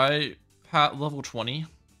challenge by Pat level 20.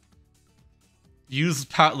 Use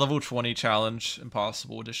Pat level 20 challenge,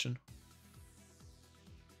 Impossible Edition.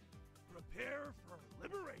 Prepare for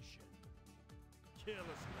liberation. Kill us,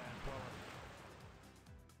 man, brother.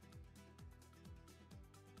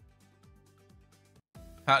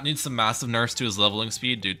 Pat needs some massive nerfs to his leveling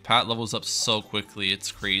speed. Dude, Pat levels up so quickly.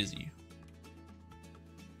 It's crazy.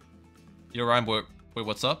 Yo, Ryan, boy, wait,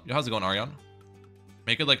 what's up? Yo, how's it going, Aryan?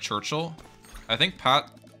 Make it like Churchill. I think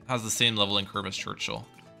Pat has the same leveling curve as Churchill.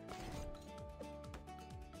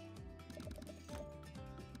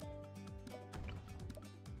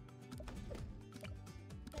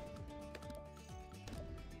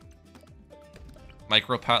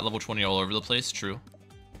 Micro Pat level 20 all over the place. True.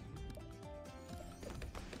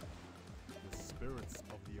 Spirits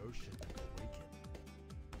of the ocean awaken.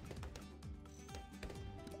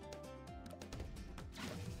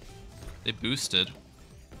 They boosted.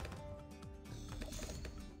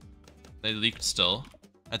 They leaked still.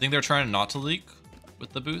 I think they're trying not to leak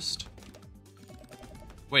with the boost.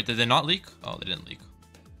 Wait, did they not leak? Oh, they didn't leak.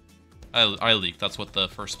 I leaked. That's what the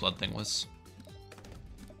first blood thing was.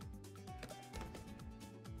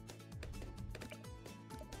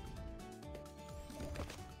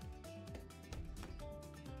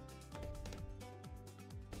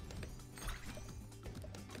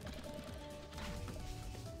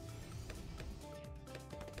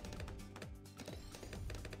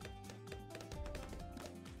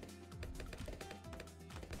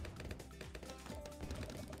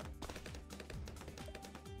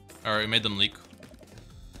 Alright, we made them leak.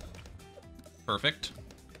 Perfect.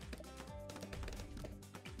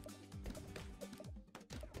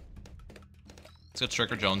 Let's get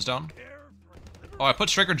Striker Jones down. Oh, I put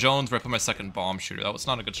Striker Jones where I put my second bomb shooter. That was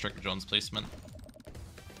not a good Striker Jones placement.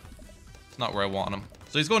 It's not where I want him.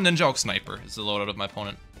 So he's going Ninja Elk Sniper. Is the loadout of my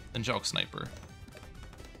opponent. Ninja Elk Sniper.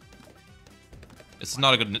 This is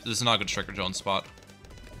not a good Striker Jones spot.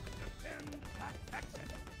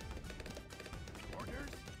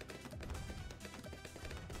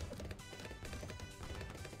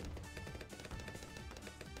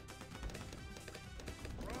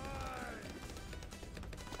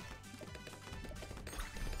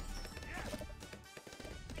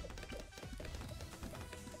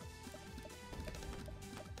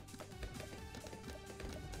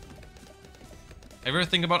 Ever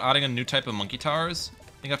think about adding a new type of monkey towers?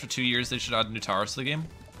 I think after 2 years they should add new towers to the game.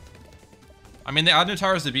 I mean, they add new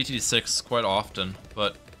towers to BTD6 quite often,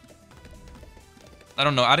 but I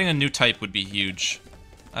don't know, adding a new type would be huge.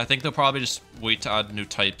 I think they'll probably just wait to add new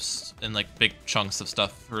types in like big chunks of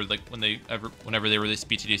stuff for like whenever they release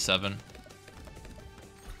BTD7.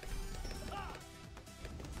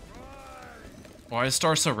 Why is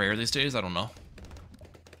Star so rare these days? I don't know.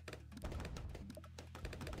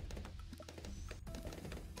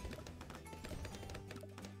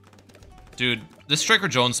 Dude, this Striker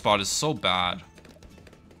Jones spot is so bad.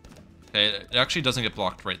 Okay, it actually doesn't get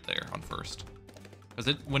blocked right there on first.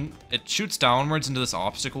 Because when it shoots downwards into this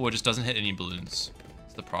obstacle, it just doesn't hit any balloons.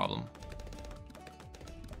 That's the problem.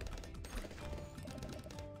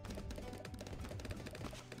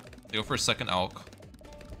 They go for a second Alk.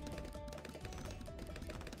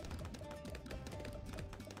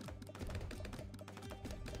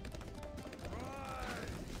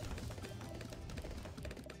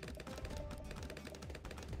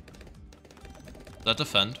 Does that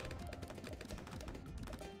defend?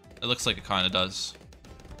 It looks like it kind of does.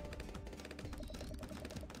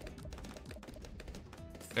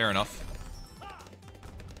 Fair enough.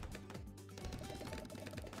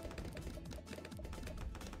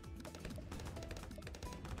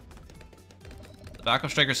 The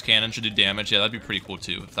backup striker's cannon should do damage. Yeah, that'd be pretty cool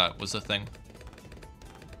too if that was a thing.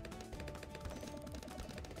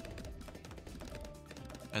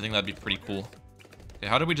 I think that'd be pretty cool. Okay,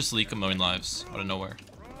 how did we just leak a million lives out of nowhere?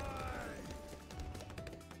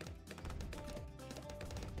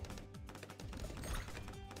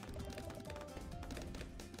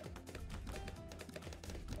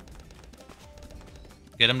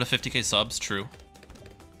 Get him to 50k subs, true.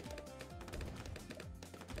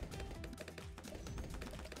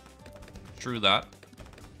 True that.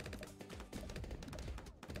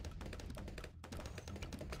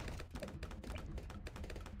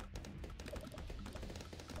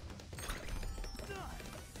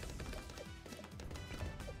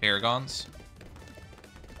 Paragons.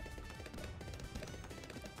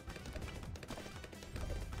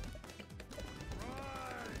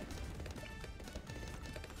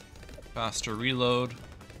 Faster reload.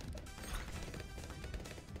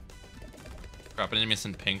 Crap, I didn't miss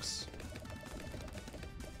in pinks.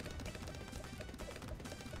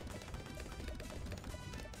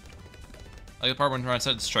 I like the part when I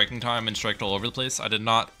said striking time and striked all over the place. I did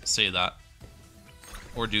not say that.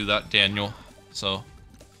 Or do that, Daniel. So,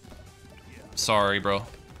 sorry, bro.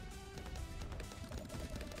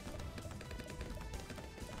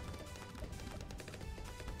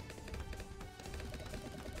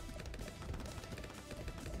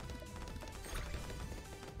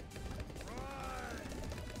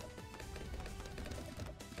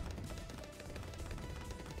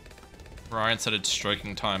 Ryan said it's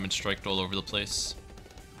striking time and striked all over the place.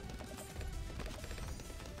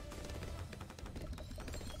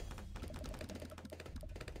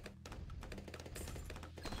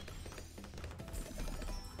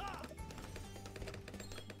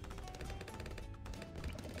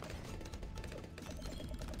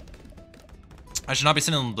 I should not be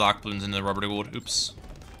sending black balloons into the rubber to gold. Oops.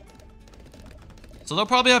 So they'll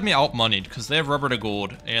probably have me out-moneyed because they have rubber to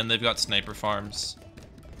gold and they've got sniper farms.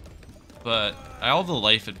 But I have the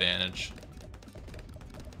life advantage.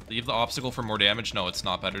 Leave the obstacle for more damage? No, it's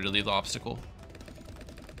not better to leave the obstacle.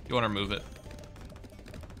 You want to remove it.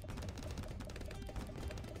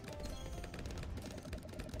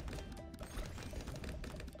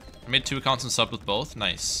 I made 2 accounts and subbed with both.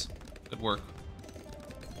 Nice. Good work.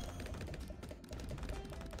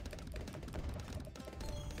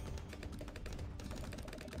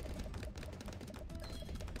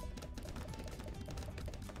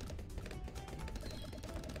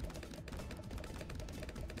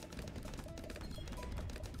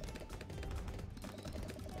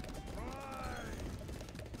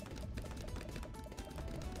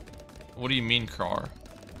 What do you mean, Krar?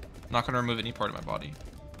 I'm not going to remove any part of my body.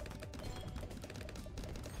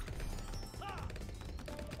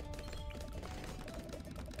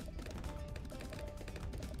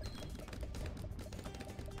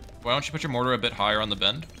 Why don't you put your mortar a bit higher on the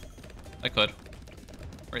bend? I could.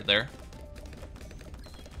 Right there.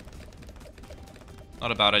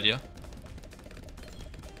 Not a bad idea.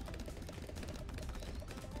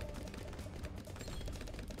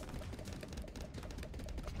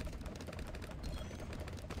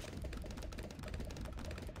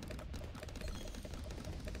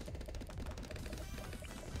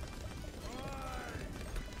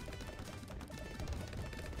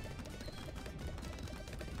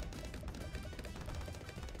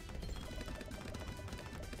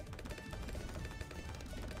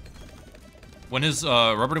 When his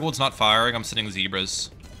rubber to gold's not firing, I'm sending zebras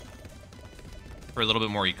for a little bit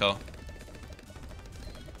more eco.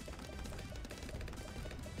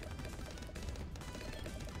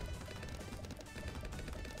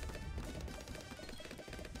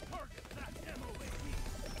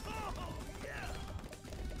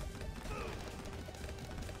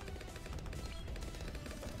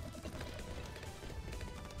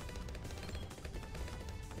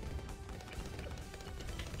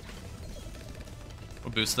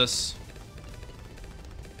 We'll boost this.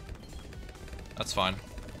 That's fine.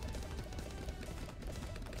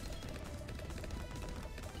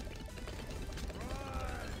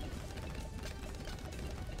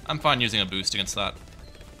 I'm fine using a boost against that.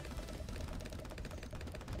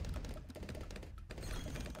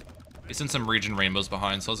 He sent some region rainbows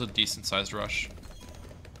behind, so it was a decent sized rush.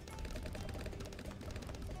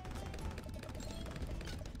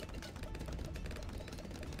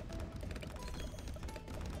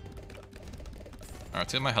 Alright,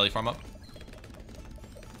 let's get my heli farm up.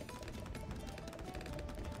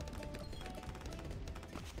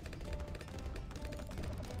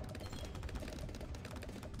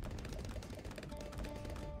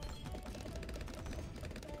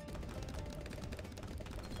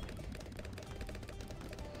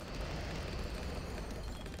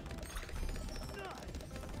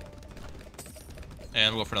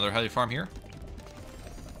 And we'll go for another heli farm here.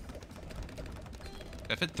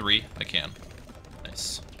 If I fit 3, I can.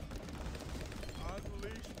 Nice.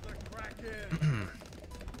 Unleash the Kraken.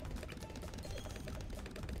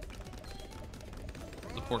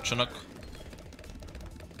 The port Chinook.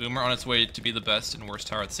 Boomer on its way to be the best and worst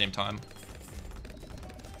tower at the same time.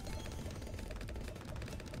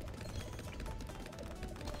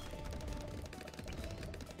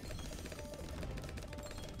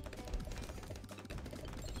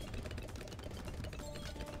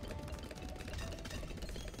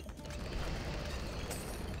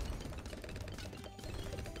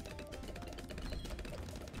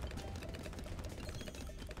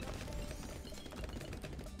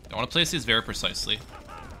 I want to place these very precisely.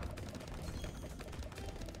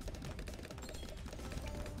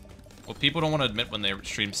 Well, people don't want to admit when they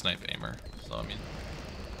stream snipe aimer, so I mean,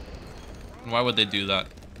 why would they do that?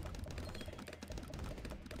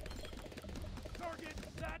 Target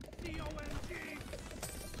that DOMG.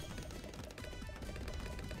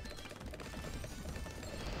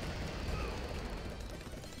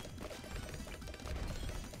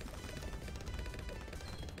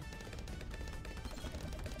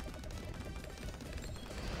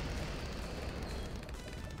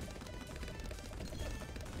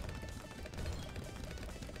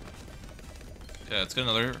 Okay, let's get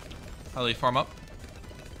another heli farm up.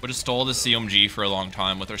 We just stole the CMG for a long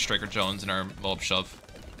time with our Striker Jones and our Mob Shove.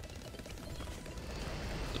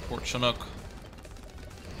 The port Chinook.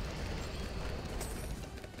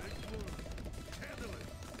 Handle it.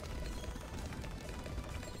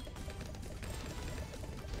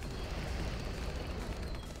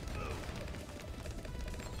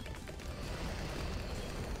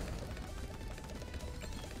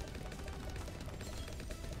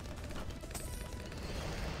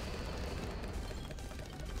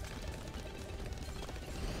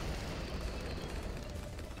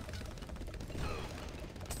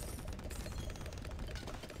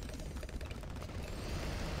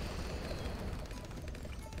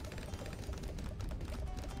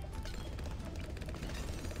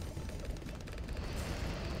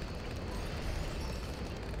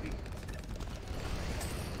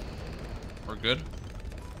 We're good.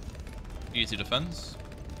 Easy defense.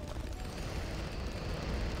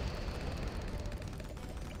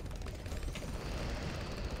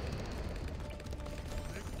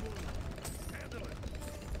 Handle it.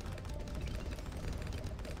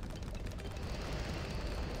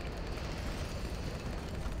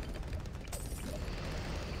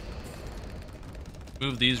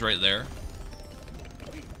 Move these right there.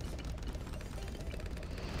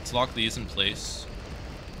 Let's lock these in place.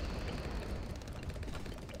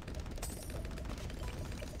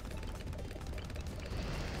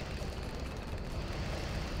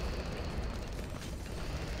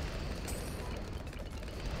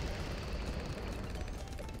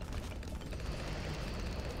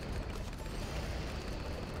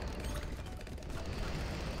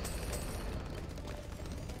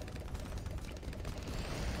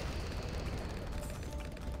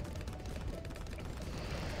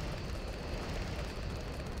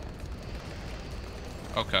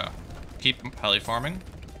 Okay. Keep heli farming.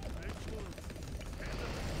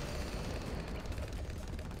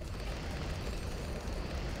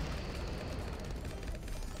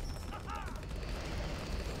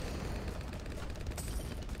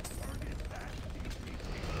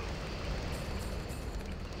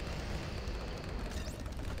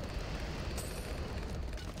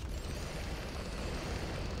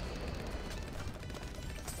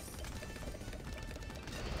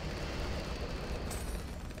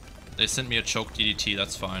 They sent me a choke DDT,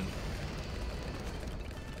 that's fine.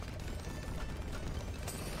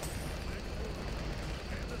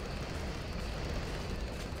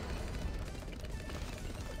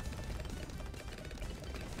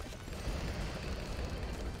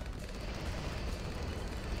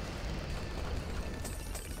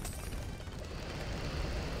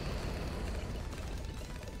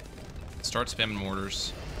 start spamming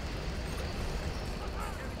mortars.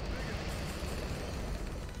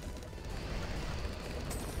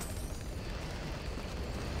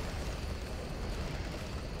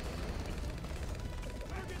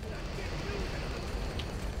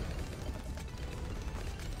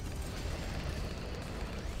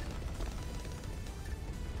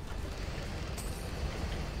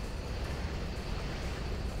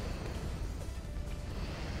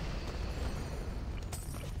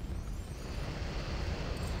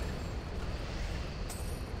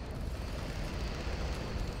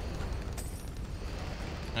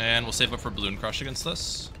 And we'll save up for Balloon Crush against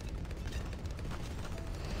this.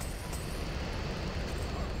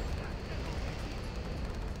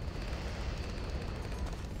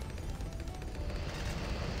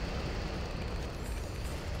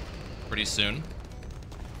 Pretty soon.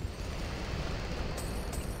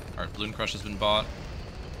 Alright, Balloon Crush has been bought.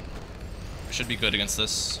 We should be good against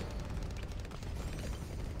this.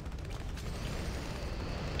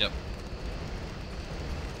 Yep.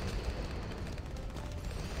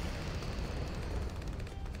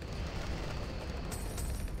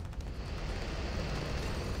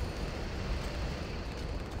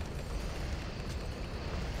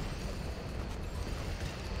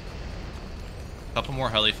 Couple more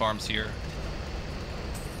heli farms here.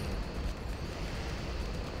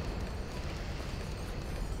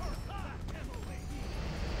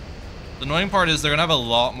 The annoying part is they're gonna have a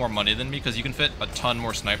lot more money than me because you can fit a ton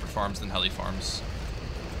more sniper farms than heli farms.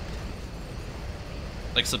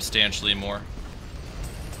 Like substantially more.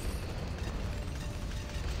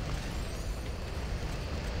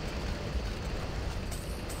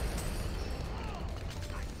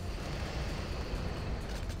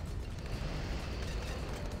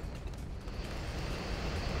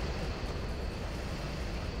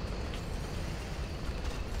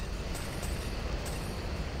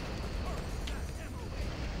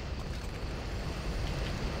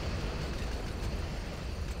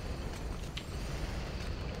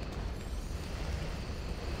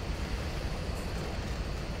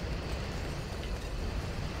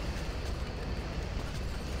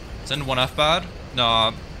 Send one F-Bad?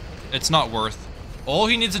 Nah, it's not worth. All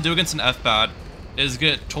he needs to do against an F-Bad is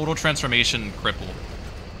get total transformation cripple.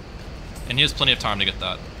 And he has plenty of time to get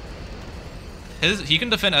that. He can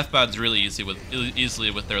defend F-Bads really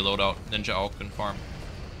easily with their loadout, Ninja Alkin farm.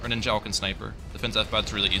 Or Ninja Alkin sniper. Defends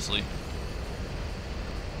F-Bads really easily.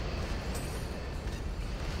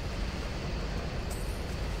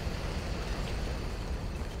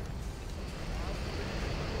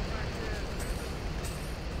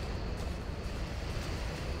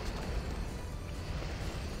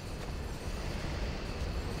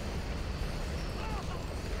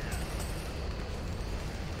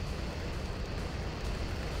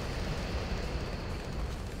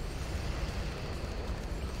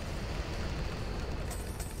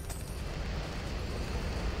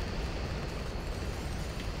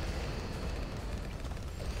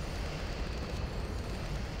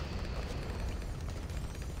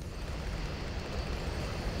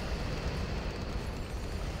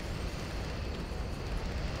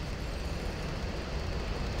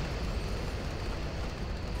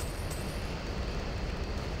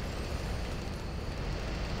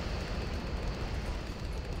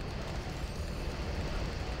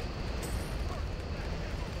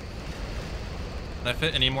 Can I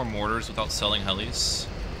fit any more mortars without selling helis?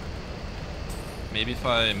 Maybe if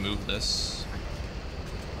I move this.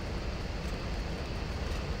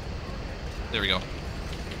 There we go.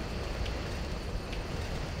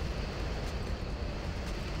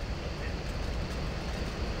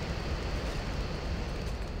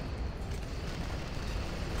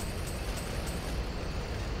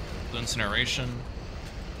 Incineration.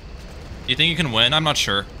 Do you think you can win? I'm not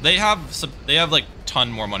sure. They have like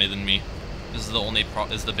ton more money than me. This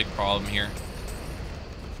is the big problem here.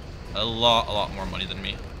 A lot more money than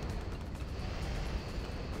me.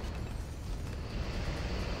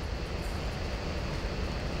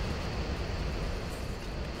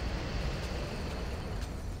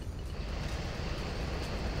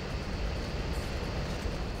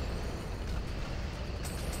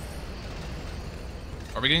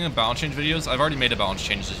 Are we getting the balance change videos? I've already made a balance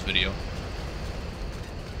change this video.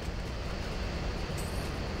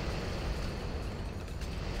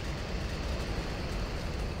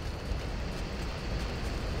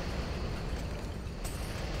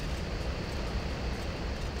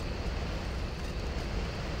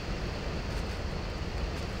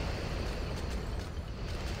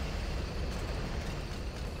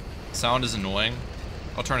 Sound is annoying.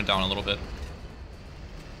 I'll turn it down a little bit.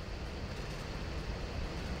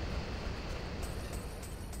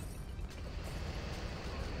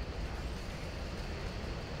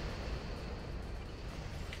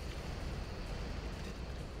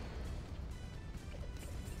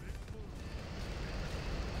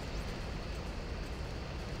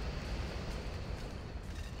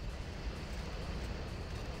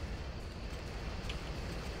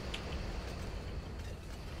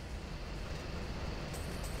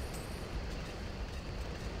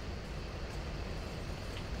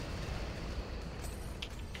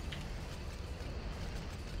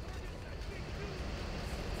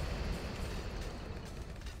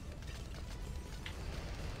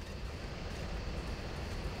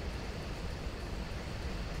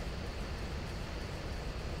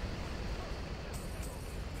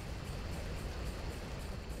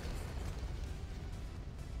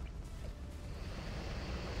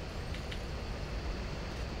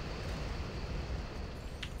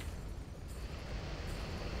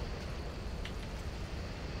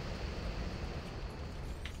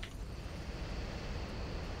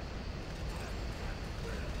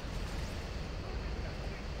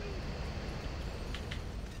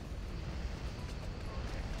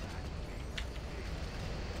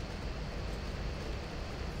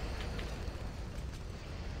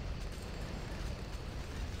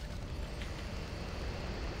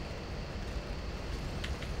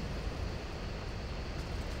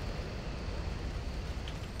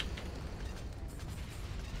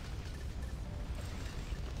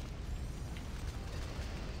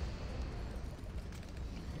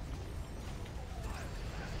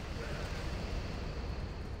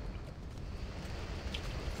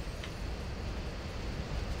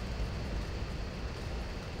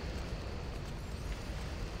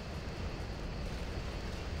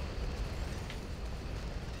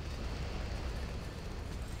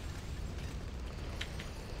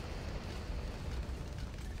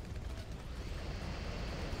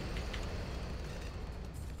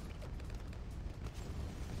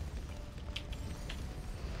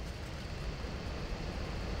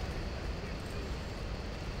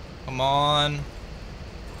 Come on.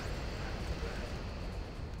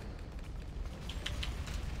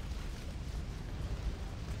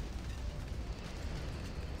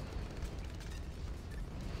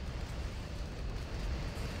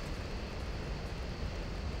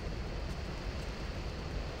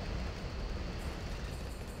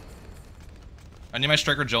 I need my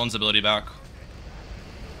Striker Jones ability back.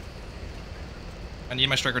 I need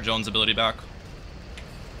my Striker Jones ability back.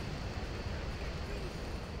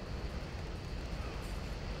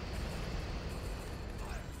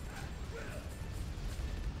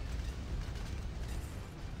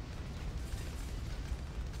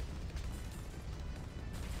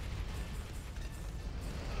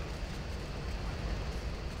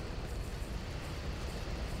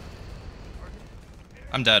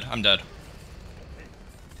 I'm dead. I'm dead.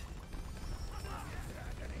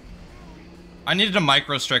 I needed a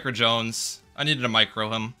micro Striker Jones. I needed to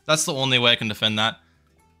micro him. That's the only way I can defend that.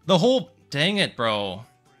 The whole... Dang it, bro.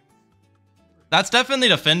 That's definitely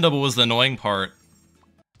defendable was the annoying part.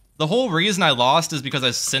 The whole reason I lost is because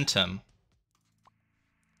I sent him.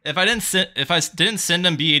 If I didn't send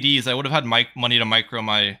him BADs, I would have had money to micro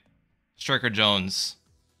my Striker Jones.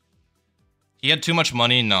 He had too much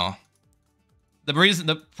money? No.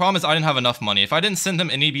 The problem is I didn't have enough money. If I didn't send him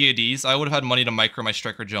any BADs, I would have had money to micro my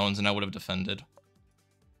Striker Jones and I would have defended.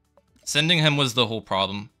 Sending him was the whole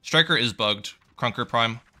problem. Striker is bugged. Crunker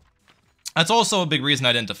Prime. That's also a big reason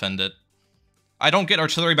I didn't defend it. I don't get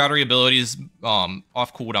artillery battery abilities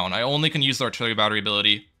off cooldown. I only can use the artillery battery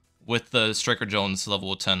ability with the Striker Jones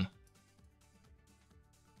level 10.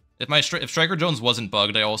 If Striker Jones wasn't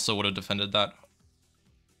bugged, I also would have defended that.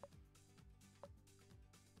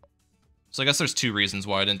 So I guess there's two reasons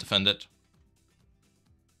why I didn't defend it.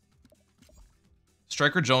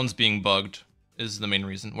 Striker Jones being bugged is the main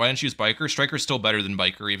reason. Why didn't you use Biker? Striker's still better than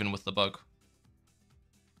Biker, even with the bug.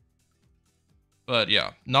 But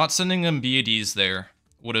yeah, not sending him BADs there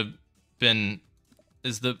would have been...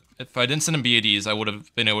 If I didn't send him BADs, I would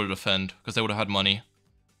have been able to defend, because I would have had money.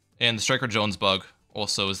 And the Striker Jones bug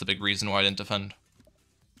also is the big reason why I didn't defend.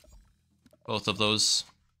 Both of those.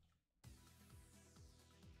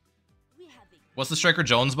 What's the Striker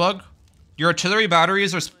Jones bug? Your artillery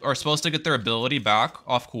batteries are supposed to get their ability back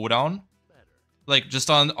off cooldown. Like, just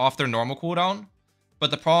off their normal cooldown.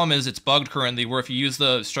 But the problem is it's bugged currently, where if you use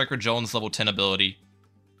the Striker Jones level 10 ability,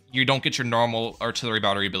 you don't get your normal artillery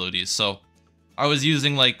battery abilities. So, I was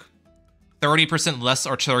using like 30% less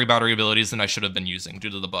artillery battery abilities than I should have been using due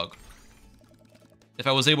to the bug. If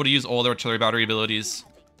I was able to use all the artillery battery abilities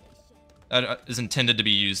that is intended to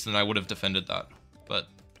be used, then I would have defended that. But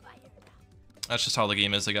that's just how the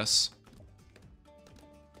game is, I guess.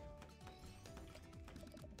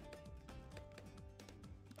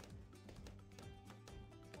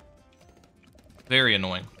 Very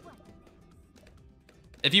annoying.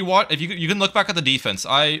 If you can look back at the defense.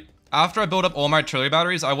 After I built up all my artillery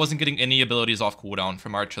batteries, I wasn't getting any abilities off cooldown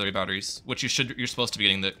from my artillery batteries, which you're supposed to be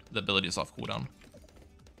getting the abilities off cooldown.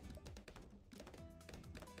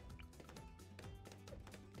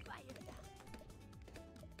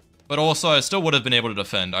 But also, I still would have been able to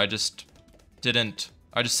defend. I just didn't.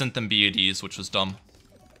 I just sent them BADs, which was dumb.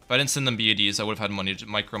 If I didn't send them BADs, I would have had money to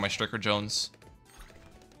micro my Striker Jones.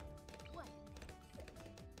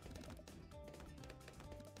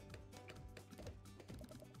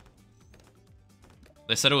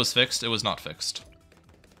 They said it was fixed. It was not fixed.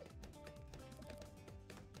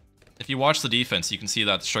 If you watch the defense, you can see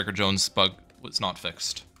that the Striker Jones bug was not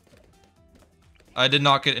fixed. I did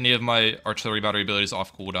not get any of my artillery battery abilities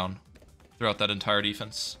off cooldown throughout that entire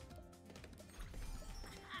defense.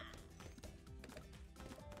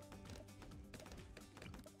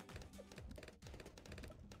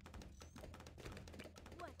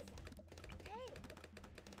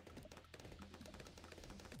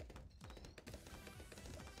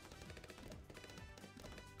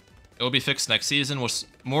 It will be fixed next season.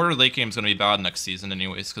 Mortar late game is going to be bad next season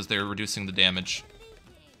anyways, because they're reducing the damage.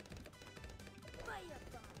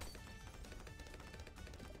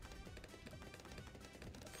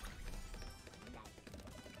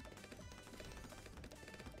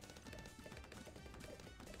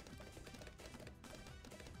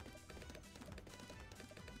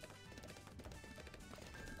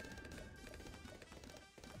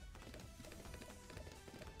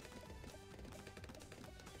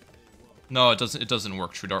 No, it doesn't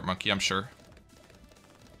work, True Dart Monkey, I'm sure.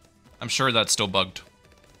 I'm sure that's still bugged.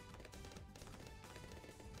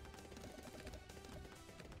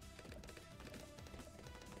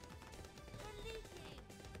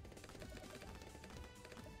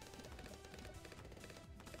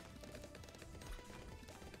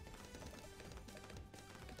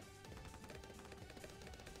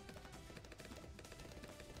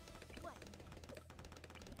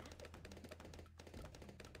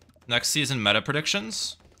 Next season meta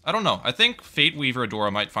predictions? I don't know. I think Fate Weaver Adora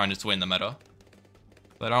might find its way in the meta.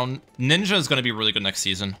 But Ninja is going to be really good next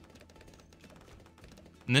season.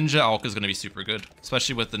 Ninja Alk is going to be super good,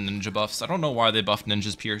 especially with the Ninja buffs. I don't know why they buffed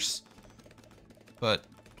Ninja's Pierce. But,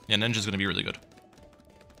 yeah, Ninja's going to be really good.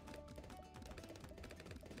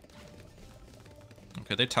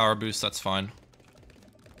 Okay, they tower boost, that's fine.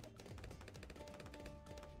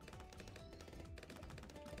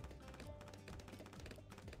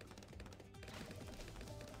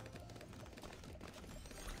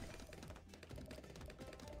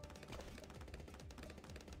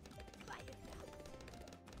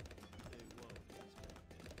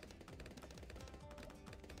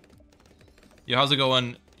 Yo, how's it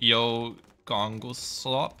going? Yo,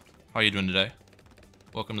 Gongoslop? How are you doing today?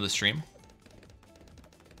 Welcome to the stream.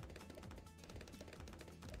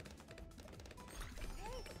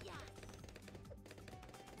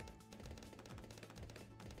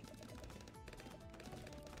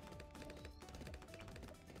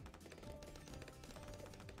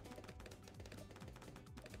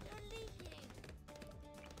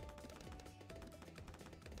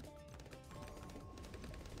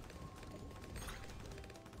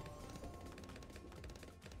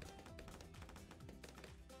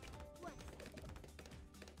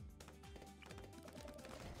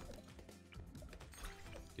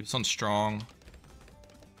 Keep this one strong.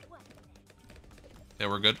 Okay,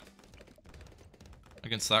 we're good.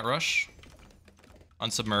 Against that rush.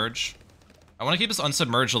 Unsubmerge. I want to keep this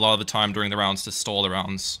unsubmerged a lot of the time during the rounds to stall the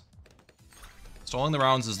rounds. Stalling the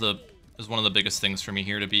rounds is one of the biggest things for me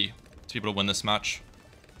here to be able to win this match.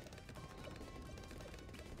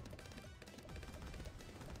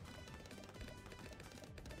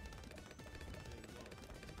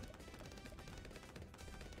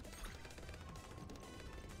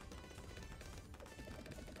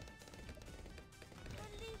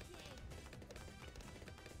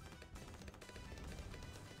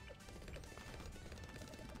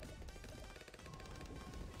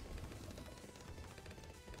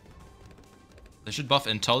 They should buff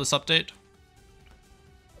Intel this update.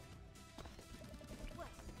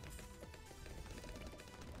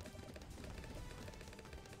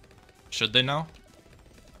 Should they now?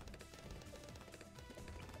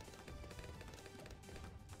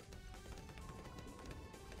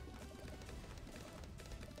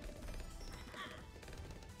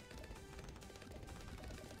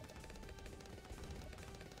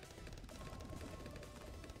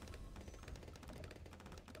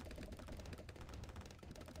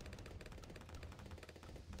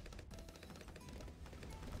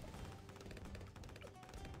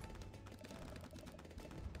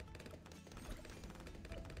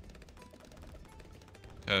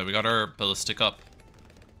 Okay, we got our ballistic up.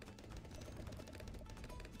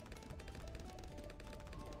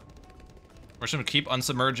 We're just gonna keep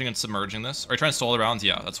unsubmerging and submerging this. Are you trying to stall the rounds?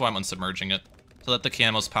 Yeah, that's why I'm unsubmerging it. So let the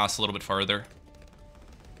camos pass a little bit farther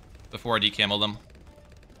before I decamo them.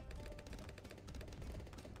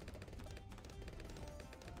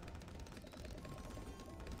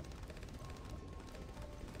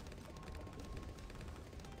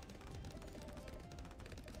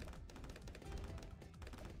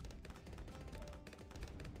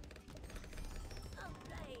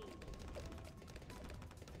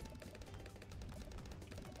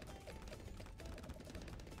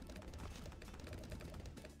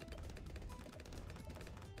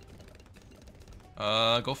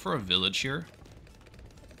 Go for a village here.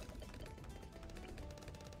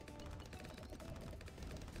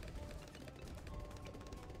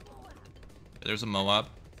 Okay, there's a Moab.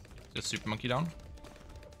 Get a Super Monkey down.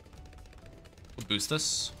 We'll boost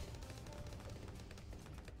this.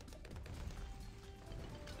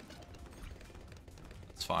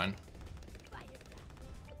 That's fine.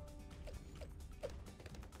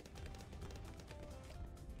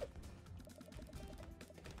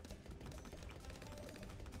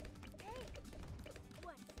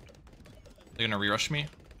 They're gonna re-rush me?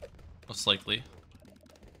 Most likely.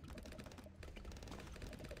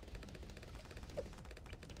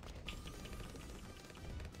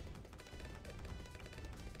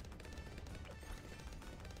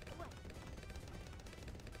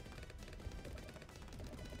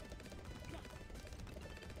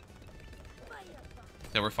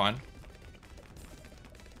 Yeah, we're fine.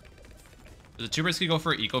 Is it too risky to go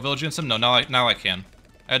for Eco Village against him? No, now I can.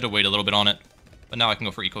 I had to wait a little bit on it, but now I can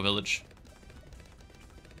go for Eco Village.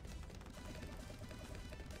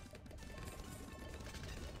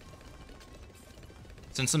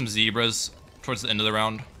 Send some zebras towards the end of the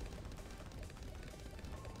round.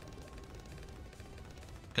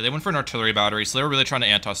 Okay, they went for an artillery battery, so they were really trying to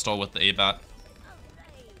anti-stall with the A-bat.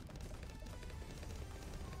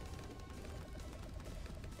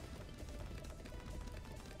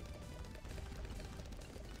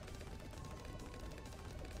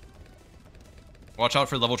 Watch out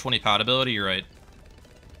for level 20 pad ability, you're right.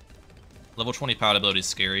 Level 20 pad ability is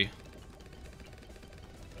scary.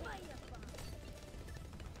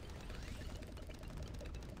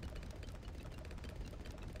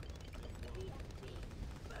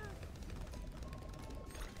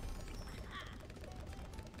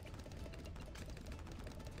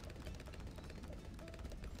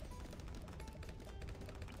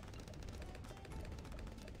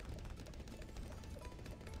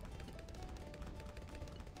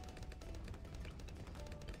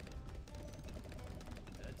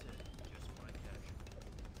 That's it. Just my cash.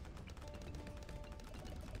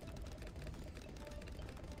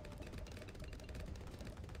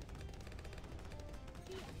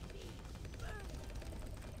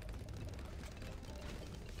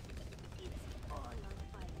 It's all on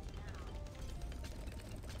fire now.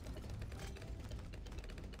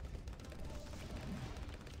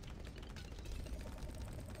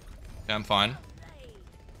 Yeah, I'm fine. Play.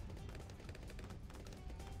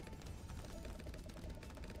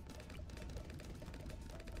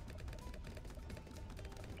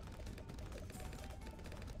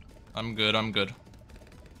 I'm good, I'm good.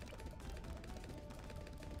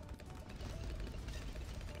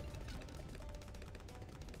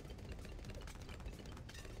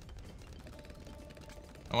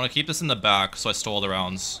 I want to keep this in the back so I stole the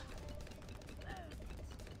rounds.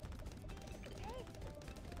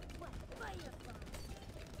 What fire bomb?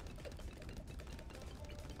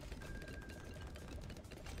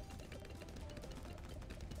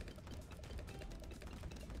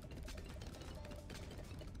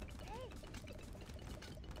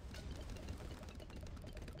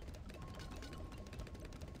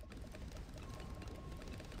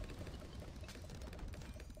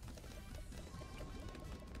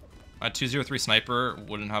 My 203 sniper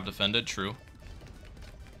wouldn't have defended, true.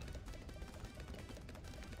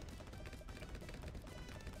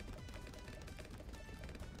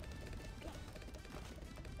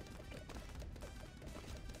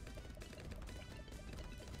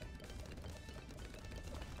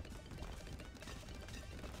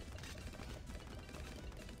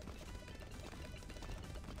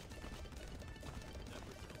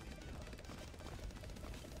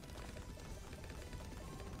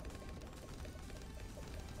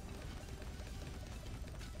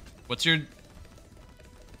 What's your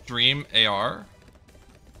dream AR?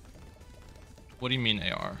 What do you mean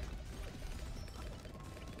AR?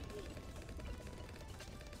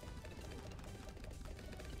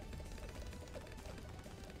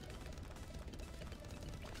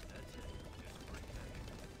 That's it. Just my cash.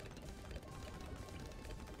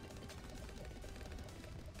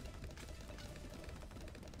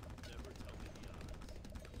 Never tell me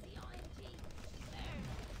the odds. The OMG.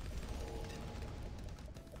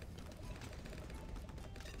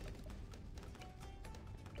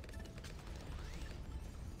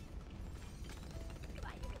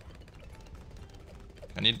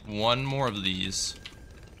 I need one more of these.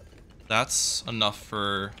 That's enough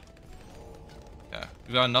for... Yeah,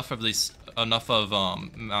 we've got enough of these, enough of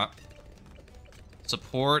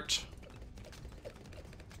support,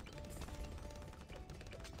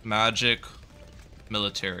 magic,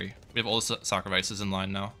 military. We have all the sacrifices in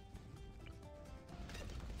line now.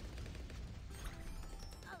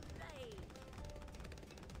 Alright.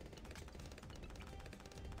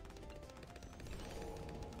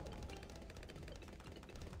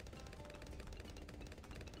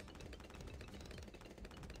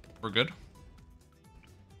 We're good.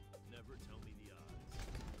 Never tell me the odds.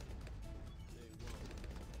 They won't.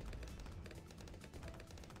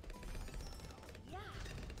 Yeah.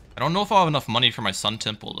 I don't know if I'll have enough money for my Sun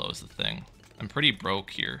Temple though, is the thing. I'm pretty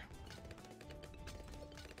broke here.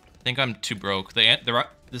 I think I'm too broke.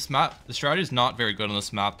 This map, the strategy is not very good on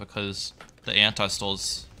this map because the anti-stall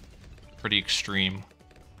is pretty extreme.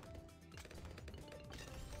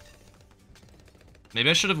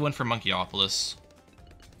 Maybe I should have went for Monkeyopolis.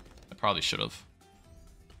 I probably should have.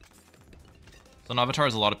 So an avatar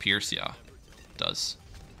has a lot of pierce, yeah, it does.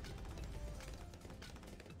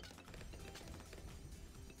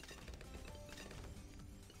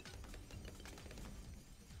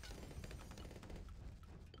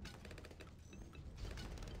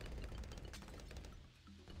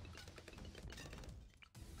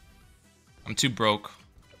 I'm too broke,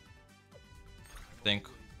 I think.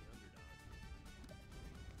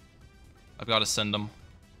 I've got to send them.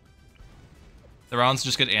 The rounds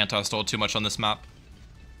just get anti-stalled too much on this map.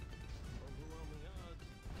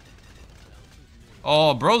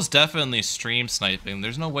 Oh, bro's definitely stream sniping.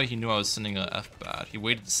 There's no way he knew I was sending a F-bat. He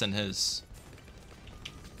waited to send his.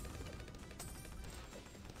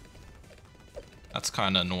 That's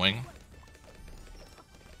kind of annoying.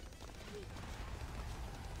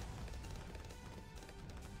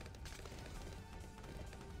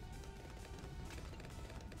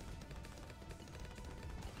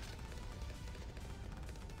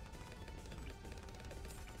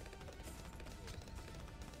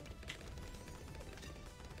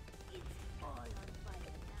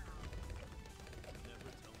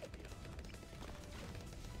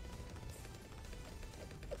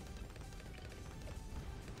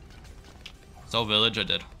 So village, I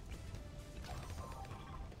did.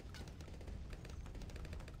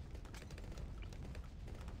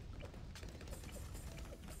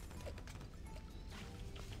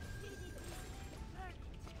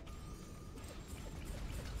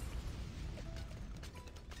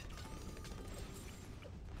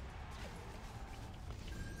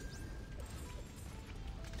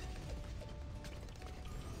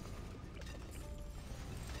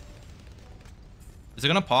 Is it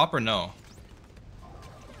gonna pop or no?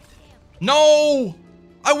 No!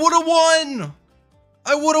 I would've won!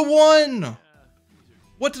 I would've won!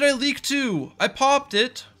 What did I leak to? I popped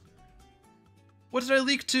it. What did I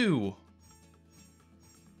leak to?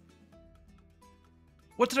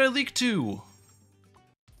 What did I leak to?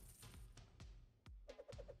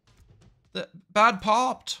 The bad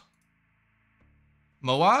popped.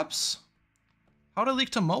 Moabs? How'd I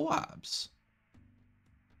leak to Moabs?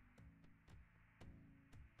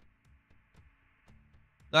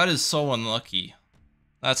 That is so unlucky.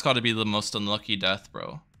 That's got to be the most unlucky death,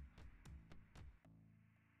 bro.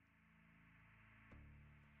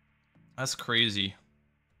 That's crazy.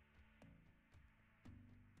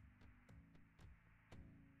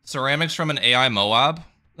 Ceramics from an AI Moab?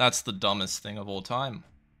 That's the dumbest thing of all time.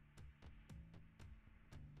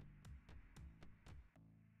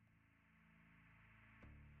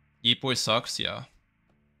 Yeet Boy sucks, yeah.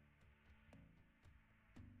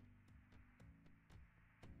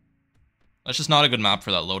 That's just not a good map for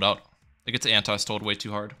that loadout. It gets anti-stoled way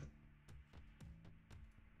too hard.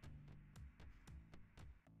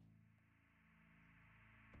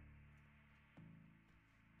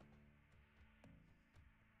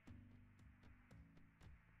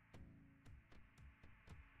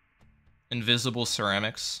 Invisible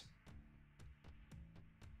ceramics.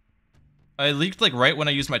 I leaked like right when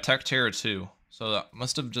I used my tech terror too. So that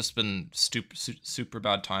must have just been super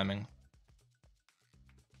bad timing.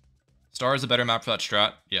 Star is a better map for that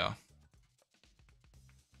strat, yeah.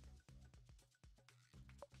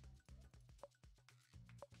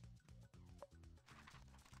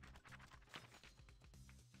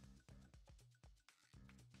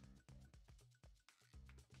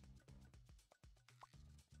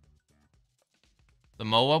 The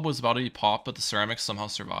Moab was about to be popped, but the ceramics somehow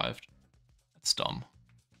survived. That's dumb.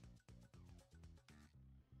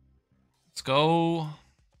 Let's go.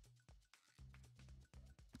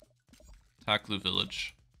 Taklu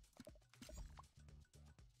Village.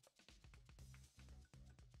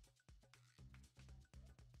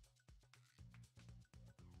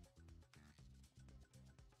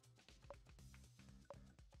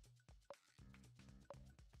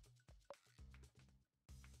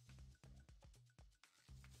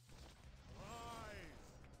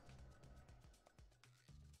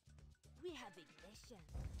 We have ignition.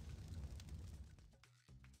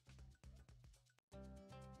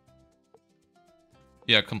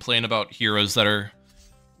 Yeah, complain about heroes that are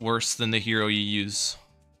worse than the hero you use.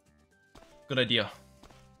 Good idea.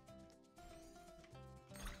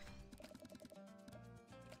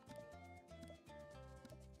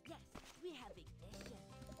 Yes, we have ignition.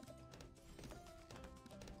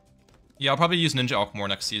 Yeah, I'll probably use Ninja Alch more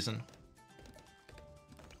next season.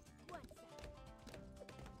 What's that?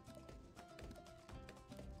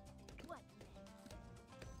 What next?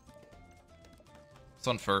 It's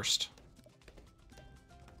on first.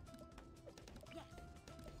 Yes.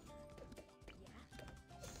 Yeah.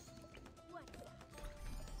 What's that?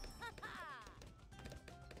 Ha-ha!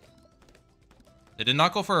 They did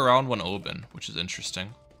not go for a round 1 Oben, which is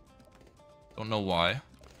interesting. Don't know why.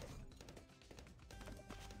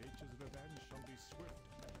 Nature's revenge shall be swift.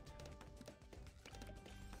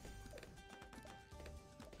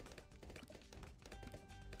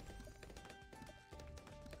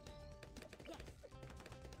 Yes.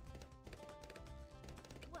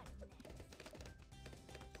 What next?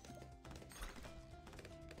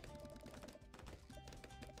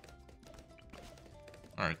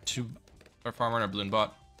 Alright, 2 our farmer and our balloon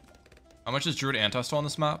bot. How much is Druid Anti-Stall on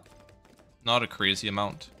this map? Not a crazy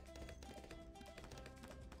amount.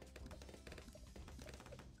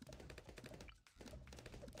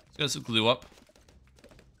 This guys glue up.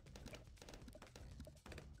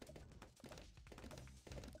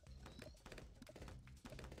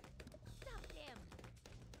 Stop him!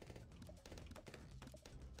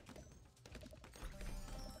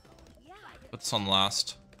 Yeah. Put this on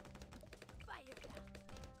last. Firecracker.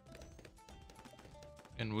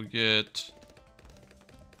 And we get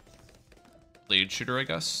Blade Shooter, I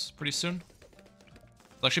guess, pretty soon.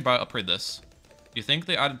 Let's actually upgrade this. Do you think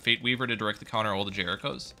they added Fate Weaver to directly counter all the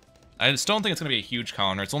Jerichos? I still don't think it's going to be a huge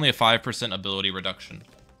counter. It's only a 5% ability reduction.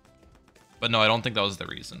 But no, I don't think that was the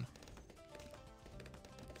reason.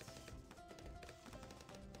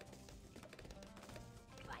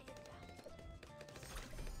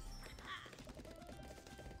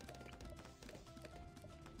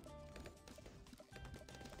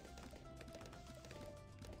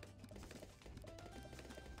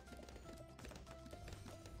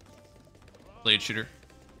 Blade shooter.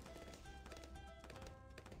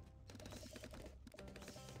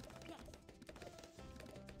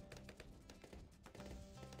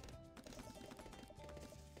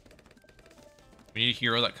 We need a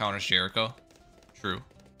hero that counters Jericho. True.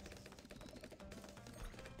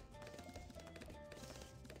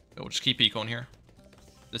 We'll just keep ecoing here.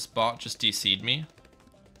 This bot just DC'd me.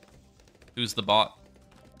 Who's the bot?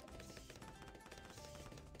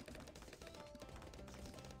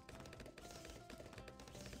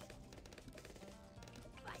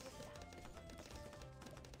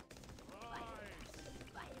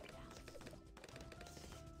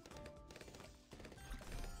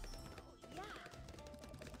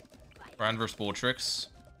 Brand versus Boltrix.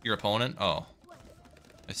 Your opponent? Oh.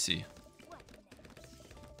 I see.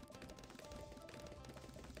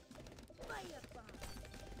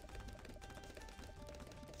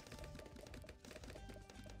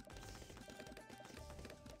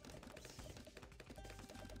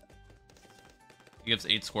 He gives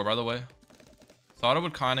 8 score, by the way. Thought it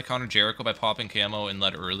would kind of counter Jericho by popping camo and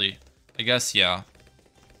led early. I guess, yeah.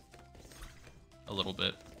 A little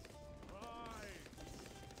bit.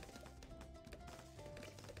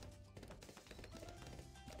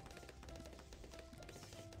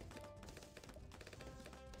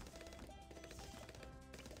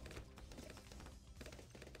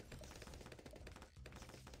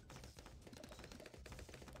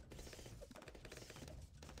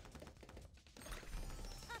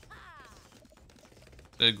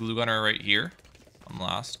 The glue gunner right here on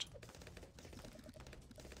last.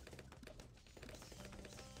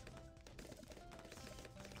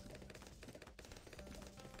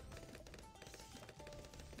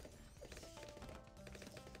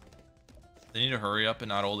 They need to hurry up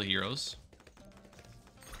and add all the heroes.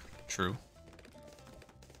 True.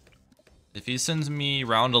 If he sends me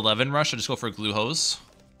round 11 rush, I just go for glue hose.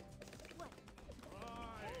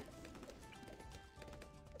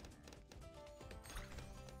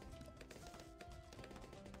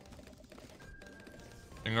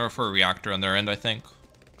 I'm going for a reactor on their end, I think.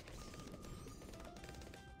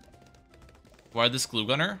 Why this glue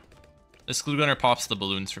gunner? This glue gunner pops the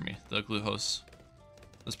balloons for me. The glue hose.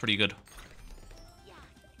 That's pretty good.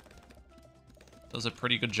 Does a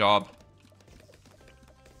pretty good job.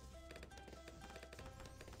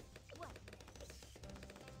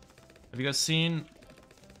 Have you guys seen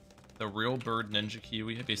the real bird ninja key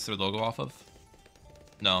we based their logo off of?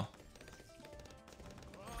 No.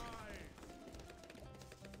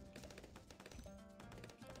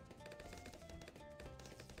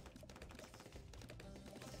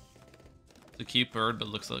 It's a cute bird, but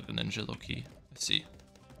looks like a ninja low key. I see.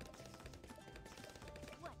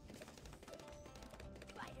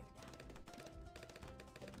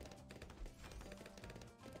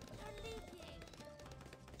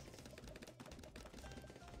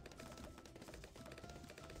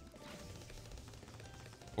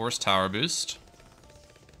 Force tower boost.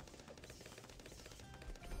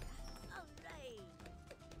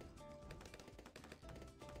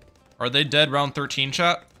 Are they dead round 13,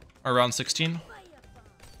 chat? Or round 16?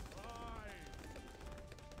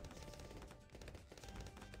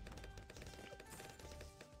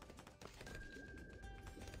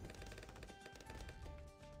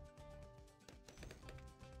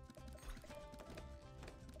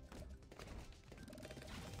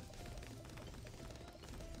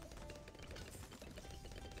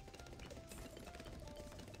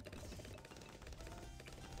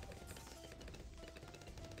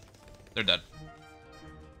 They're dead.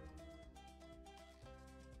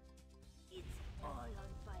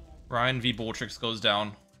 Ryan v Boltrix goes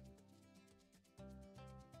down.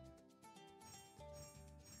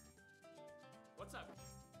 What's up?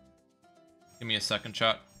 Give me a second,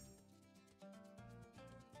 chat.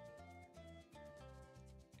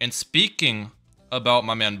 And speaking about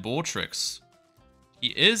my man Boltrix, he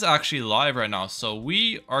is actually live right now, so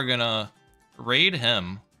we are gonna raid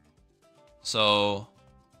him. So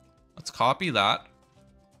let's copy that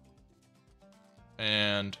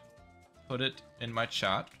and put it in my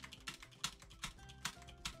chat.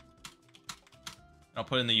 I'll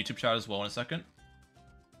put it in the YouTube chat as well in a second.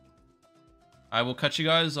 I will catch you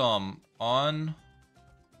guys on the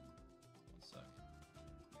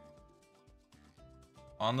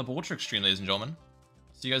Boltrix stream, ladies and gentlemen.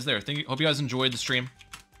 See you guys there. Hope you guys enjoyed the stream.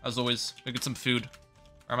 As always, go get some food.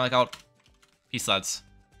 I'm like out. Peace, lads.